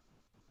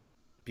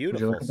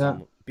 Beautiful, look at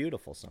that?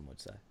 beautiful, some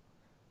would say.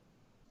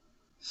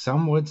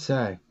 Some would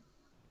say.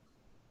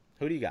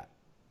 Who do you got?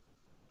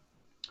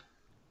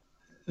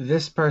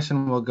 This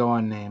person will go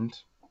unnamed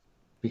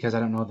because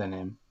I don't know their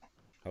name,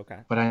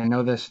 Okay. but I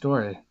know this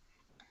story.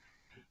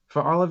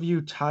 For all of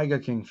you Tiger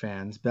King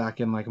fans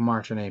back in like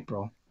March and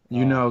April,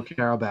 you Oh. know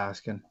Carol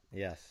Baskin.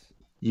 Yes.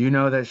 You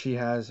know that she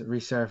has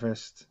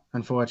resurfaced,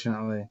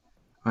 unfortunately,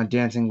 on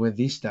Dancing with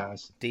the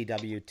Stars.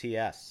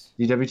 DWTS.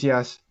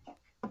 DWTS.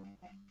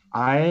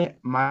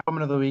 My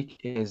Woman of the Week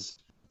is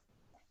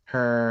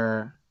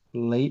her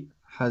late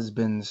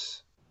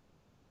husband's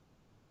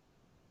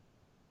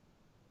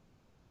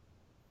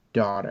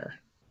daughter,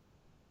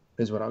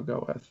 is what I'll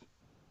go with.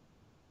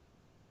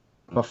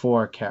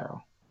 Before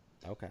Carol.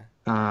 Okay.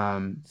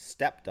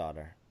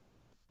 Stepdaughter.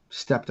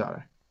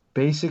 Stepdaughter.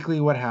 Basically,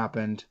 what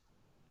happened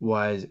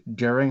was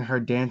during her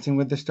Dancing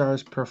with the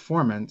Stars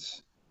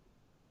performance,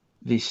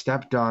 the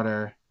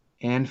stepdaughter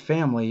and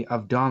family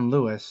of Don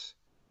Lewis,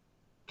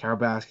 Carol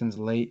Baskin's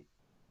late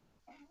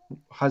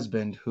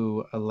husband,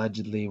 who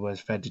allegedly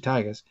was fed to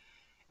tigers,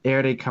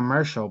 aired a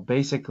commercial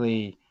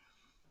basically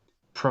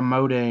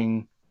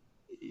promoting,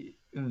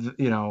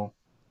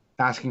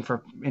 asking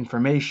for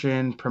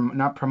information,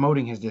 not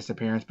promoting his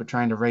disappearance, but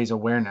trying to raise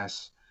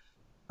awareness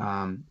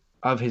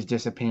of his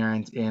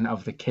disappearance and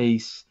of the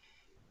case,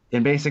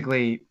 and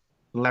basically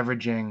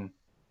leveraging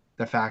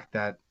the fact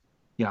that,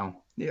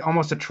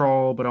 almost a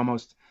troll, but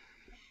almost,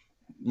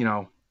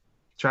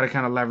 try to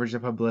kind of leverage the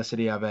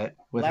publicity of it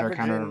with her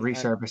kind of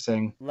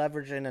resurfacing.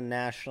 Leveraging a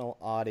national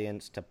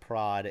audience to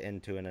prod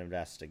into an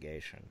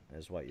investigation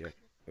is what you're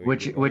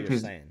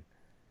saying.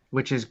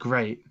 Which is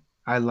great.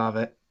 I love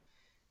it.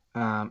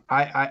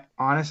 I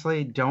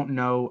honestly don't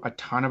know a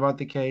ton about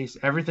the case.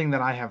 Everything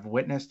that I have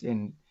witnessed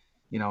and,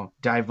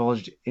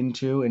 divulged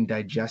into and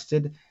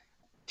digested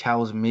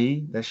tells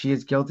me that she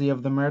is guilty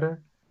of the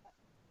murder.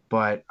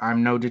 But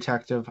I'm no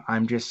detective.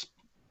 I'm just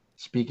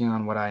speaking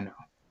on what I know.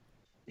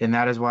 And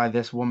that is why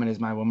this woman is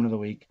my Woman of the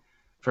Week,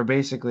 for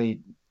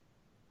basically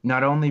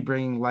not only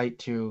bringing light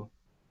to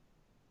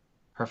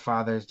her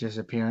father's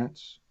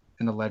disappearance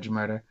and alleged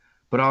murder,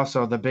 but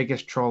also the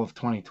biggest troll of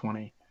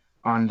 2020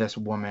 on this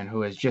woman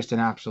who is just an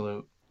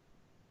absolute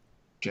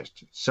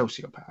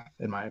sociopath,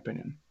 in my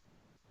opinion.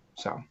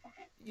 So,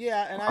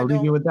 yeah, and I'll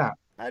leave you with that.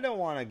 I don't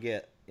want to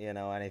get,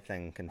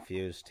 anything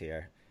confused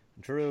here.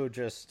 Drew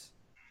just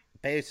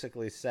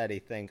basically said he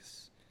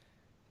thinks,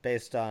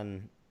 based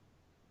on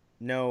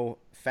no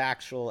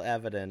factual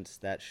evidence,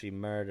 that she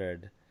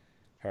murdered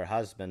her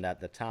husband at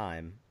the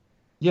time.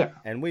 Yeah.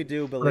 And we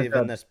do believe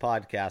in this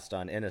podcast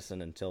on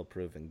innocent until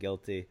proven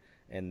guilty,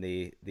 and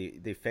the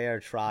fair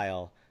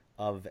trial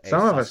of a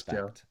Some suspect.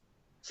 of us do.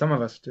 Some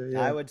of us do,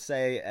 yeah. I would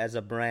say as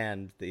a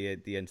brand,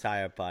 the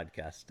entire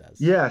podcast does.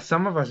 Yeah,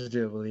 some of us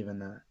do believe in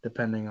that,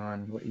 depending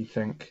on what you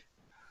think.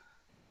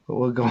 But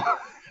we'll go on.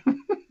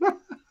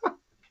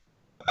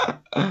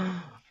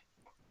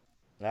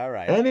 All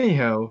right.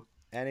 Anywho.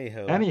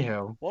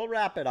 We'll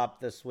wrap it up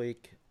this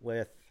week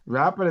with...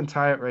 Wrap it and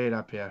tie it right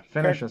up here.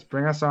 Finish us.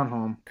 Bring us on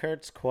home.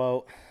 Kurt's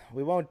quote.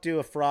 We won't do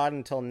a fraud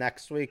until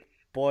next week.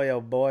 Boy,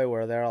 oh boy,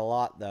 were there a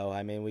lot, though.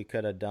 I mean, we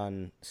could have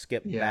done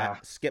skip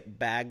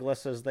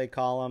bagless, as they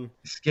call them.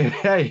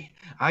 Hey,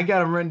 I got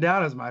them written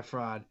down as my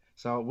fraud.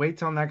 So wait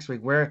till next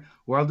week.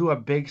 I'll do a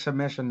big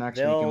submission next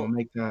week, and we'll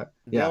make that.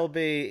 Yeah. It'll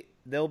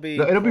be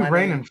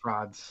raining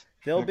frauds.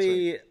 There'll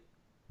be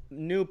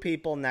new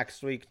people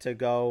next week to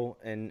go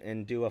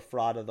and do a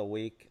fraud of the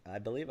week. I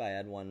believe I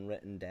had one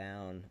written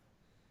down.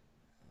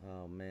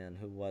 Oh man,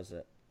 who was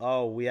it?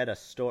 Oh, we had a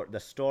story. The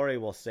story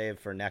we'll save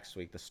for next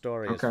week. The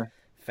story is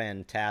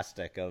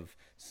fantastic, of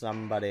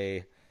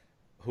somebody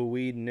who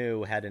we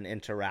knew had an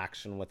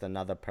interaction with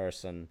another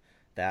person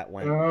that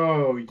went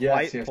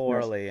quite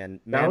poorly. Yes. And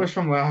man, that was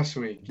from last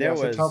week. There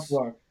was a tough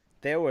luck.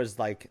 There was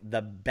like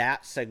the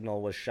bat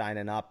signal was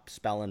shining up,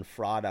 spelling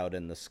fraud out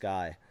in the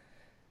sky.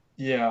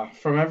 Yeah,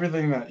 from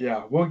everything that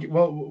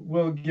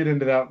we'll get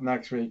into that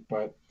next week.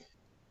 But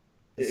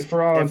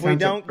For all If we intents and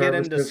don't get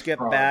into purposes, Skip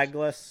frauds.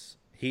 Bagless,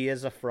 he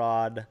is a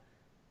fraud.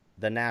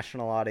 The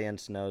national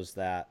audience knows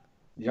that.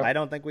 Yep. I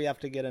don't think we have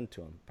to get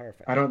into him.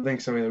 Perfect. I don't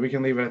think so either. We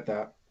can leave it at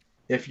that.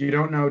 If you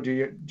don't know,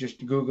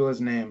 just Google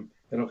his name.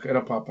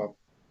 It'll pop up.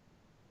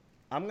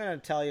 I'm going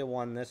to tell you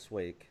one this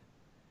week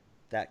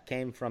that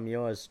came from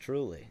yours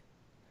truly.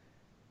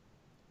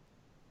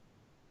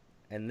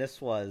 And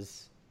this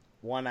was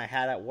one I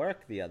had at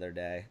work the other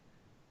day.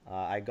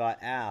 I got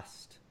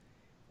asked,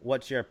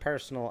 what's your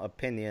personal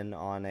opinion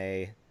on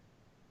a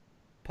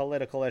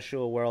political issue,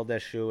 a world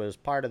issue as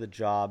part of the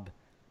job?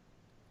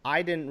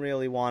 I didn't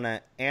really want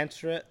to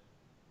answer it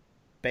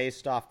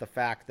based off the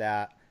fact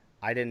that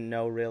I didn't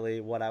know really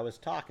what I was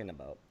talking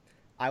about.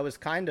 I was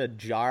kind of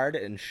jarred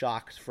and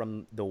shocked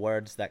from the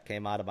words that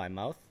came out of my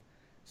mouth,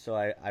 so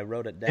I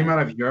wrote it down. Came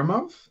out of your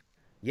mouth?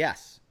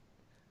 Yes.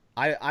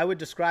 I would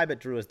describe it,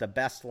 Drew, as the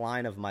best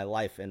line of my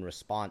life in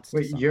response to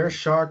Wait, something. you're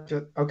shocked?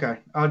 Okay,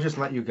 I'll just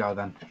let you go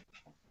then.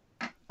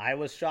 I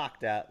was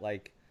shocked at,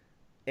 like,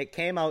 it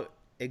came out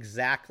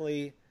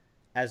exactly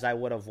as I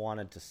would have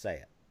wanted to say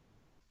it.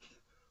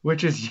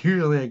 Which is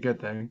usually a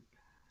good thing.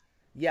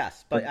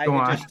 Yes, but Go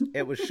on.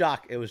 it was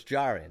it was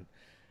jarring.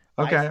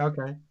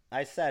 Okay.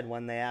 I said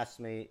when they asked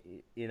me,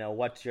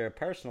 what's your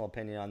personal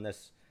opinion on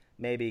this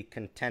maybe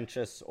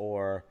contentious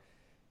or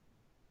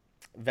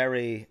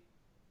very,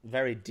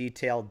 very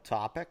detailed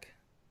topic,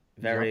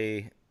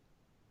 very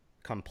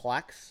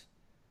complex,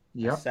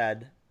 Yep. I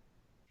said,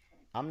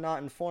 I'm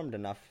not informed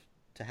enough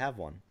to have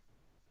one.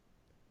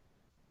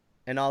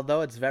 And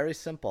although it's very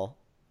simple,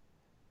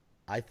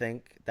 I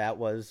think that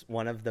was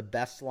one of the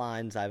best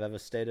lines I've ever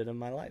stated in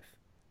my life.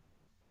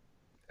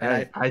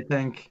 And I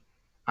think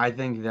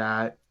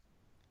that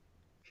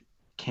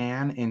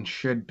can and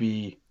should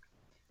be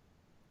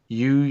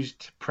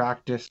used,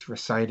 practiced,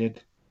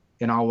 recited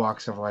in all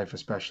walks of life,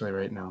 especially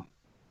right now.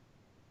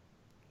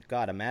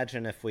 God,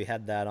 imagine if we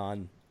had that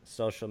on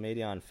social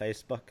media, on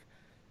Facebook.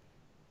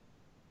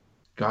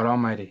 God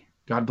Almighty,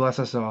 God bless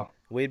us all.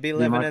 We'd be Be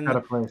living much in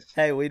better place.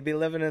 Hey, we'd be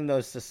living in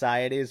those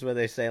societies where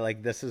they say,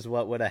 like, this is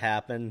what would have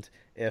happened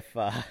if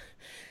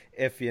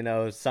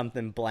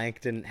something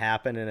blank didn't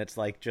happen, and it's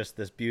like just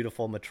this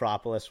beautiful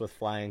metropolis with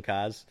flying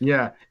cars.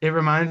 Yeah, it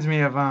reminds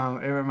me of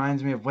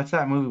what's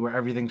that movie where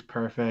everything's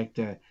perfect?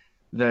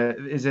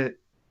 Is it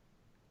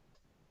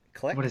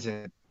Click. what is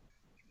it?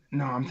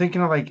 No, I'm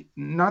thinking of am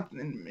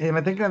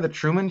I thinking of the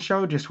Truman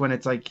Show? Just when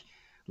it's like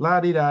la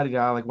di da di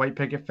da, like white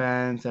picket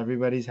fence,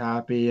 everybody's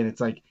happy, and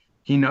it's like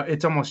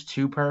it's almost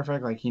too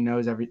perfect. Like he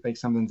knows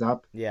something's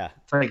up. Yeah.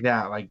 It's like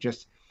that. Like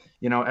just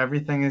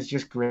everything is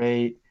just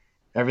great.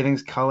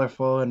 Everything's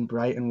colorful and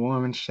bright and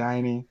warm and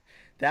shiny.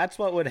 That's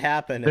what would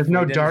happen There's if we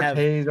no didn't dark have...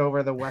 haze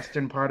over the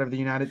western part of the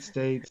United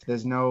States.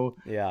 There's no.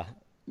 Yeah.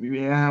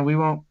 Yeah, we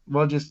won't.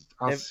 We'll just.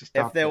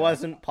 If there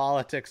wasn't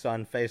politics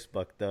on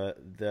Facebook,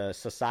 the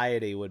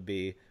society would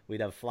be.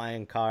 We'd have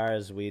flying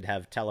cars. We'd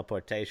have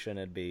teleportation.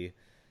 We'd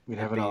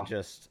have it all.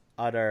 Just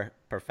utter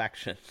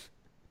perfection.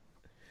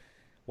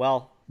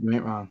 Well, you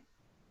ain't wrong.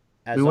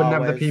 We wouldn't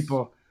have the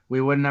people.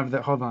 We wouldn't have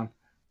the. Hold on,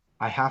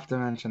 I have to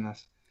mention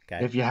this.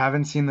 Okay. If you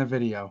haven't seen the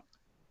video,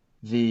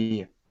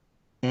 the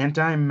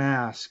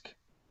anti-mask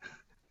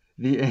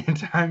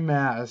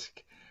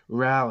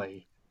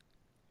rally.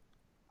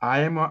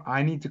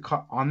 I need to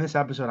call on this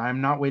episode.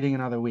 I'm not waiting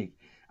another week.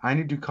 I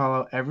need to call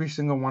out every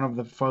single one of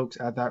the folks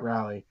at that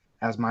rally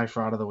as my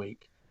fraud of the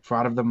week,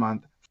 fraud of the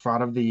month,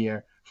 fraud of the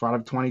year, fraud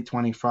of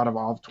 2020, fraud of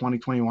all of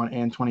 2021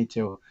 and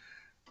 22.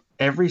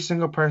 Every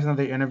single person that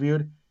they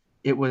interviewed,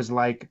 it was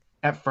like,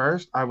 at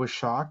first I was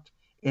shocked,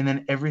 and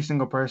then every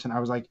single person I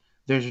was like,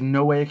 there's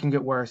no way it can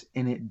get worse,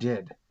 and it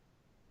did.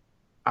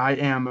 I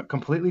am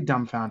completely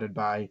dumbfounded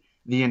by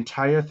the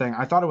entire thing.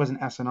 I thought it was an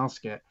SNL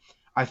skit.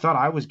 I thought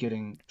I was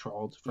getting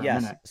trolled for a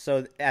minute. Yes,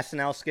 so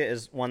SNL skit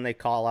is one they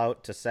call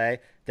out to say.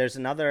 There's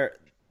another,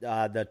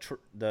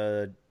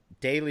 the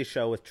Daily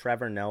Show with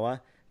Trevor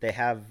Noah. They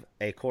have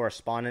a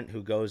correspondent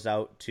who goes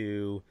out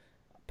to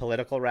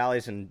political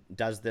rallies and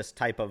does this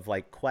type of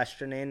like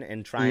questioning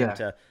and trying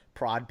to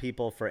prod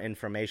people for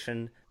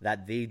information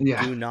that they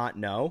do not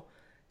know.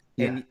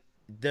 And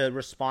the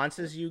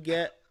responses you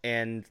get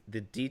and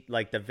the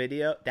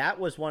video, that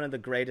was one of the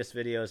greatest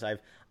videos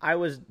I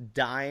was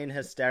dying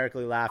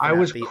hysterically laughing. I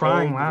was at the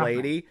crying old laughing.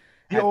 lady.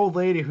 The old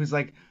lady who's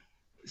like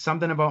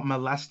something about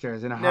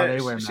molesters and how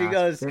they wear masks. She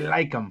goes, they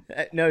like them.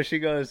 No, she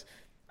goes,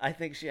 I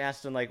think she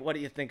asked him, like, what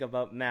do you think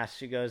about masks?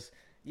 She goes,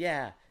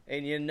 yeah,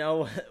 and you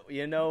know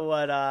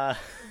what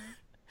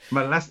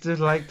molesters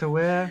like to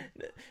wear?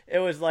 It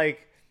was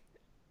like,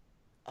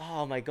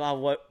 oh my God,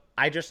 what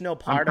I just know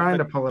part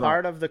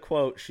of the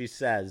quote she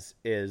says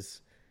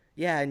is,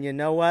 yeah, and you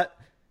know what?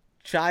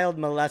 Child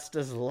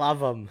molesters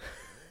love them.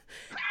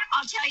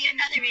 I'll tell you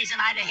another reason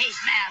I hate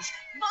masks.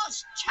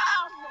 Most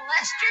child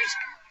molesters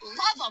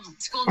love them.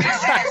 School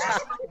districts.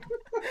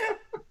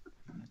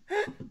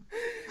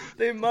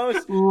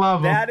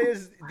 That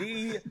is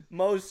the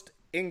most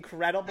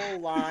incredible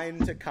line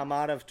to come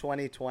out of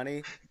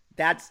 2020.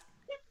 That's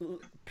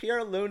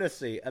pure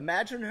lunacy.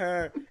 Imagine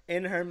her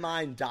in her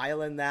mind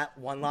dialing that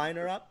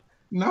one-liner up.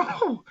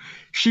 No,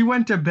 she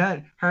went to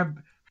bed. Her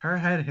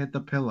head hit the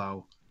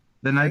pillow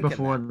the night Thinking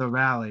before that. the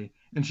rally,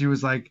 and she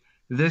was like,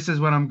 "This is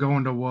what I'm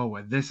going to war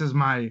with. This is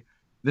my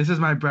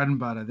bread and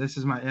butter. This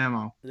is my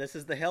ammo." This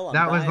is the hill I'm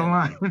That was the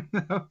dying on.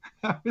 line.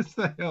 That was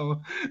the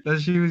hill that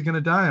she was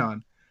gonna die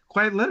on.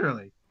 Quite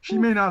literally. She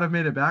may not have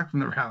made it back from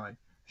the rally.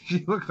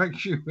 She looked like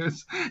she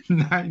was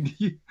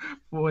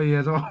 94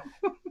 years old.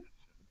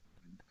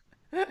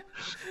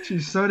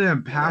 She's so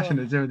damn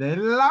passionate too. They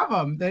love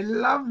him. They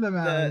love the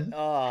man.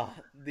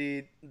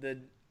 The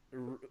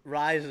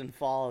rise and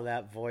fall of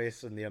that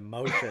voice and the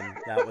emotion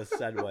that was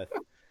said with,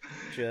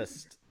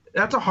 just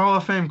That's a Hall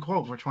of Fame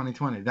quote for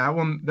 2020.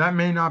 That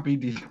may not be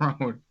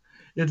dethroned.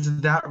 It's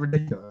that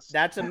ridiculous.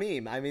 that's a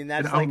meme. I mean,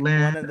 that's An like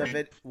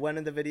outlandish- one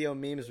of the video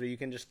memes where you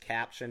can just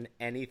caption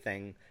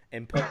anything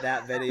and put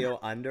that video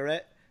under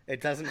it. It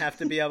doesn't have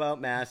to be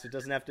about mass. It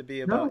doesn't have to be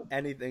about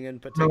anything in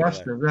particular.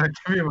 Molester. That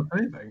can be about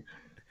anything.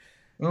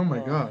 Oh my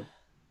god.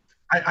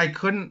 I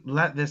couldn't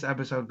let this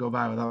episode go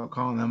by without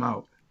calling them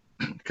out.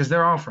 Because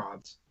they're all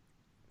frauds.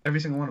 Every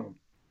single one of them.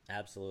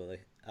 Absolutely.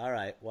 All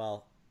right.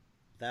 Well,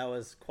 that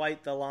was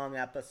quite the long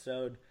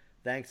episode.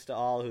 Thanks to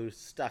all who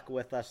stuck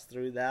with us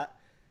through that.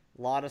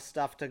 A lot of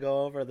stuff to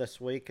go over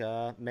this week.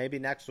 Maybe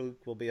next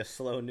week will be a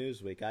slow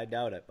news week. I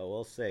doubt it, but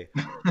we'll see.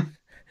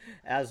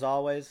 As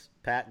always,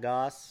 Pat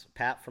Goss,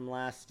 Pat from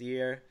last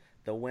year,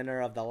 the winner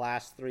of the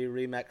last 3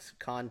 remix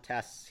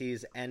contests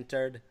he's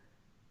entered,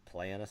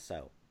 playing us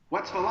out.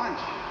 What's for lunch?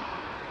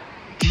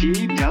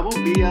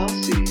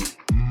 TBBLC.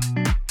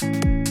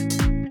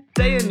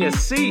 Stay in your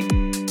seat.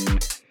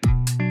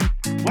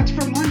 What's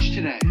for lunch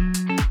today?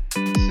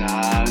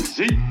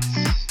 Sausage.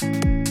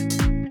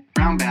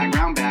 Brown bag,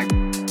 brown bag.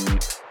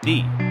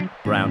 The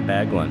Brown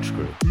Bag Lunch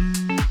Crew.